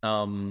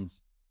 Um,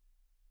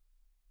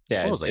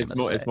 Yeah, what was I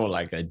going to it's say? more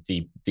like a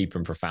deep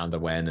and profound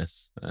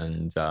awareness,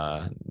 and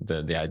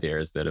the idea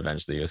is that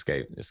eventually you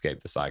escape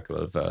the cycle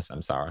of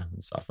samsara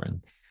and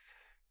suffering.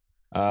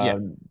 Yeah.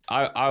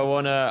 I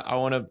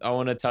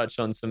wanna touch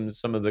on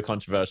some of the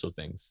controversial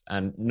things,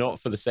 and not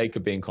for the sake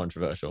of being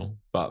controversial,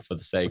 but for the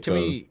Well, sake to of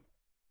me,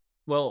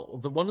 well,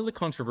 the one of the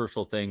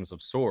controversial things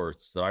of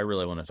sorts that I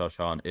really want to touch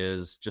on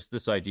is just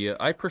this idea.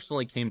 I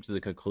personally came to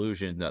the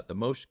conclusion that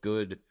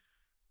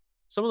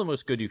some of the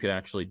most good you could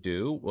actually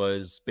do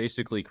was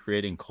basically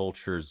creating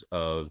cultures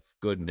of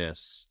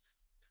goodness.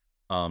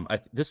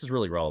 This is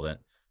really relevant.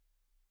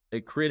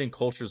 Creating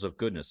cultures of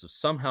goodness, of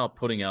somehow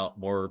putting out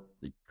more,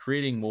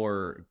 creating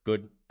more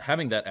good,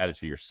 having that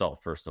attitude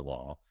yourself, first of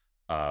all,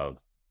 of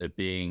it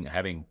being,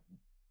 having,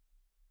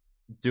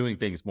 doing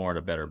things more in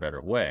a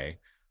better way,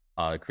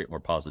 create more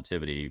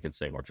positivity, you can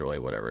say more joy,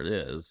 whatever it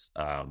is.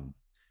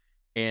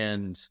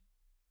 And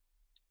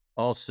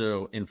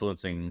also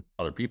influencing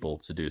other people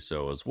to do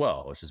so as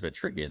well, which is a bit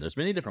tricky. And there's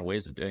many different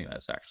ways of doing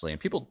this, actually.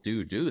 And people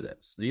do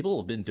this. People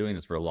have been doing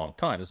this for a long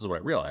time. This is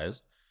what I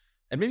realized.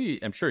 And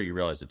maybe I'm sure you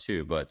realize it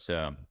too, but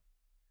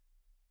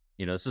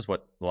this is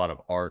what a lot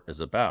of art is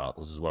about.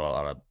 This is what a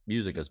lot of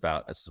music is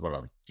about. This is what a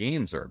lot of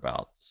games are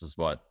about. This is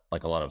what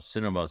like a lot of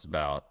cinema is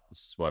about. This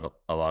is what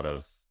a lot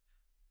of,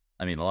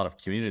 a lot of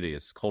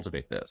communities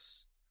cultivate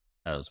this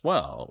as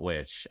well,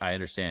 which I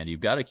understand you've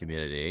got a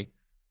community.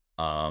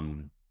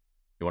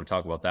 You want to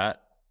talk about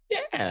that?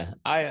 yeah,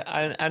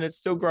 and it's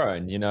still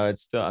growing.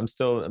 It's still I'm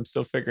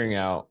still figuring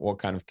out what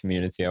kind of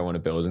community I want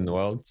to build in the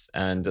world.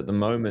 And at the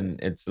moment,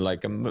 it's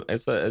like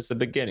it's a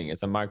beginning.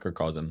 It's a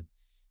microcosm,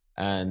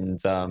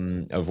 and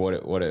of what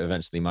it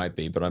eventually might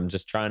be. But I'm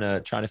just trying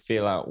to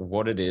feel out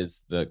what it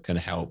is that can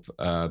help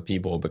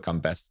people become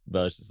best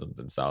versions of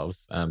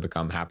themselves and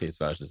become happiest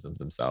versions of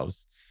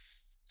themselves.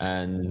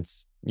 And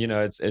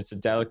it's a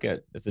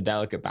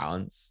delicate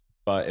balance.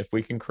 But if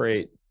we can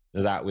create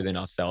that within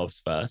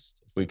ourselves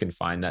first, if we can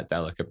find that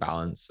delicate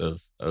balance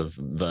of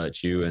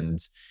virtue and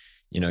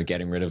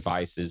getting rid of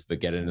vices that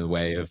get in the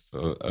way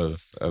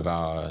of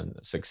our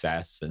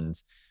success,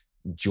 and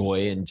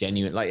joy and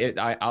genuine,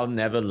 I'll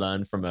never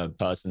learn from a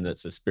person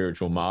that's a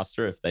spiritual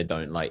master if they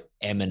don't like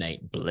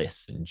emanate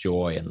bliss and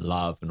joy and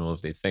love and all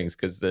of these things,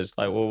 because there's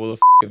like, well, what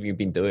the have you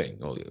been doing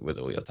with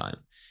all your time?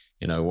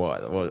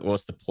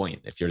 What's the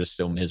point if you're just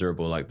still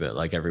miserable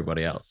like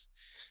everybody else?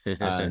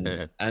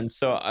 And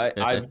so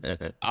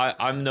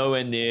I'm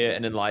nowhere near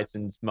an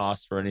enlightened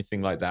master or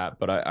anything like that,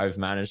 but I've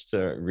managed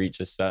to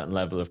reach a certain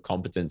level of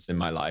competence in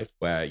my life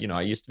where,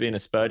 I used to be an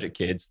Asperger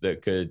kid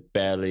that could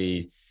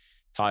barely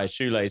tie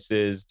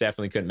shoelaces,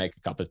 definitely couldn't make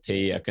a cup of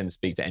tea. I couldn't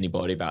speak to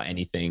anybody about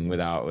anything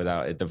without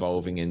it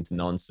devolving into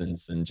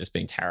nonsense, and just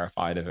being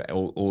terrified of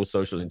all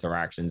social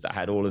interactions. I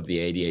had all of the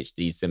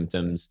ADHD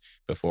symptoms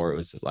before it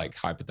was like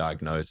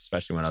hyperdiagnosed,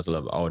 especially when I was a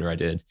little bit older. I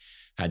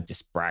had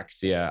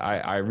dyspraxia.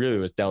 I really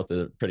was dealt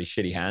a pretty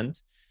shitty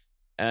hand.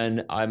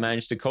 And I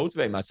managed to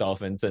cultivate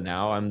myself into,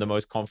 now I'm the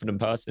most confident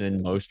person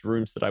in most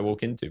rooms that I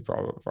walk into,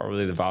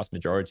 probably the vast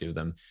majority of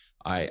them.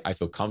 I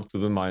feel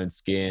comfortable in my own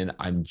skin.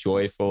 I'm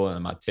joyful and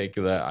I'm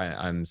articulate.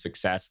 I'm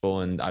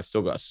successful, and I've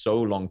still got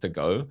so long to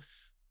go.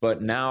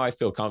 But now I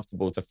feel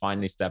comfortable to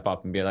finally step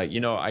up and be like,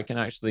 I can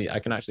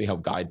actually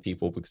help guide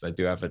people, because I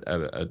do have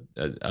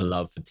a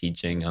love for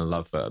teaching, a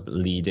love for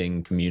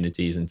leading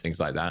communities and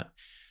things like that.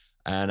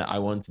 And I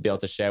want to be able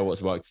to share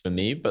what's worked for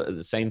me, but at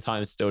the same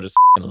time, still just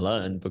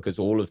learn, because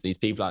all of these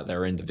people out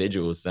there are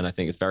individuals. And I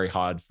think it's very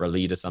hard for a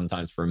leader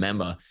sometimes to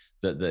remember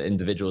that the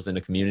individuals in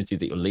the community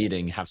that you're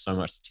leading have so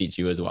much to teach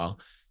you as well.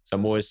 So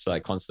I'm always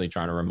like constantly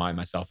trying to remind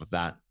myself of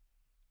that.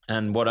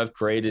 And what I've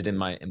created in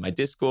my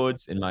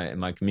discords, in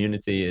my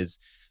community, is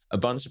a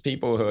bunch of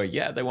people who are,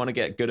 yeah, they want to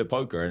get good at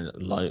poker, and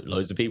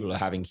loads of people are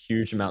having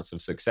huge amounts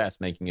of success,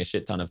 making a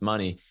shit ton of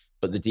money.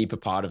 But the deeper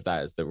part of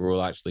that is that we're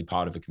all actually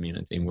part of a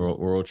community, and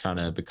we're all trying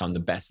to become the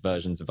best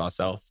versions of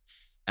ourselves.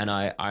 And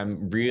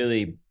I'm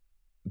really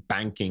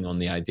banking on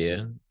the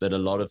idea that a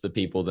lot of the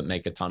people that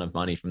make a ton of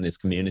money from this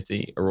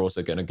community are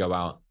also going to go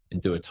out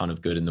and do a ton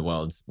of good in the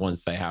world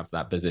once they have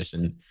that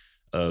position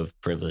of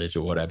privilege,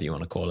 or whatever you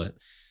want to call it.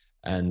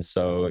 And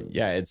so,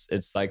 yeah,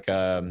 it's like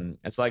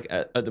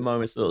at the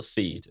moment it's a little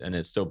seed and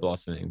it's still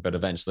blossoming, but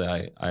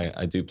eventually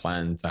I do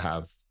plan to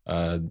have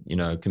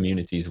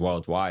communities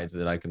worldwide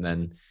that I can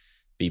then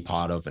be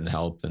part of and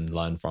help and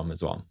learn from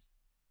as well.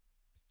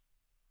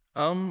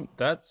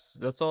 That's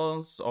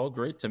all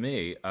great to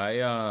me.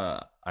 I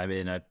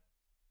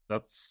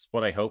that's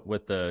what I hope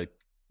with the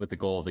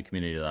goal of the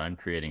community that I'm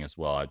creating as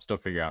well. I'm still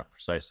figuring out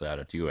precisely how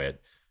to do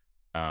it.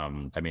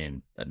 That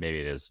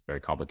maybe it is a very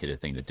complicated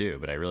thing to do,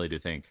 but I really do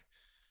think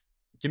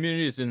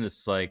communities in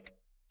this like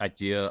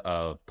idea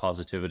of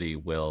positivity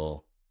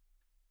will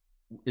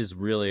is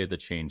really the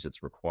change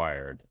that's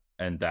required,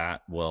 and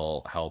that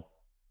will help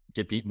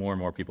more and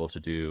more people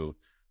to do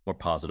more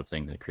positive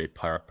things and create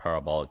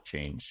parabolic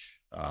change.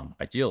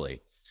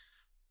 Ideally,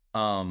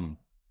 um,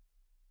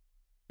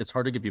 it's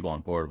hard to get people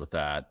on board with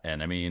that,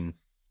 and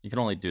you can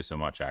only do so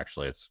much.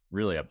 Actually, it's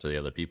really up to the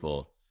other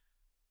people.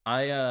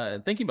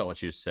 I thinking about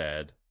what you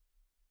said,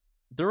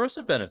 there are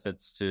some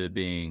benefits to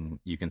being,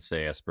 you can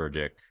say,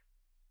 Aspergic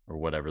or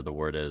whatever the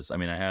word is. I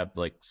have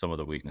like some of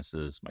the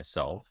weaknesses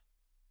myself.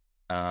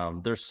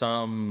 There's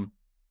some.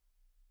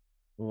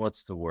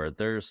 what's the word?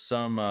 There's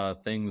some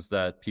things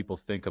that people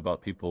think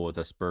about people with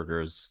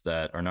Asperger's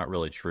that are not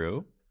really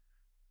true.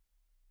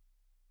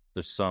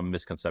 There's some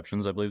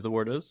misconceptions, I believe the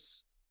word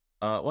is.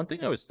 One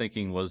thing I was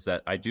thinking was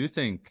that I do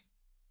think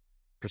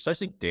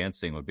precisely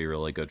dancing would be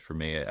really good for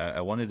me.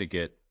 I wanted to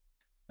get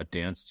a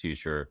dance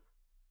teacher.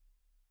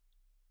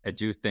 I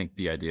do think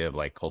the idea of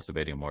like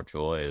cultivating more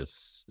joy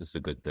is a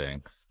good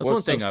thing. That's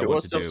one thing I want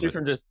What to stops do. you But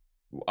from just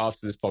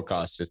after this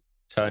podcast, just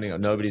turning up,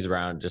 nobody's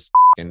around, just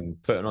fucking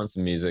putting on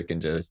some music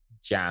and just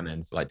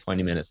jamming for like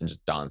 20 minutes and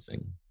just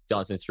dancing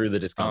through the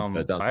discomfort,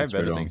 I dancing have through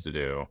better it all. things to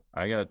do.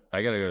 I gotta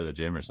go to the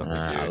gym or something,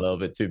 A dude. little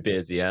bit too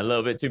busy, a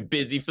little bit too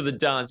busy for the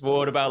dance. Well,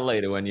 what about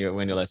later when you're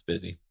less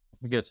busy?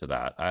 We'll get to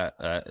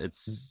that.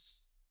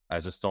 It's I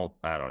just don't.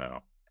 I don't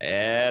know.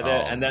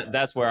 Yeah,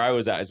 that's where I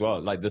was at as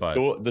well. Like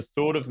But the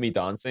thought of me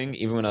dancing,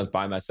 even when I was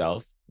by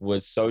myself,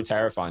 was so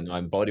terrifying that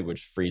my body would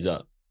freeze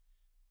up.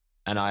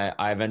 And I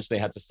eventually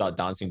had to start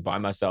dancing by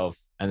myself.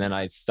 And then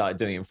I started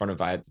doing it in front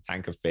of, I had the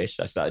tank of fish.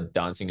 I started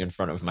dancing in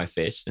front of my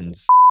fish and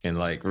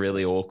like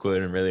really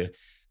awkward and really,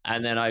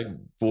 and then I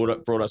brought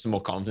up some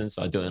more confidence.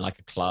 So I do it in like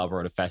a club or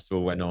at a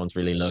festival where no one's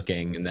really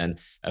looking. And then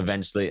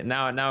eventually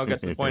now it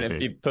gets to the point,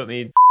 if you put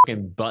me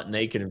butt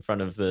naked in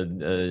front of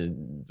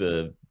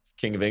the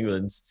King of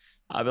England's,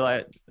 I'd be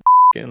like,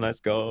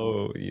 let's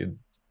go, you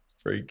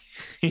freak.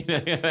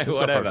 it's a hard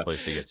Whatever.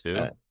 place to get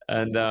to.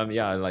 And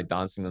yeah, I like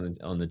dancing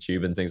on the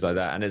tube and things like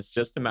that. And it's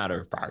just a matter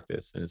of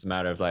practice. And it's a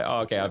matter of like,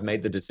 oh, okay, I've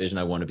made the decision.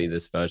 I want to be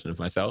this version of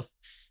myself.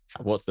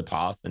 What's the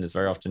path? And it's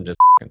very often just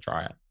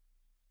try it.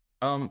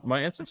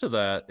 My answer to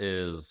that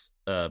is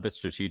a bit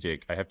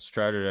strategic. I have to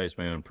strategize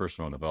my own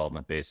personal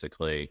development,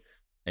 basically.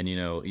 And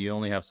you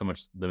only have so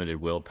much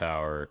limited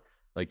willpower.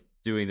 Like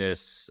doing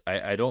this,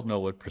 I don't know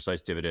what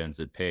precise dividends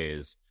it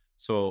pays.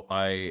 So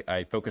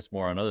I focus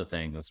more on other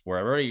things where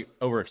I've already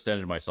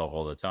overextended myself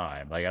all the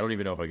time. Like I don't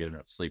even know if I get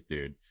enough sleep,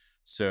 dude.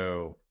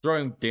 So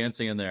throwing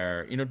dancing in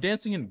there,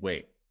 dancing can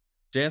wait.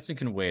 Dancing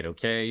can wait.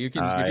 Okay, you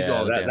can do Yeah,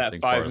 all the that dancing.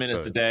 5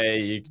 minutes a day,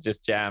 you could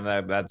just jam.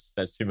 That's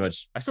too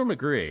much. I don't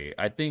agree.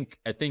 I think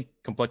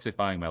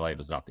complexifying my life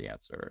is not the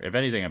answer. If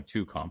anything, I'm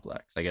too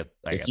complex. I get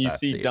If you that,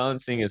 see Steve.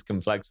 dancing as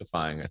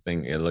complexifying, I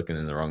think you're looking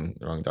in the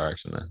wrong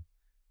direction there.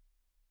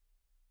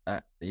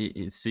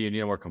 You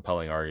need a more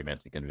compelling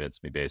argument to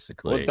convince me,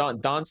 basically. Well,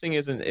 dancing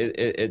isn't.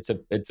 It's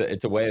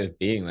a way of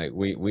being. Like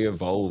we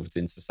evolved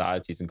in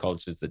societies and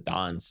cultures that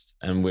danced,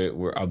 and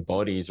our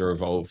bodies are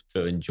evolved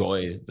to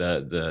enjoy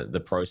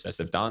the process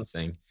of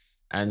dancing.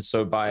 And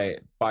so by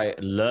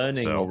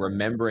learning or So,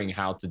 remembering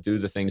how to do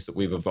the things that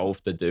we've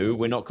evolved to do,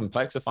 we're not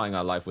complexifying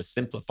our life. We're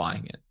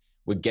simplifying it.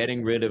 We're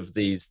getting rid of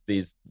these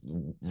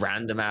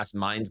random ass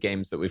mind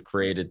games that we've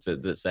created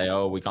that say,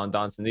 oh, we can't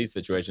dance in these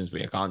situations,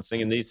 we can't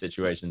sing in these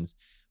situations.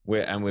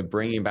 We're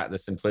bringing back the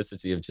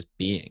simplicity of just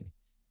being.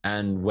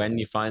 And when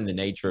you find the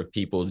nature of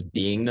people's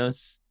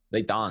beingness,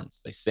 they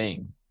dance, they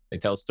sing, they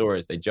tell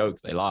stories, they joke,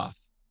 they laugh.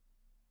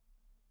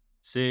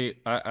 see,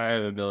 I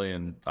have a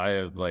million. I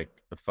have like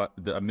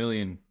a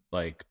million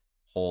like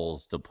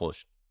holes to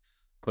put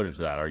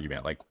into that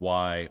argument. Like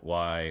why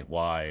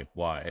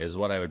is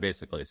what I would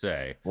basically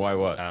say. Why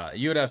what?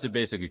 You would have to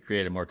basically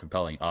create a more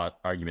compelling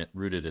argument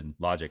rooted in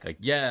logic. Like,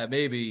 yeah,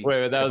 maybe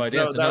Wait, that if was I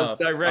dance that was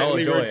enough, I'll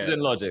directly enjoy rooted it. in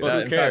logic. But who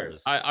In fact,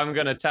 cares? I'm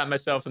going to tap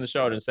myself on the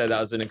shoulder and say that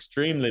was an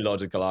extremely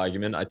logical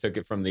argument. I took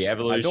it from the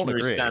evolutionary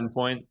agree.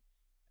 standpoint,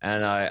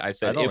 and I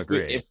said, I don't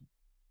agree.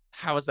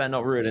 how is that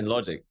not rooted in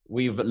logic?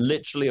 We've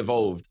literally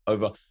evolved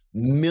over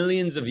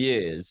millions of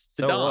years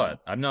to So dance.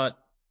 what?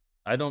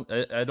 I don't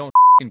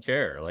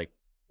care. Like,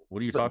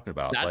 what are you talking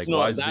about? That's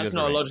like,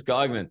 not a logical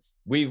argument.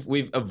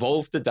 We've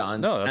evolved to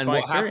dance. No, that's and my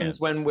what happens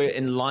when we're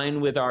in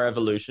line with our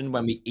evolution,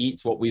 when we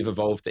eat what we've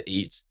evolved to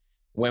eat,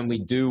 when we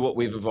do what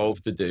we've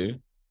evolved to do,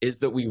 is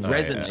that we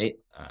resonate.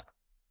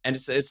 And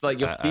it's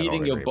like you're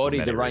feeding your body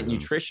the right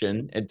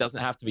nutrition. It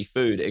doesn't have to be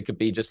food. It could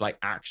be just like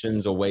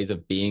actions or ways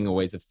of being or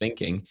ways of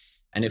thinking.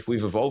 And if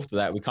we've evolved to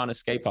that, we can't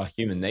escape our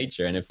human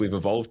nature. And if we've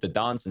evolved to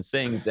dance and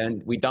sing,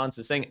 then we dance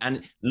and sing.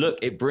 And look,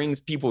 it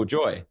brings people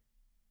joy.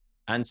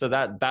 And so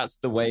that's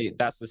the way,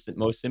 that's the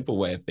most simple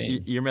way of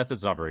being. Your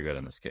method's not very good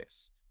in this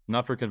case.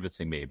 Not for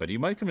convincing me, but you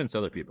might convince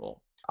other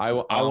people. No,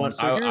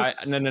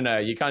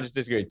 you can't just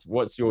disagree.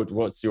 What's your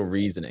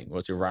reasoning?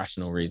 What's your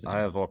rational reasoning? I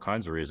have all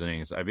kinds of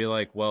reasonings. I'd be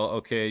like, well,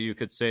 okay, you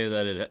could say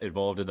that it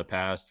evolved in the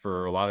past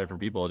for a lot of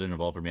different people. It didn't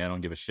evolve for me. I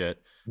don't give a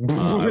shit.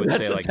 I would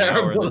say like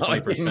now we're in the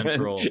 21st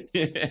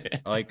century.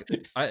 Like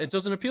it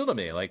doesn't appeal to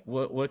me. Like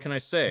what can I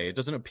say? It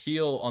doesn't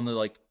appeal on the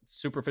like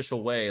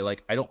superficial way.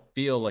 Like I don't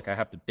feel like I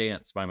have to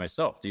dance by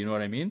myself. Do you know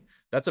what I mean?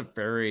 That's a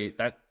very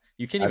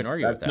you can't even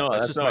argue with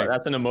that.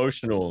 That's an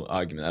emotional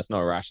argument. That's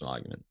not a rational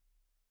argument.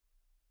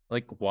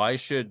 Like, why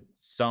should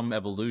some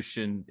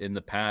evolution in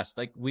the past,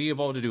 like we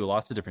evolved to do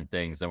lots of different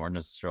things that weren't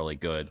necessarily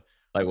good.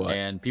 Like what?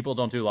 And people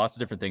don't do lots of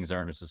different things that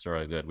aren't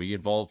necessarily good. We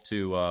evolved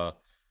to,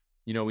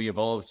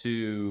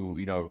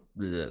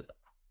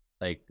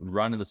 like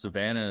run in the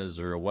savannas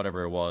or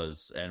whatever it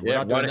was. And we're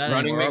not doing that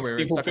running anymore. makes We're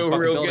people stuck feel in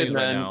real fucking good, buildings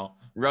man. right now.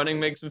 Running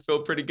makes them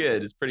feel pretty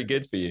good. It's pretty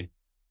good for you.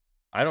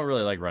 I don't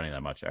really like running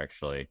that much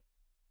actually.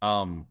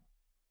 Um,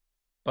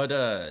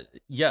 but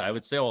yeah, I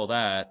would say all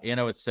that, and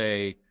I would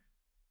say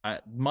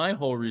my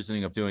whole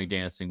reasoning of doing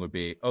dancing would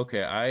be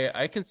okay.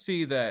 I can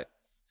see that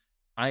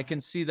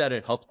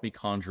it helps me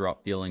conjure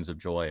up feelings of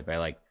joy by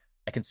like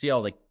I can see how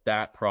like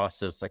that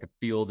process I could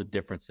feel the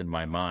difference in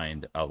my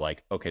mind of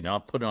like okay now I'll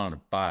put it on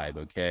a vibe,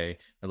 okay,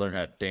 I learn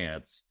how to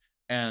dance,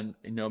 and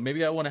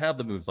maybe I want to have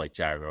the moves like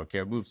Jagger, okay,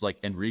 or moves like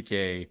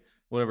Enrique,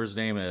 whatever his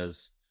name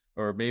is,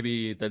 or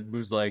maybe that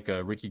moves like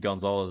Ricky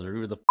Gonzalez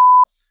or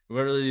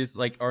whoever these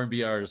like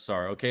R&B artists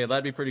are, okay,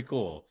 that'd be pretty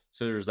cool.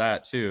 So there's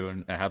that too,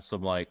 and I have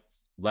some like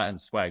Latin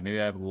swag. Maybe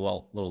I have a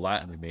little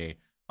Latin in me.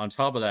 On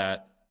top of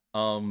that,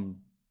 um,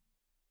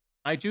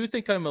 I do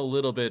think I'm a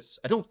little bit.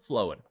 I don't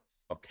flow enough,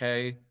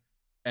 okay,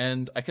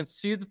 and I can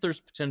see that there's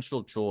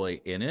potential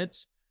joy in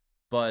it,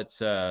 but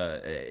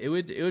it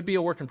would be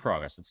a work in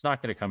progress. It's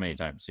not going to come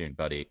anytime soon,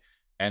 buddy,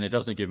 and it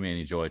doesn't give me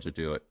any joy to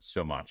do it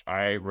so much.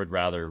 I would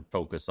rather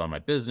focus on my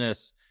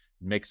business,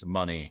 make some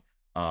money,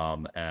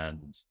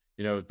 and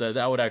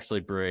that would actually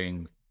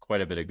bring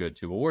quite a bit of good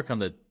too. We'll work on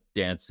the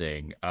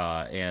dancing,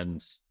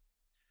 and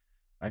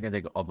I can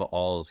think of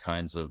all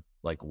kinds of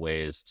like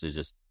ways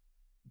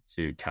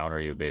to counter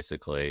you,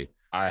 basically.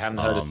 I haven't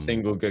heard a Um,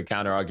 single good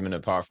counter argument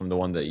apart from the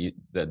one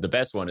the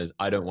best one is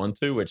I don't want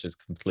to, which is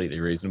completely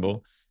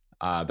reasonable.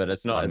 But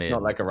it's I not mean,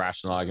 like a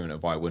rational argument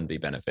of why it wouldn't be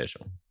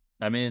beneficial.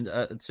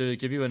 to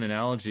give you an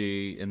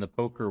analogy in the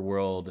poker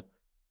world,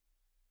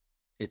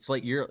 it's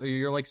like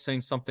you're like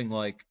saying something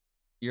like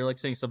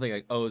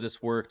oh,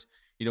 this worked,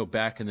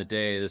 back in the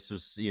day. This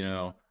was,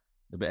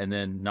 and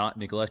then not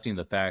neglecting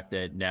the fact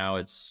that now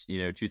it's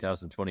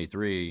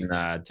 2023.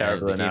 Nah, And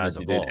terrible the game has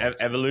analogy, dude.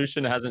 evolved.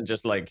 Evolution hasn't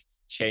just like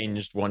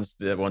changed once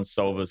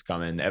solvers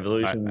come in. I don't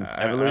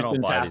Evolution's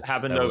buy these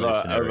happened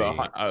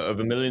evolutionary.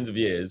 over millions of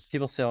years.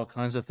 People say all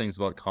kinds of things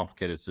about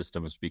complicated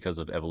systems because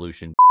of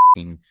evolution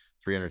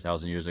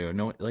 300,000 years ago.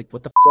 No, like,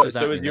 what the does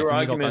So that mean?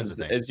 That can mean all kinds of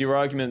is things. your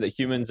argument that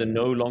humans are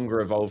no longer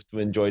evolved to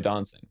enjoy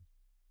dancing?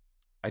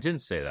 I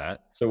didn't say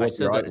that. So I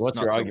said that it's what's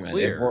not your so argument?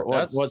 If, clear.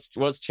 That's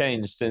what's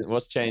changed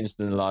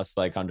in the last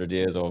like 100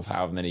 years or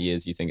however many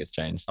years you think it's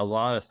changed? a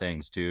lot of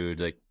things, dude.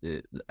 Like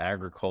the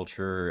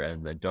agriculture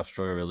and the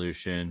industrial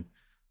revolution,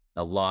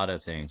 a lot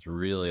of things,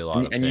 really a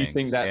lot of And you think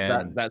things. that,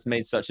 And that's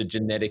made such a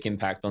genetic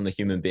impact on the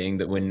human being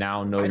that we're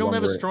now no I don't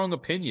have a longer. strong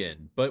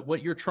opinion, but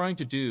what you're trying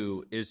to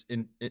do is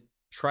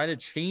try to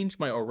change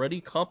my already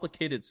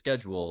complicated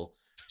schedule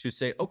to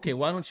say, okay,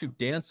 why don't you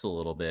dance a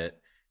little bit?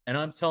 And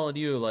I'm telling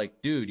you,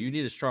 like, dude, you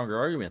need a stronger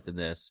argument than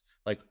this.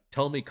 Like,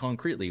 tell me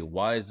concretely,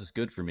 why is this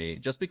good for me?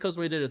 Just because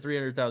we did it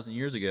 300,000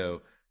 years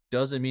ago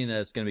doesn't mean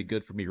that it's going to be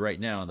good for me right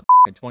now in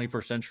the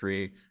 21st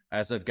century,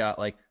 as I've got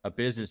like a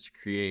business to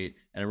create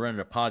and I'm running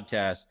a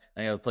podcast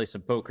and I got to play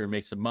some poker and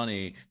make some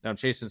money and I'm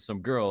chasing some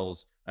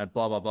girls and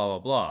blah, blah, blah, blah,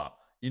 blah.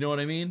 You know what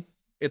I mean?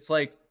 It's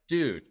like,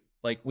 dude,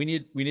 like we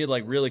need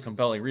like really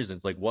compelling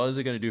reasons. Like, what is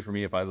it going to do for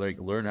me if I like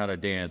learn how to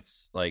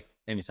dance like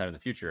anytime in the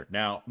future?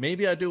 Now,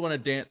 maybe I do want to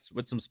dance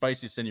with some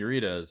spicy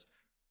senoritas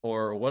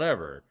or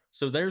whatever.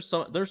 So there's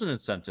an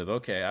incentive.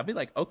 Okay, I'd be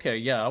like, okay,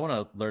 yeah, I want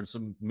to learn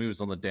some moves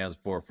on the dance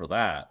floor for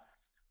that.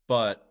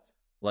 But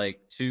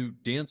like to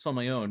dance on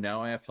my own,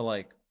 now I have to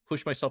like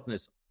push myself in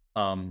this.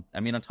 I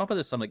mean, on top of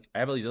this, I'm like, I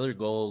have all these other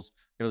goals,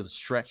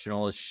 stretch and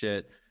all this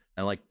shit,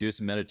 and like do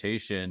some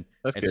meditation.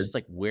 That's It's good. just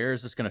like, where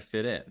is this going to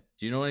fit in?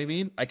 Do you know what I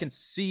mean? I can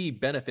see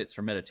benefits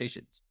from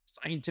meditation. It's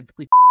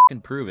scientifically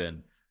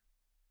proven.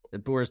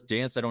 Whereas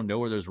dance, I don't know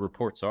where those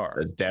reports are.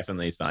 There's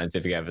definitely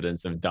scientific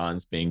evidence of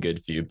dance being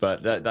good for you,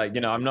 but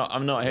I'm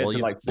not here Well, to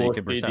you like then you force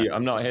can feed you. present.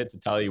 I'm not here to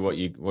tell you what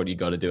you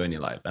got to do in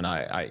your life, and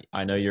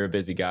I know you're a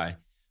busy guy.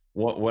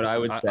 What I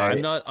would I'm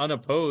say. not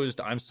unopposed.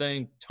 I'm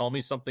saying, tell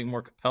me something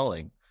more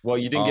compelling. Well,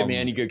 you didn't give me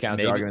any good counter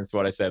Maybe. arguments to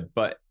what I said,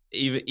 but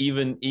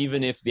even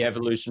if the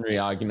evolutionary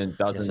argument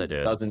Yes, I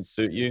did. doesn't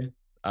suit you,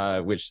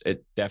 which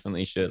it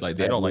definitely should, like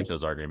the I don't like evolution.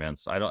 those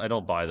arguments. I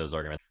don't buy those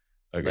arguments.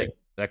 Okay, Like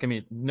that can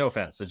mean no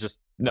offense. It's just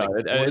no, like,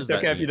 what does it's that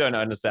okay if you mean? don't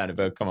understand it,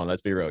 but come on,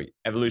 let's be real.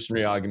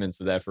 Evolutionary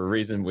arguments are there for a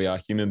reason. We are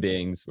human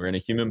beings. We're in a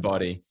human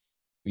body.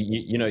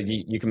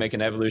 You can make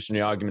an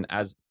evolutionary argument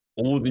as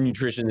all the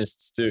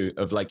nutritionists do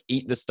of like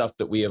eat the stuff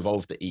that we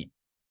evolved to eat.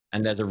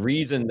 And there's a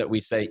reason that we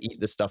say eat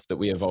the stuff that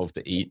we evolved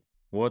to eat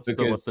What's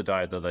because the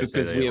diet that they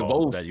say because they we evolved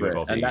evolved that you for it,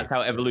 evolved to and that's eat?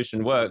 how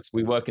evolution works.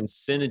 We work in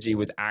synergy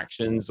with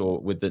actions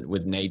or with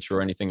nature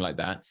or anything like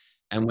that.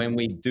 And when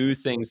we do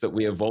things that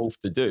we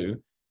evolved to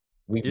do,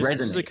 we This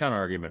is a resonate. counter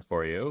argument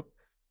for you.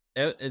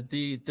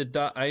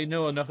 I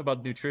know enough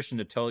about nutrition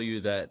to tell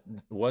you that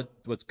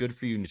what's good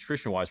for you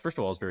nutrition wise. First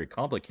of all, is very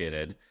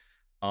complicated.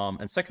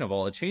 And second of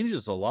all, it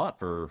changes a lot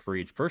for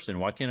each person.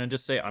 Why can't I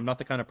just say I'm not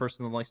the kind of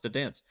person that likes to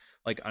dance?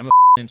 Like I'm a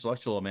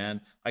intellectual,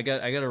 man. I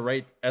got to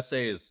write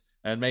essays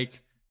and make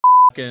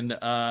fucking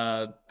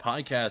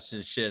podcasts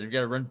and shit. You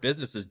got to run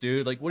businesses,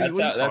 dude. Like what are you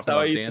That's talking how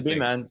I about used to be, dancing?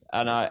 man.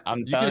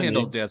 And You can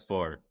handle dance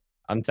floor.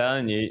 I'm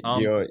telling you,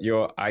 Um,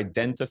 you're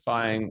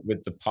identifying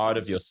with the part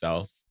of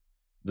yourself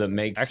that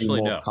makes you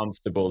Actually, more no.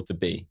 comfortable to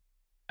be.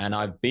 And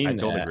I've I been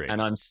totally there agree.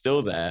 and I'm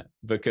still there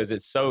because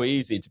it's so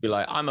easy to be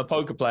like, I'm a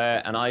poker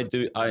player and I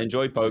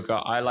enjoy poker.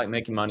 I like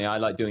making money. I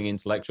like doing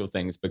intellectual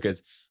things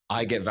because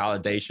I get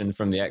validation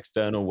from the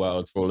external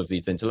world for all of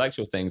these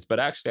intellectual things. But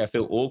actually, I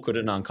feel awkward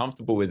and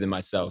uncomfortable within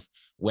myself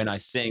when I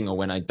sing or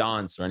when I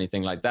dance or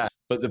anything like that.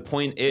 But the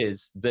point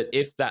is that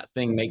if that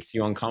thing makes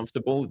you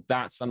uncomfortable,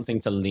 that's something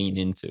to lean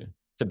into,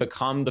 to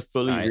become the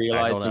fully I don't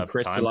realized and have time for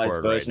crystallized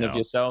it right version of now.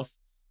 yourself.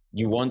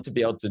 You want to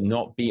be able to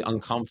not be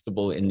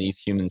uncomfortable in these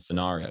human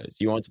scenarios.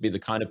 You want to be the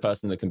kind of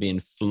person that can be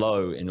in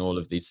flow in all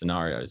of these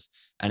scenarios.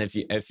 And if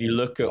you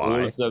look at all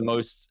Why? of the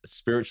most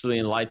spiritually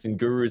enlightened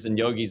gurus and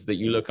yogis that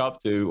you look up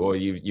to or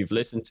you've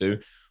listened to,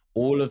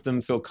 all of them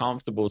feel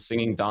comfortable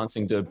singing,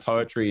 dancing, doing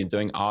poetry and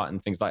doing art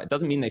and things like that. It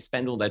doesn't mean they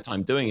spend all their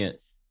time doing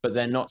it, but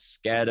they're not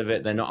scared of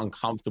it. They're not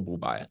uncomfortable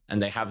by it. And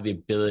they have the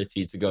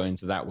ability to go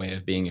into that way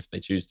of being if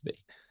they choose to be.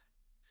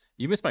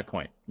 You missed my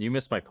point. You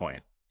missed my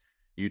point.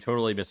 You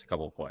totally missed a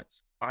couple of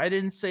points. I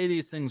didn't say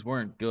these things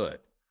weren't good.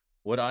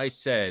 What I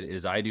said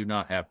is I do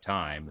not have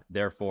time.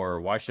 Therefore,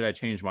 why should I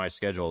change my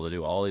schedule to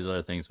do all these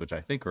other things, which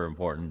I think are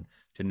important,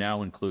 to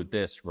now include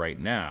this right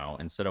now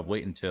instead of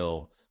wait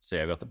until,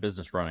 say, I got the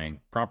business running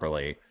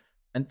properly,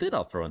 and then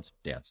I'll throw in some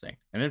dancing.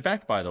 And in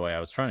fact, by the way, I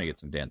was trying to get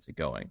some dancing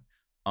going.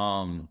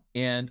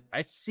 And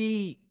I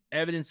see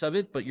evidence of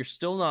it, but you're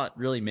still not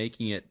really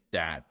making it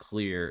that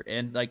clear.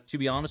 And like, to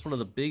be honest, one of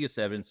the biggest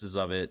evidences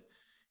of it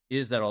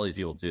is that all these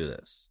people do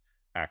this,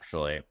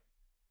 actually.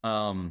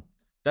 um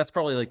that's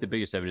probably like the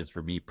biggest evidence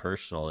for me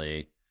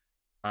personally.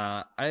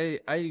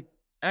 I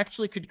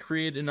actually could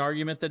create an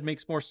argument that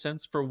makes more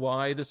sense for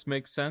why this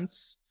makes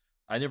sense.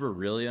 I never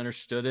really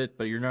understood it,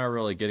 but you're not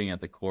really getting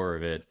at the core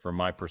of it from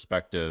my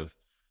perspective.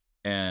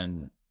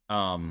 And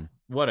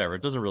whatever,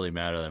 it doesn't really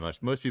matter that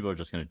much. Most people are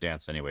just going to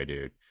dance anyway,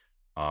 dude.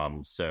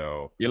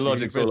 So Your you can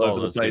logic's convince all all over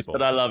the those place, but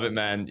people. I love it,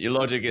 man. Your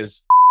logic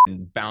is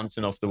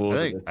bouncing off the i walls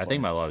at think this i think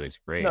point. my logic's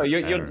No, great.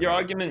 your I your don't your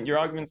know.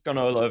 argument's gone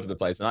all over the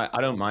place, and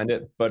I don't mind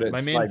it. But My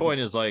it's main like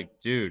point is like,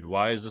 dude,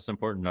 why is this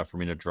important enough for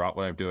me to drop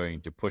what I'm doing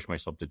to push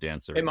myself to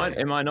dance every day?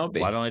 it might not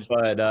Why be, don't I?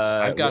 but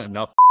I've got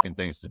enough fucking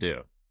things to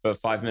do. for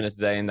 5 minutes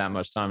a day in that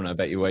much time, and I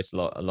bet you waste a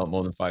lot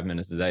more than 5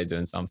 minutes a day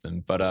doing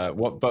something. But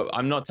what? But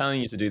I'm not telling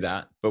you to do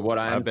that. But what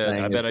I I am bet I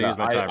saying is bet I that use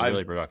my time I've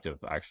really productive,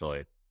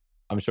 actually.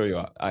 I'm sure you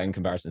are in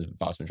comparison to the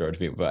vast majority of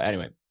people. But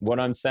anyway, what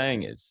I'm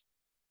saying is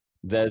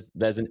there's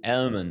an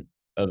element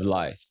of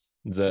life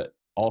that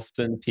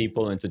often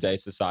people in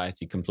today's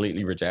society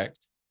completely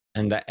reject.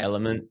 And that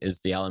element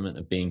is the element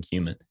of being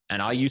human. And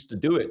I used to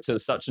do it to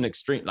such an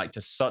extreme, like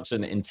to such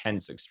an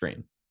intense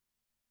extreme.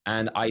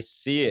 And I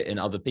see it in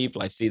other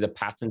people. I see the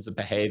patterns of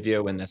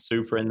behavior when they're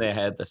super in their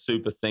head, they're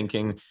super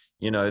thinking,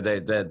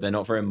 they're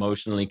not very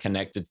emotionally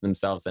connected to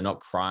themselves. They're not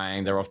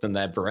crying. They're often,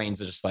 their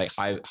brains are just like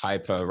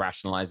hyper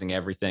rationalizing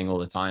everything all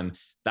the time.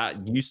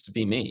 That used to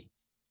be me.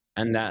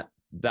 And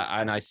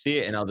and I see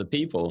it in other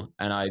people.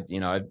 And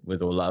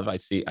with all love, I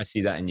see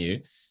that in you.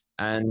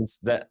 And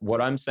that what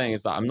I'm saying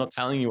is that I'm not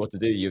telling you what to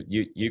do.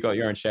 You got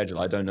your own schedule.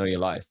 I don't know your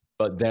life,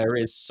 but there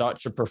is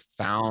such a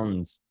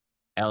profound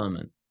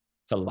element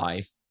to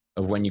life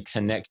of when you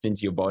connect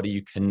into your body,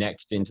 you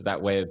connect into that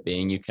way of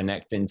being, you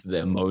connect into the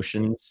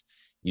emotions,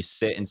 you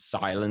sit in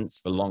silence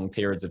for long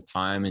periods of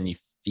time and you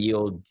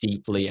feel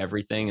deeply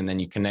everything. And then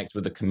you connect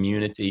with the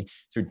community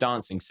through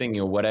dancing, singing,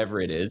 or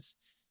whatever it is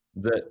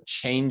that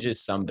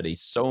changes somebody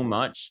so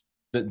much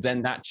that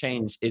then that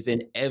change is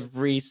in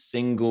every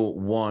single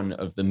one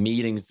of the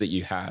meetings that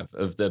you have,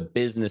 of the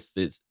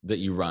businesses that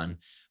you run,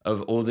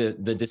 of all the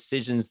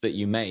decisions that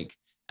you make.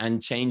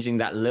 And changing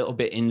that little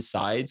bit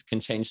inside can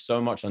change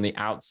so much on the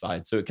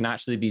outside. So it can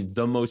actually be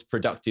the most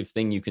productive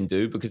thing you can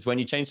do, because when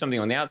you change something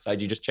on the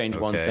outside, you just change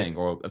one Okay. thing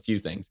or a few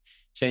things.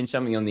 Change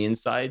something on the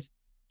inside,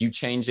 you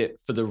change it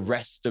for the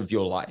rest of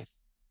your life.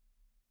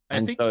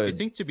 I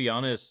think to be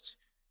honest,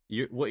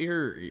 what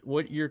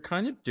you're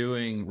kind of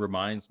doing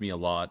reminds me a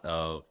lot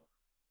of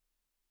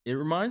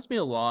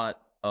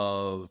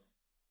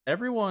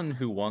everyone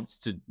who wants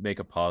to make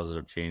a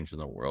positive change in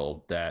the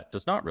world that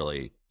does not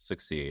really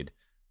succeed,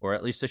 or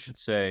at least I should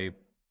say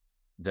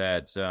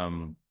that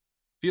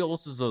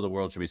feels as though the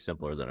world should be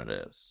simpler than it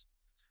is,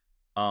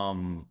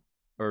 um,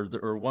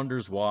 or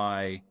wonders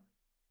why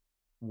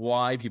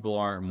people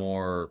aren't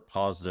more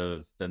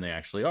positive than they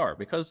actually are.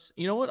 Because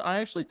you know what,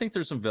 I actually think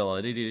there's some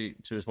validity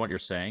to what you're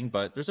saying,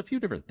 but there's a few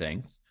different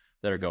things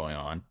that are going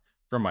on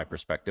from my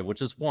perspective,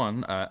 which is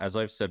one, as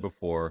I've said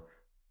before,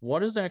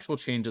 what is the actual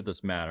change that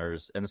this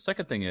matters, and the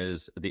second thing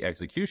is the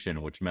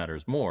execution, which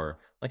matters more.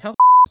 Like, how the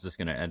is this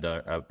going to end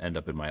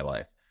up in my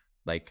life?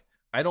 Like,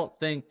 I don't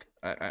think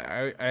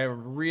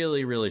I'm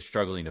really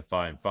struggling to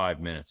find 5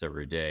 minutes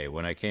every day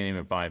when I can't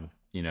even find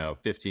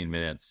 15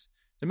 minutes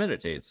to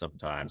meditate.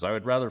 Sometimes I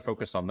would rather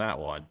focus on that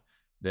one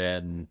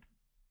than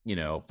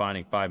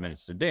finding 5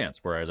 minutes to dance,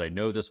 whereas I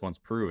know this one's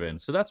proven.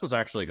 So that's what's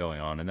actually going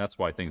on, and that's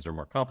why things are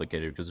more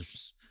complicated, because there's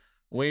just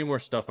way more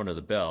stuff under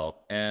the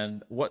belt.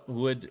 And what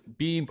would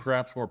be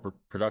perhaps more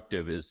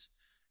productive is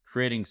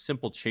creating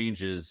simple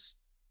changes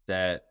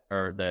that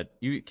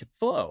you can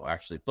flow.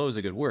 Actually, flow is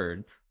a good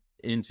word.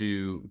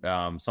 into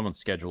someone's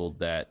schedule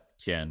that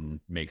can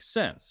make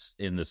sense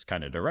in this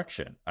kind of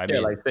direction. I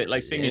Yeah, mean,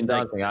 like singing and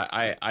like dancing.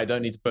 I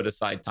don't need to put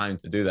aside time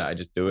to do that. I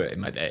just do it in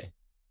my day.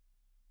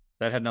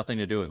 that had nothing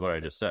to do with what I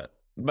just said.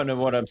 But no,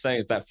 what I'm saying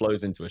is that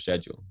flows into a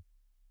schedule.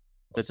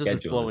 Or That doesn't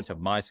schedule flow is,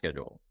 into my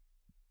schedule.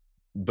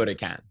 but it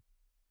can.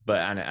 But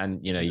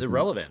and you know, It's you can,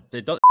 irrelevant.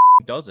 It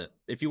doesn't.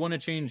 If you want to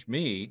change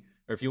me,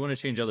 or if you want to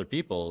change other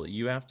people,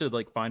 you have to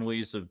like find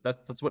ways of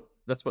that. That's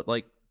what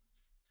like,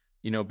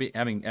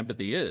 having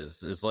empathy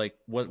is like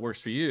what works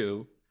for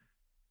you.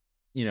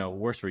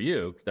 Works for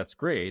you. That's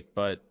great,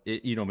 but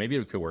maybe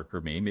it could work for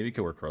me. Maybe it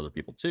could work for other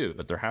people too.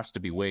 But there has to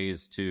be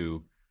ways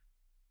to,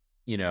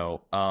 you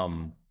know,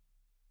 um,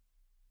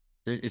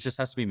 it just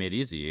has to be made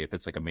easy if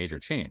it's like a major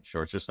change,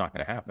 or it's just not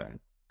going to happen.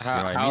 You know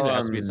what I mean? how There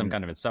has to be some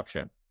kind of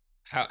inception.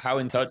 how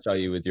in touch are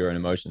you with your own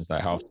emotions?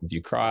 Like how often do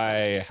you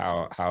cry?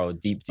 How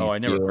deep do you Oh, I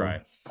never feel?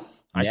 cry.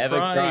 I Never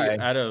cry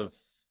cry.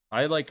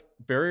 I like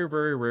very,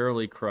 very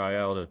rarely cry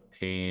out of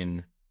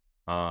pain.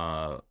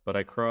 But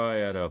I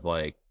cry out of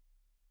like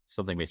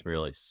something makes me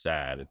really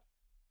sad.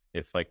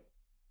 If like,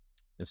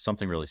 if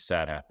something really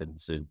sad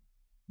happens,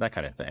 that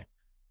kind of thing.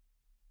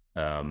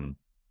 Um,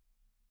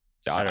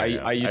 So I don't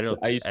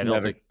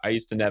know. I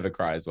used to never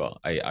cry as well.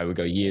 I would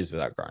go years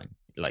without crying,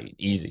 like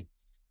easy,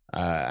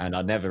 and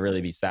I'd never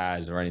really be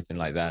sad or anything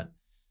like that.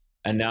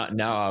 And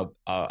now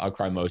I'll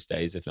cry most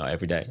days, if not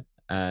every day,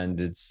 and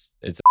it's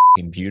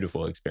a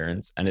beautiful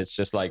experience. And it's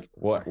just like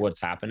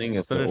what's happening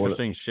is It's an that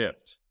interesting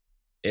shift.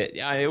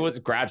 it was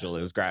gradual.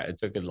 It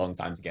took a long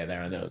time to get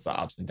there, and there was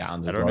ups and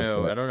downs I as don't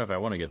well. know. I don't know if I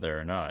want to get there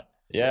or not.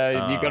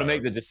 Yeah, you got to Uh,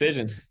 make the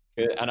decision.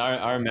 And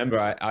I remember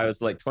I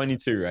was like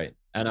 22, right?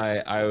 And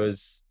I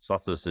was it's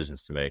lots of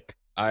decisions to make.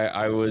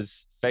 I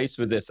was faced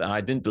with this, and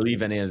I didn't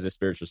believe any of the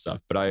spiritual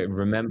stuff, but I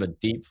remember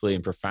deeply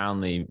and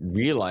profoundly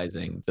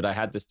realizing that I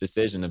had this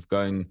decision of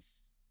going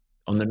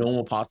on the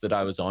normal path that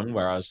I was on,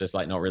 where I was just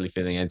like not really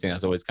feeling anything. I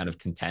was always kind of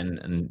content,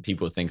 and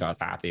people would think I was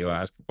happy, or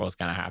I was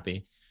kind of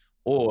happy,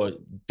 or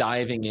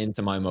diving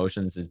into my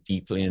emotions as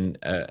deeply and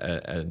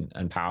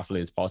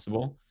powerfully as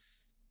possible.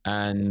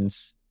 And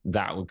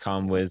that would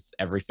come with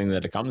everything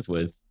that it comes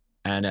with.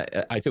 And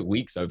I took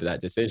weeks over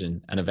that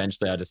decision. And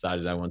eventually I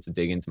decided I want to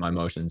dig into my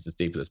emotions as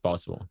deeply as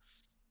possible.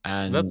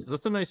 And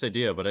That's a nice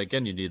idea, but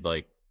again, you need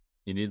like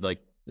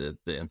the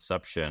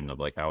inception of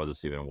like how would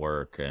this even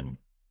work, and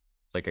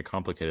it's like a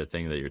complicated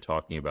thing that you're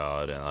talking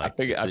about, and like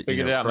I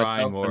figured it out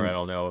crying myself. more. I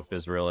don't know if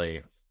it's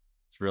really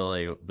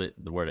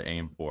the word to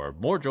aim for.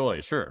 More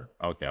joy, sure.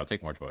 Okay, I'll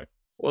take more joy.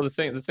 Well, the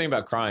thing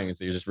about crying is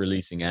that you're just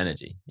releasing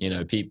energy. You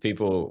know,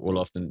 people will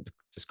often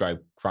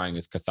describe crying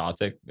as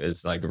cathartic,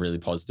 as like a really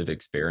positive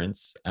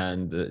experience.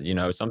 And you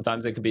know,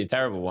 sometimes it could be a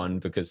terrible one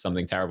because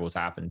something terrible has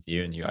happened to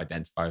you, and you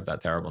identify with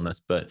that terribleness.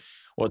 But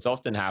what's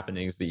often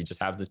happening is that you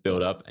just have this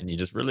build up, and you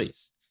just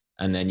release,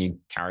 and then you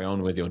carry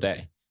on with your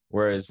day.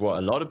 Whereas what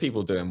a lot of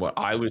people do, and what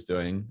I was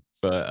doing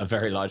for a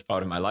very large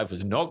part of my life,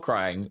 was not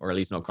crying, or at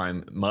least not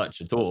crying much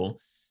at all.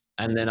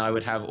 And then I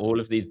would have all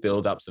of these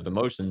buildups of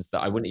emotions that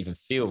I wouldn't even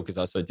feel because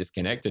I was so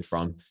disconnected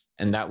from.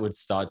 And that would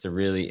start to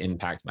really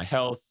impact my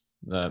health,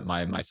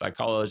 my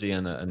psychology,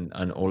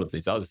 and all of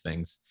these other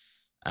things.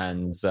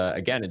 And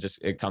again,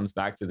 it comes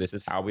back to, this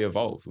is how we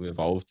evolve. We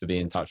evolve to be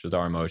in touch with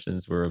our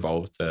emotions. We're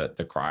evolved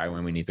to cry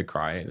when we need to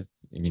cry.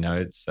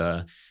 It's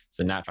a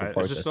natural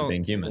process of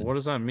being human. What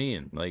does that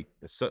mean? Like,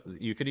 so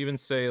you could even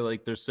say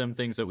like there's some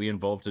things that we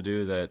evolved to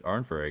do that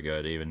aren't very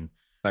good. Even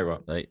Like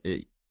what?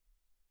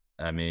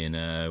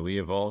 We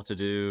evolved to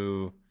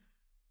do.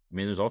 I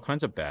mean, there's all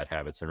kinds of bad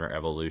habits in our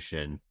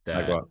evolution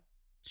Like that what?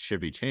 should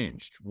be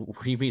changed.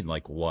 What do you mean,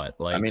 like what?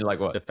 Like, I mean, like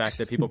what? the fact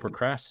that people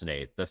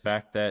procrastinate, the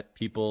fact that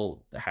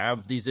people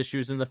have these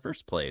issues in the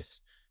first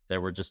place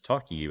that we're just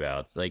talking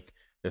about, like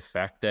the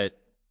fact that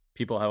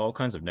people have all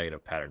kinds of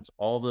negative patterns.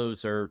 All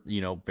those are,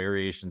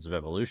 variations of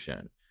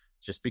evolution.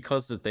 Just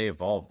because that they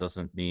evolve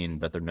doesn't mean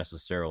that they're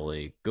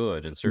necessarily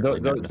good, and certainly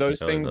not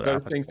necessarily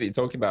Those things that you're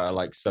talking about are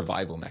like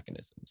survival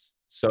mechanisms.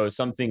 So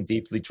something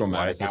deeply Why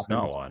traumatic is this not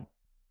happens. one?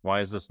 Why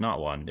is this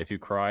not one? If you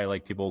cry,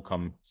 like people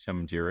come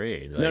to your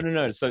aid. No, Like, no,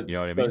 no. So, you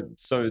know what I mean?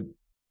 so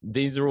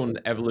these are all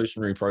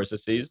evolutionary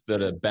processes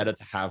that are better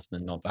to have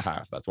than not to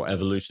have. That's what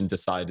evolution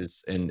decided,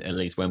 in at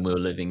least when we were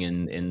living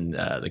in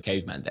the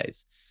caveman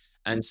days.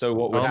 And so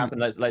what would happen?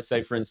 Let's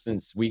say, for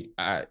instance,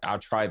 our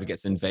tribe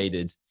gets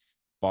invaded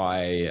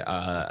by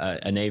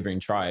a neighboring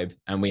tribe,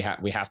 and we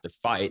have to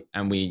fight,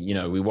 and we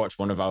watch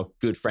one of our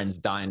good friends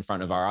die in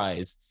front of our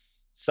eyes.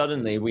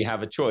 Suddenly, we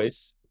have a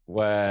choice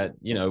where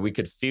we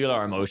could feel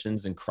our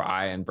emotions and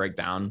cry and break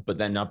down, but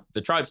then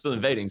the tribe's still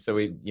invading, so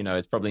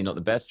it's probably not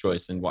the best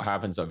choice. And what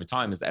happens over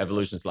time is the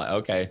evolution is like,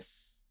 okay,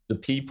 the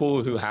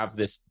people who have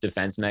this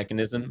defense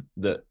mechanism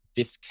that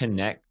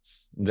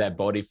disconnects their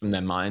body from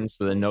their mind,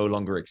 so they're no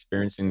longer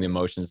experiencing the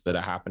emotions that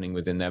are happening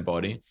within their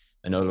body,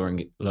 they're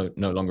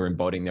no longer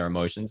embodying their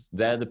emotions,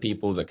 they're the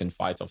people that can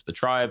fight off the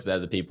tribe. They're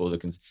the people that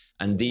can,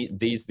 and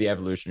these are the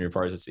evolutionary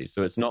processes.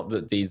 So it's not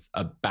that these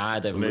are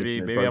bad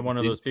evolutionary maybe I'm one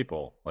of those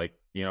people. Like,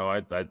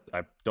 I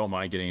don't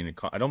mind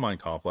I don't mind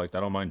conflict. I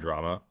don't mind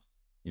drama.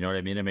 You know what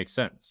I mean? It makes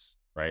sense,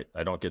 right?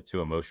 I don't get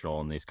too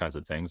emotional in these kinds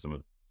of things. I'm a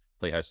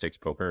play high stakes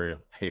poker.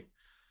 Hey,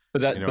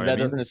 But you know that what I mean?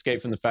 doesn't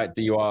escape from the fact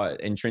that you are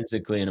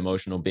intrinsically an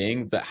emotional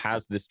being that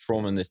has this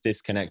trauma and this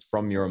disconnect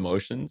from your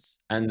emotions,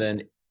 and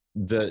then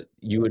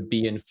you would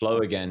be in flow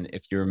again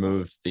if you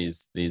removed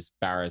these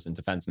barriers and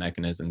defense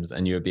mechanisms,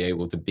 and you would be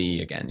able to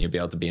be again. You'd be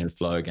able to be in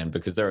flow again,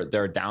 because there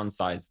are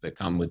downsides that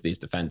come with these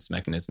defense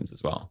mechanisms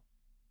as well.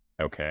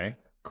 Okay,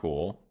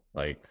 cool.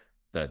 Like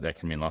that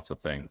can mean lots of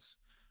things.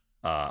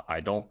 I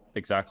don't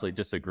exactly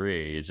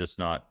disagree. It's just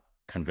not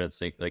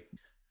convincing. Like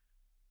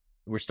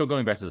we're still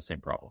going back to the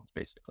same problems,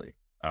 basically.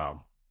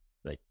 Um,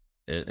 like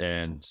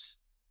and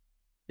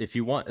if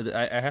you want,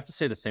 I have to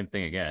say the same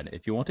thing again.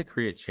 If you want to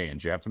create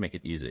change, you have to make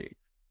it easy.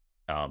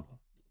 Um,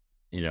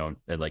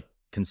 and like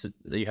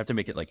you have to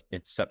make it like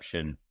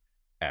Inception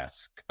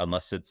esque,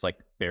 unless it's like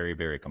very,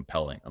 very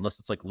compelling. Unless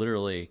it's like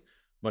literally a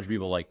bunch of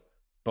people like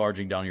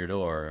barging down your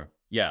door.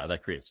 Yeah,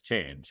 that creates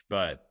change.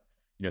 But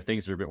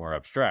things are a bit more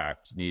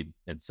abstract. You need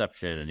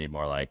Inception and need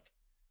more like,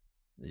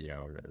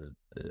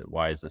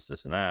 why is this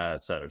and that,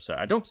 et cetera, et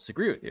cetera. I don't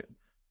disagree with you.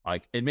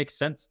 Like it makes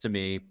sense to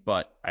me,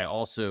 but I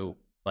also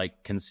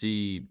like can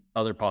see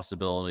other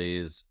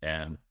possibilities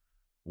and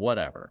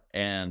whatever.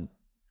 And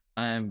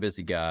I'm a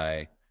busy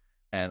guy,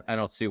 and I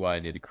don't see why I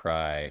need to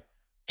cry.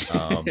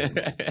 Um,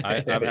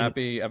 I'm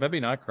happy. I'm happy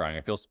not crying.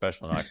 I feel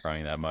special not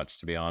crying that much,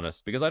 to be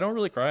honest, because I don't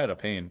really cry out of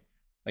pain.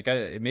 Like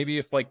maybe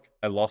if like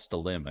I lost a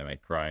limb, I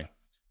might cry.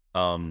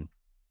 Um,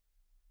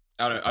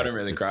 I don't but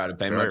really cry out of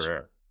it's pain very much.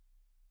 rare.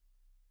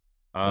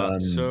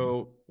 Um,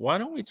 So why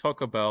don't we talk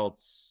about?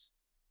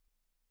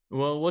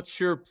 Well, what's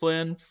your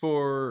plan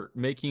for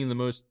making the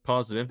most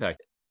positive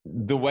impact?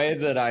 the way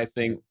that I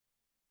think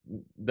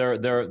there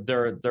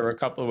are a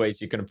couple of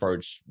ways you can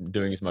approach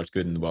doing as much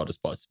good in the world as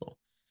possible.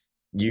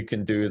 You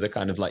can do the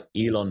kind of like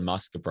Elon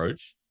Musk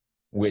approach,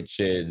 which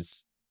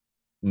is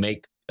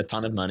make a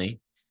ton of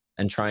money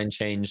and try and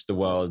change the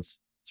world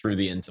through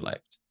the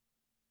intellect.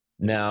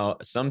 Now,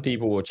 some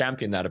people will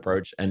champion that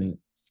approach, and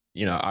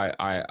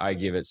I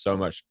give it so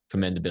much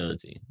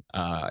commendability.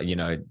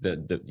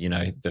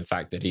 The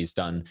fact that he's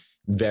done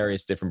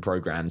various different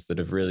programs that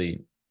have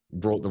really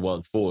brought the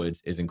world forward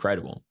is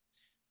incredible.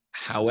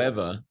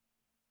 However,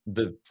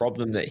 the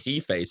problem that he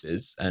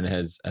faces and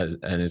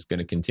and is going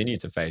to continue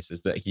to face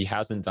is that he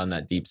hasn't done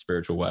that deep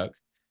spiritual work.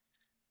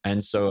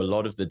 And so a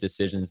lot of the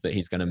decisions that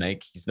he's going to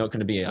make, he's not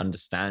going to be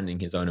understanding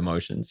his own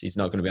emotions. He's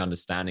not going to be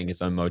understanding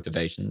his own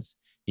motivations.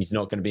 He's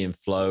not going to be in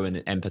flow and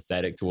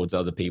empathetic towards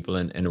other people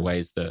in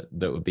ways that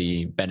would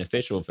be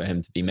beneficial for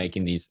him to be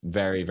making these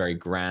very, very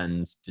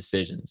grand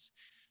decisions.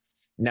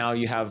 Now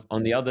you have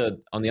on the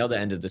other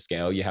end of the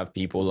scale, you have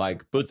people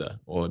like Buddha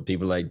or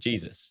people like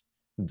Jesus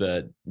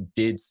that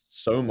did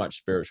so much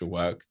spiritual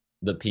work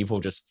that people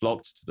just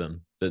flocked to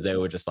them, that they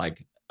were just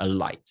like a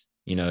light.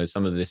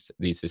 Some of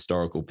these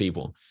historical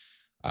people,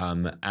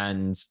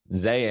 and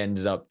they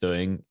ended up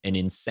doing an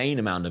insane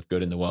amount of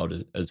good in the world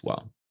as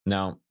well.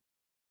 Now,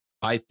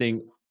 I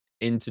think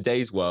in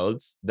today's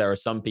world, there are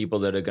some people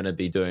that are going to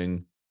be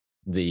doing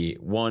the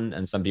one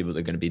and some people that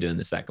are going to be doing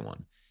the second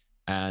one.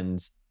 And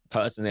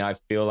personally, I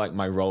feel like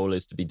my role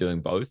is to be doing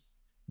both,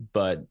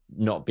 but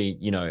not be,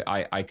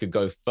 I could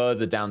go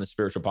further down the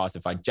spiritual path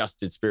if I just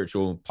did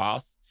spiritual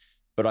path,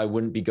 but I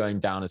wouldn't be going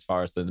down as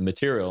far as the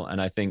material.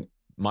 And I think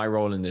my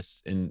role in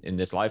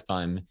this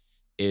lifetime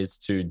is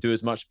to do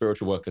as much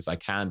spiritual work as I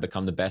can,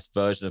 become the best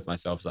version of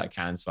myself as I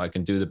can, so I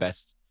can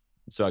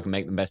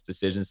make the best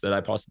decisions that I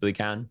possibly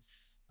can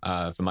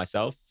for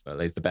myself, at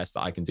least the best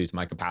that I can do to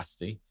my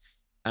capacity.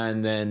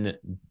 And then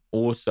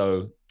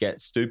also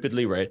get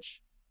stupidly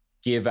rich,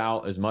 give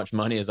out as much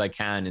money as I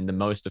can in the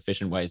most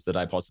efficient ways that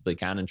I possibly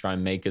can, and try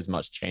and make as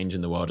much change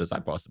in the world as I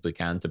possibly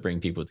can to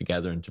bring people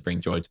together and to bring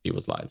joy to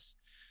people's lives.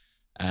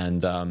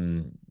 And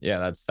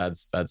that's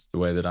the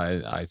way that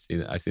I see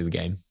the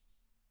game.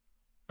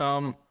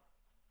 Um,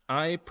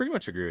 I pretty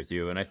much agree with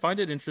you, and I find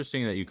it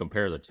interesting that you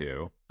compare the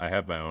two. I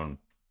have my own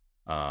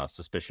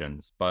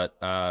suspicions, but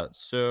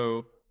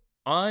so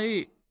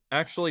I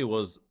actually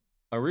was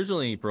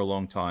originally for a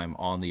long time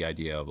on the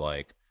idea of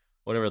like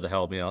whatever the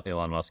hell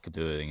Elon Musk is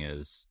doing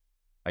is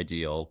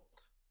ideal.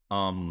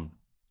 Um,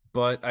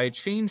 but I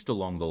changed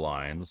along the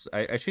lines.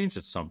 I changed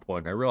at some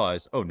point. I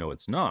realized, oh no,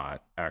 it's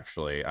not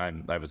actually. I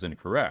was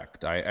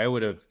incorrect. I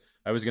was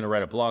going to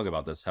write a blog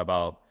about this. How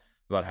about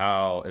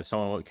how if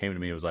someone came to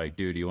me and was like,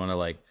 dude, you want to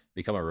like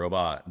become a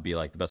robot and be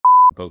like the best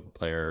poker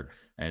player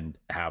and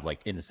have like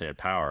infinite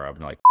power? I'm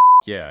like,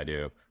 yeah, I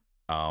do.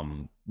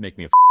 Make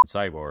me a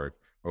cyborg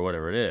or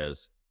whatever it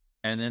is.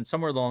 And then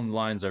somewhere along the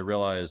lines, I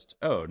realized,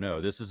 oh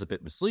no, this is a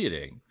bit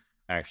misleading.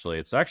 Actually,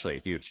 it's actually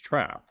a huge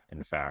trap.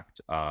 In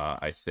fact,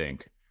 I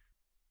think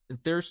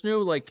there's no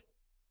like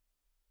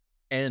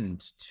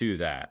end to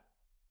that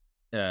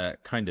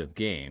kind of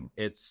game.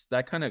 It's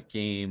that kind of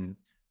game.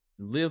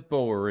 Liv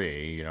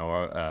Bowery,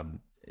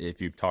 if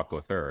you've talked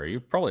with her,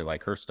 you probably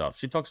like her stuff.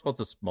 She talks about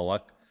this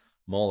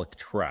Moloch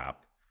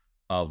trap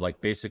of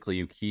like basically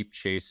you keep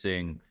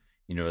chasing,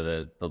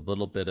 the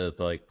little bit of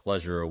like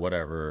pleasure or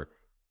whatever,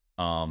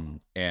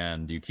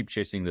 And you keep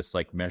chasing this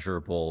like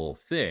measurable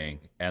thing,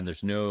 and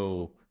there's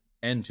no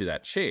end to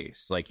that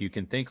chase. Like you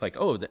can think like,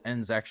 oh, the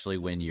end's actually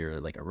when you're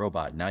like a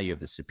robot. Now you have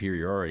the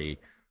superiority,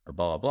 or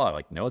blah blah blah.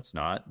 Like, no, it's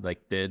not.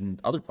 Like then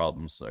other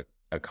problems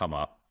come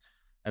up,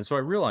 and so I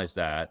realized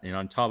that, and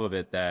on top of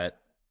it, that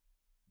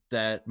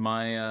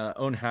my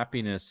own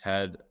happiness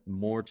had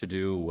more to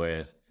do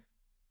with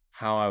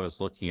how I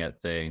was looking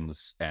at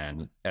things,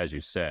 and as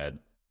you said,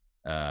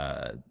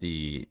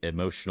 the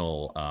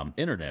emotional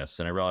innerness.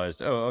 And I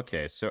realized, oh,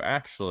 okay, so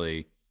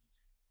actually,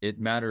 it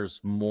matters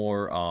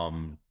more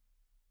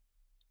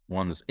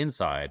one's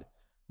inside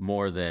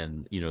more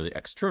than the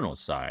external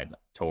side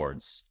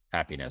towards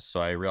happiness.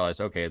 So I realized,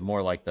 okay,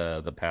 more like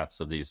the paths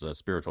of these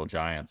spiritual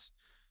giants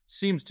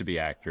seems to be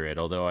accurate.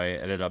 Although I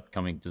ended up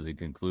coming to the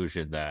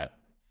conclusion that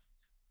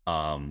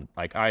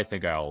like I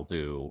think I'll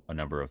do a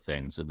number of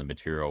things in the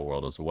material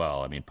world as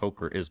well. I mean,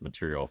 poker is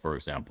material, for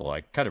example. I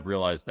kind of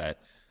realized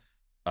that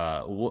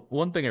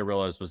one thing I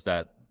realized was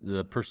that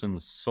the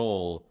person's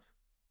soul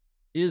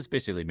is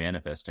basically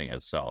manifesting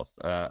itself.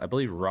 I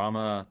believe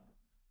Ramana,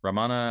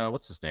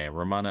 what's his name?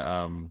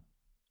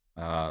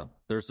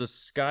 There's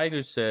this guy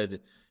who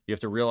said you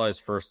have to realize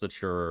first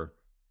that you're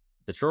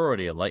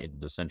already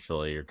enlightened.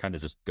 Essentially, you're kind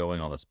of just going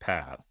on this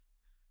path,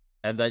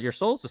 and that your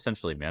soul is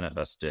essentially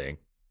manifesting.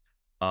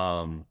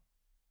 Um,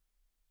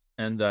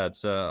 and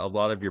that a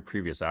lot of your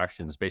previous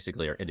actions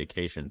basically are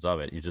indications of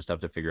it. You just have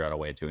to figure out a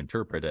way to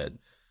interpret it,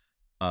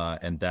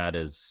 and that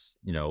is,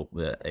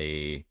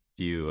 a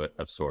view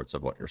of sorts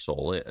of what your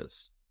soul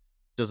is.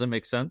 Does it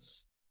make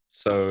sense?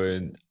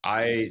 So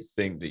I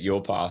think that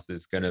your path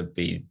is going to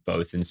be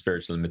both in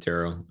spiritual and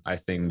material. I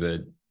think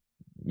that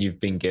you've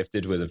been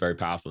gifted with a very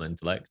powerful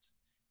intellect.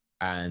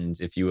 And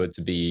if you were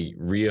to be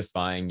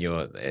reifying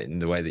in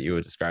the way that you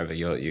would describe it,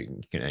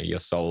 your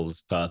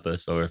soul's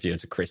purpose, or if you were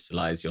to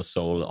crystallize your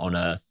soul on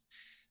Earth,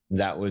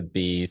 that would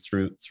be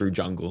through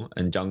jungle.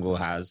 And jungle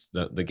has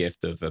the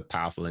gift of a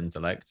powerful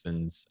intellect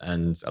and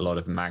a lot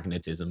of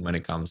magnetism when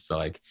it comes to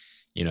like,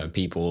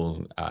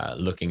 people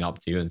looking up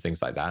to you and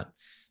things like that.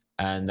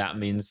 And that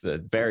means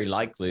that very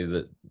likely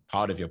that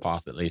part of your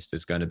path, at least,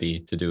 is going to be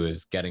to do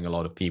is getting a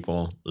lot of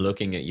people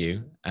looking at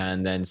you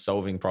and then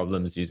solving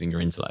problems using your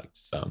intellect.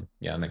 So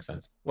yeah, that makes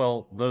sense.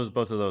 Well,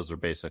 both of those are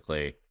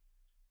basically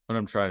what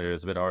I'm trying to do.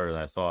 Is a bit harder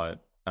than I thought.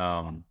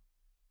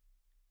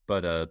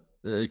 But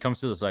it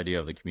comes to this idea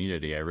of the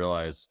community. I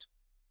realized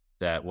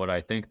that what I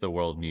think the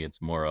world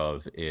needs more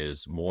of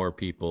is more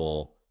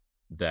people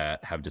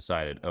that have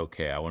decided,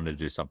 okay, I want to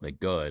do something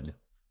good,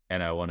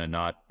 and I want to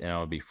not, and I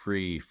want to be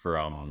free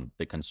from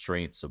the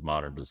constraints of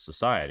modern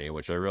society,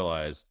 which I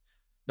realized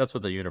that's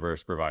what the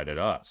universe provided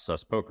us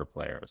poker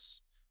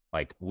players.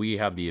 Like we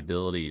have the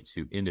ability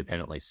to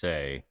independently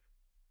say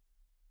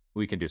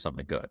we can do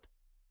something good,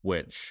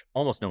 which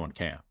almost no one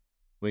can.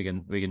 We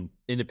can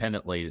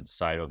independently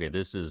decide, okay,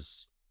 this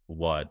is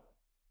what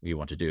we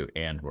want to do,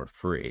 and we're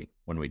free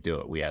when we do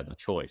it. We have the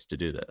choice to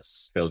do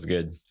this. Feels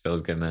good.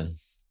 Feels good, man.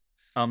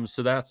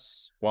 So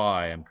that's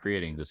why I'm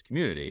creating this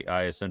community.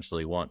 I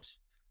essentially want,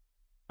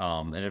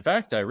 and in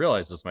fact, I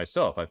realized this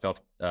myself. I felt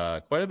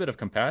quite a bit of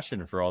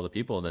compassion for all the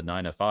people in the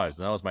 9 to 5s,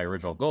 and that was my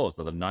original goal. Is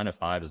that the 9 to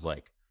 5 is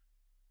like,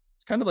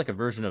 it's kind of like a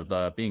version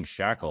of being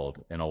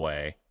shackled in a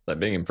way. It's like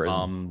being in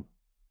prison.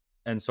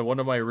 And so one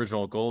of my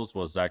original goals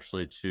was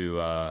actually to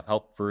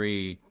help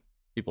free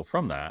people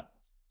from that.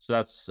 So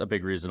that's a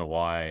big reason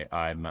why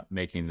I'm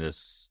making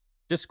this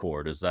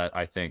Discord, is that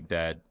I think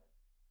that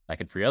I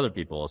can free other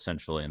people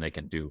essentially, and they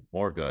can do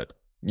more good.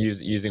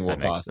 Using what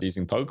path?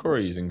 Using poker or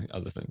using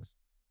other things?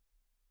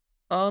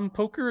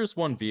 Poker is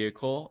one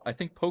vehicle. I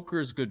think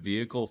poker is a good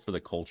vehicle for the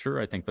culture.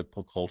 I think the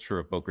culture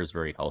of poker is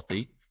very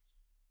healthy.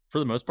 For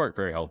the most part,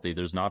 very healthy.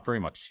 There's not very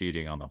much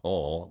cheating on the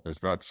whole.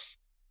 There's much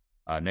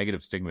negative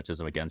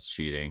stigmatism against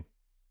cheating.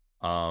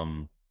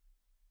 And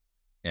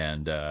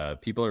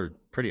people are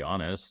pretty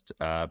honest.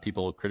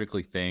 People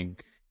critically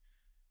think.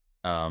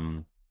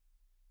 And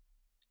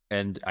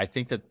I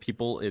think that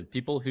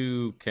people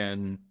who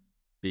can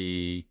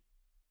be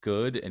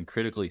good and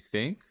critically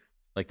think,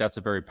 like that's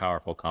a very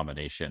powerful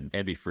combination,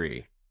 and be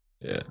free.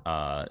 Yeah.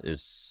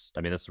 That's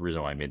the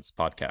reason why I made this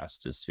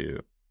podcast, is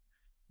to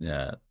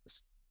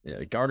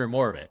garner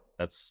more of it.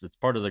 It's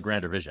part of the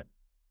grander vision.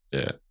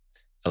 Yeah.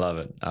 I love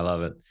it.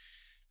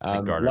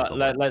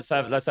 Let's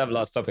have a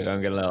last topic.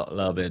 I'm getting a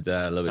little bit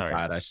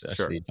tired. I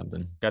should eat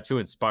something. Got too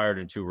inspired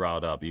and too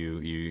riled up.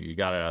 You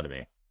got it out of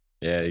me.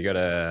 Yeah, you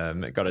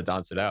gotta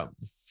dance it out.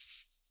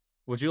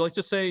 Would you like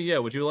to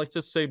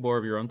say more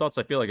of your own thoughts?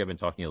 I feel like I've been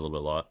talking a little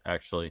bit a lot,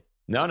 actually.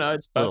 No,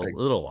 it's perfect. A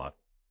little lot.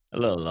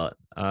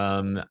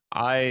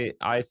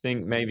 I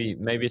think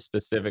maybe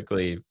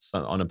specifically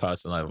on a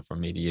personal level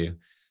from me to you.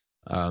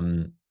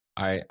 I'm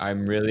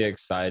really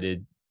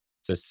excited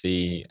to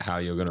see how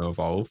you're going to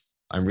evolve.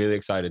 I'm really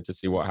excited to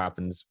see what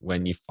happens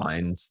when you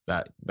find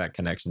that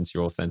connection to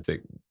your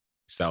authentic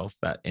self,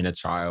 that inner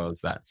child,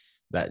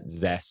 that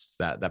zest,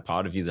 that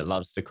part of you that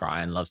loves to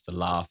cry and loves to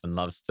laugh and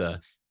loves to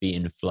be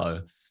in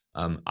flow.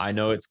 I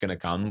know it's going to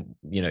come.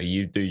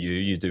 You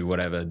do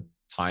whatever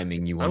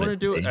timing you I want want it to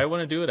to do it. be. I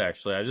want to do it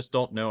actually. I just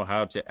don't know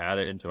how to add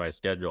it into my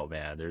schedule,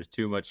 man. There's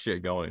too much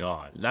shit going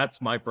on.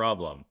 That's my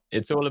problem.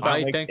 It's all about I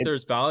making think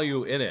there's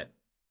value in it.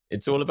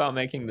 it's all about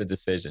making the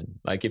decision.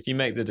 Like if you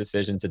make the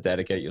decision to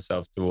dedicate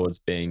yourself towards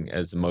being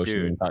as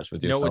emotionally in Dude, touch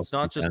with no, yourself it's as you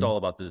not just can. all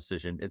about the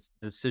decision. It's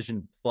the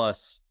decision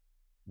plus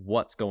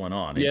what's going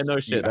on. Yeah, It's no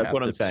you shit. That's have what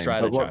to I'm saying.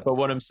 But strategize.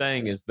 what I'm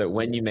saying is that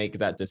when you make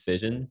that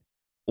decision,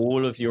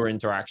 all of your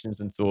interactions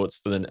and thoughts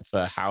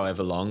for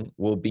however long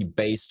will be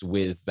based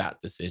with that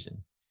decision.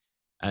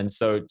 And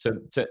so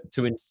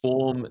to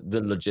inform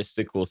the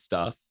logistical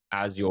stuff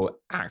as you're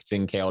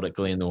acting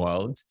chaotically in the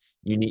world,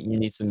 you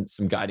need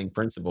some guiding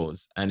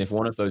principles. And if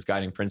one of those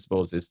guiding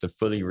principles is to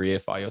fully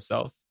reify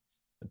yourself,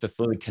 to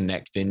fully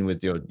connect in with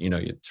your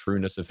your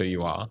trueness of who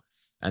you are,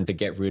 and to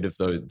get rid of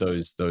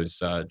those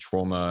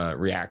trauma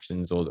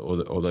reactions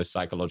or those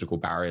psychological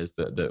barriers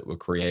that were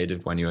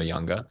created when you were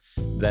younger,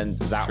 then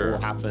that Sure. will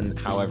happen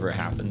however it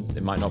happens.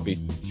 It might not be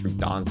through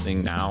dancing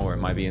now, or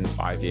it might be in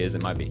 5 years,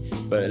 it might be,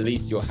 but at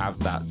least you'll have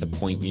that to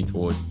point you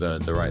towards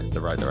the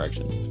right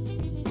direction.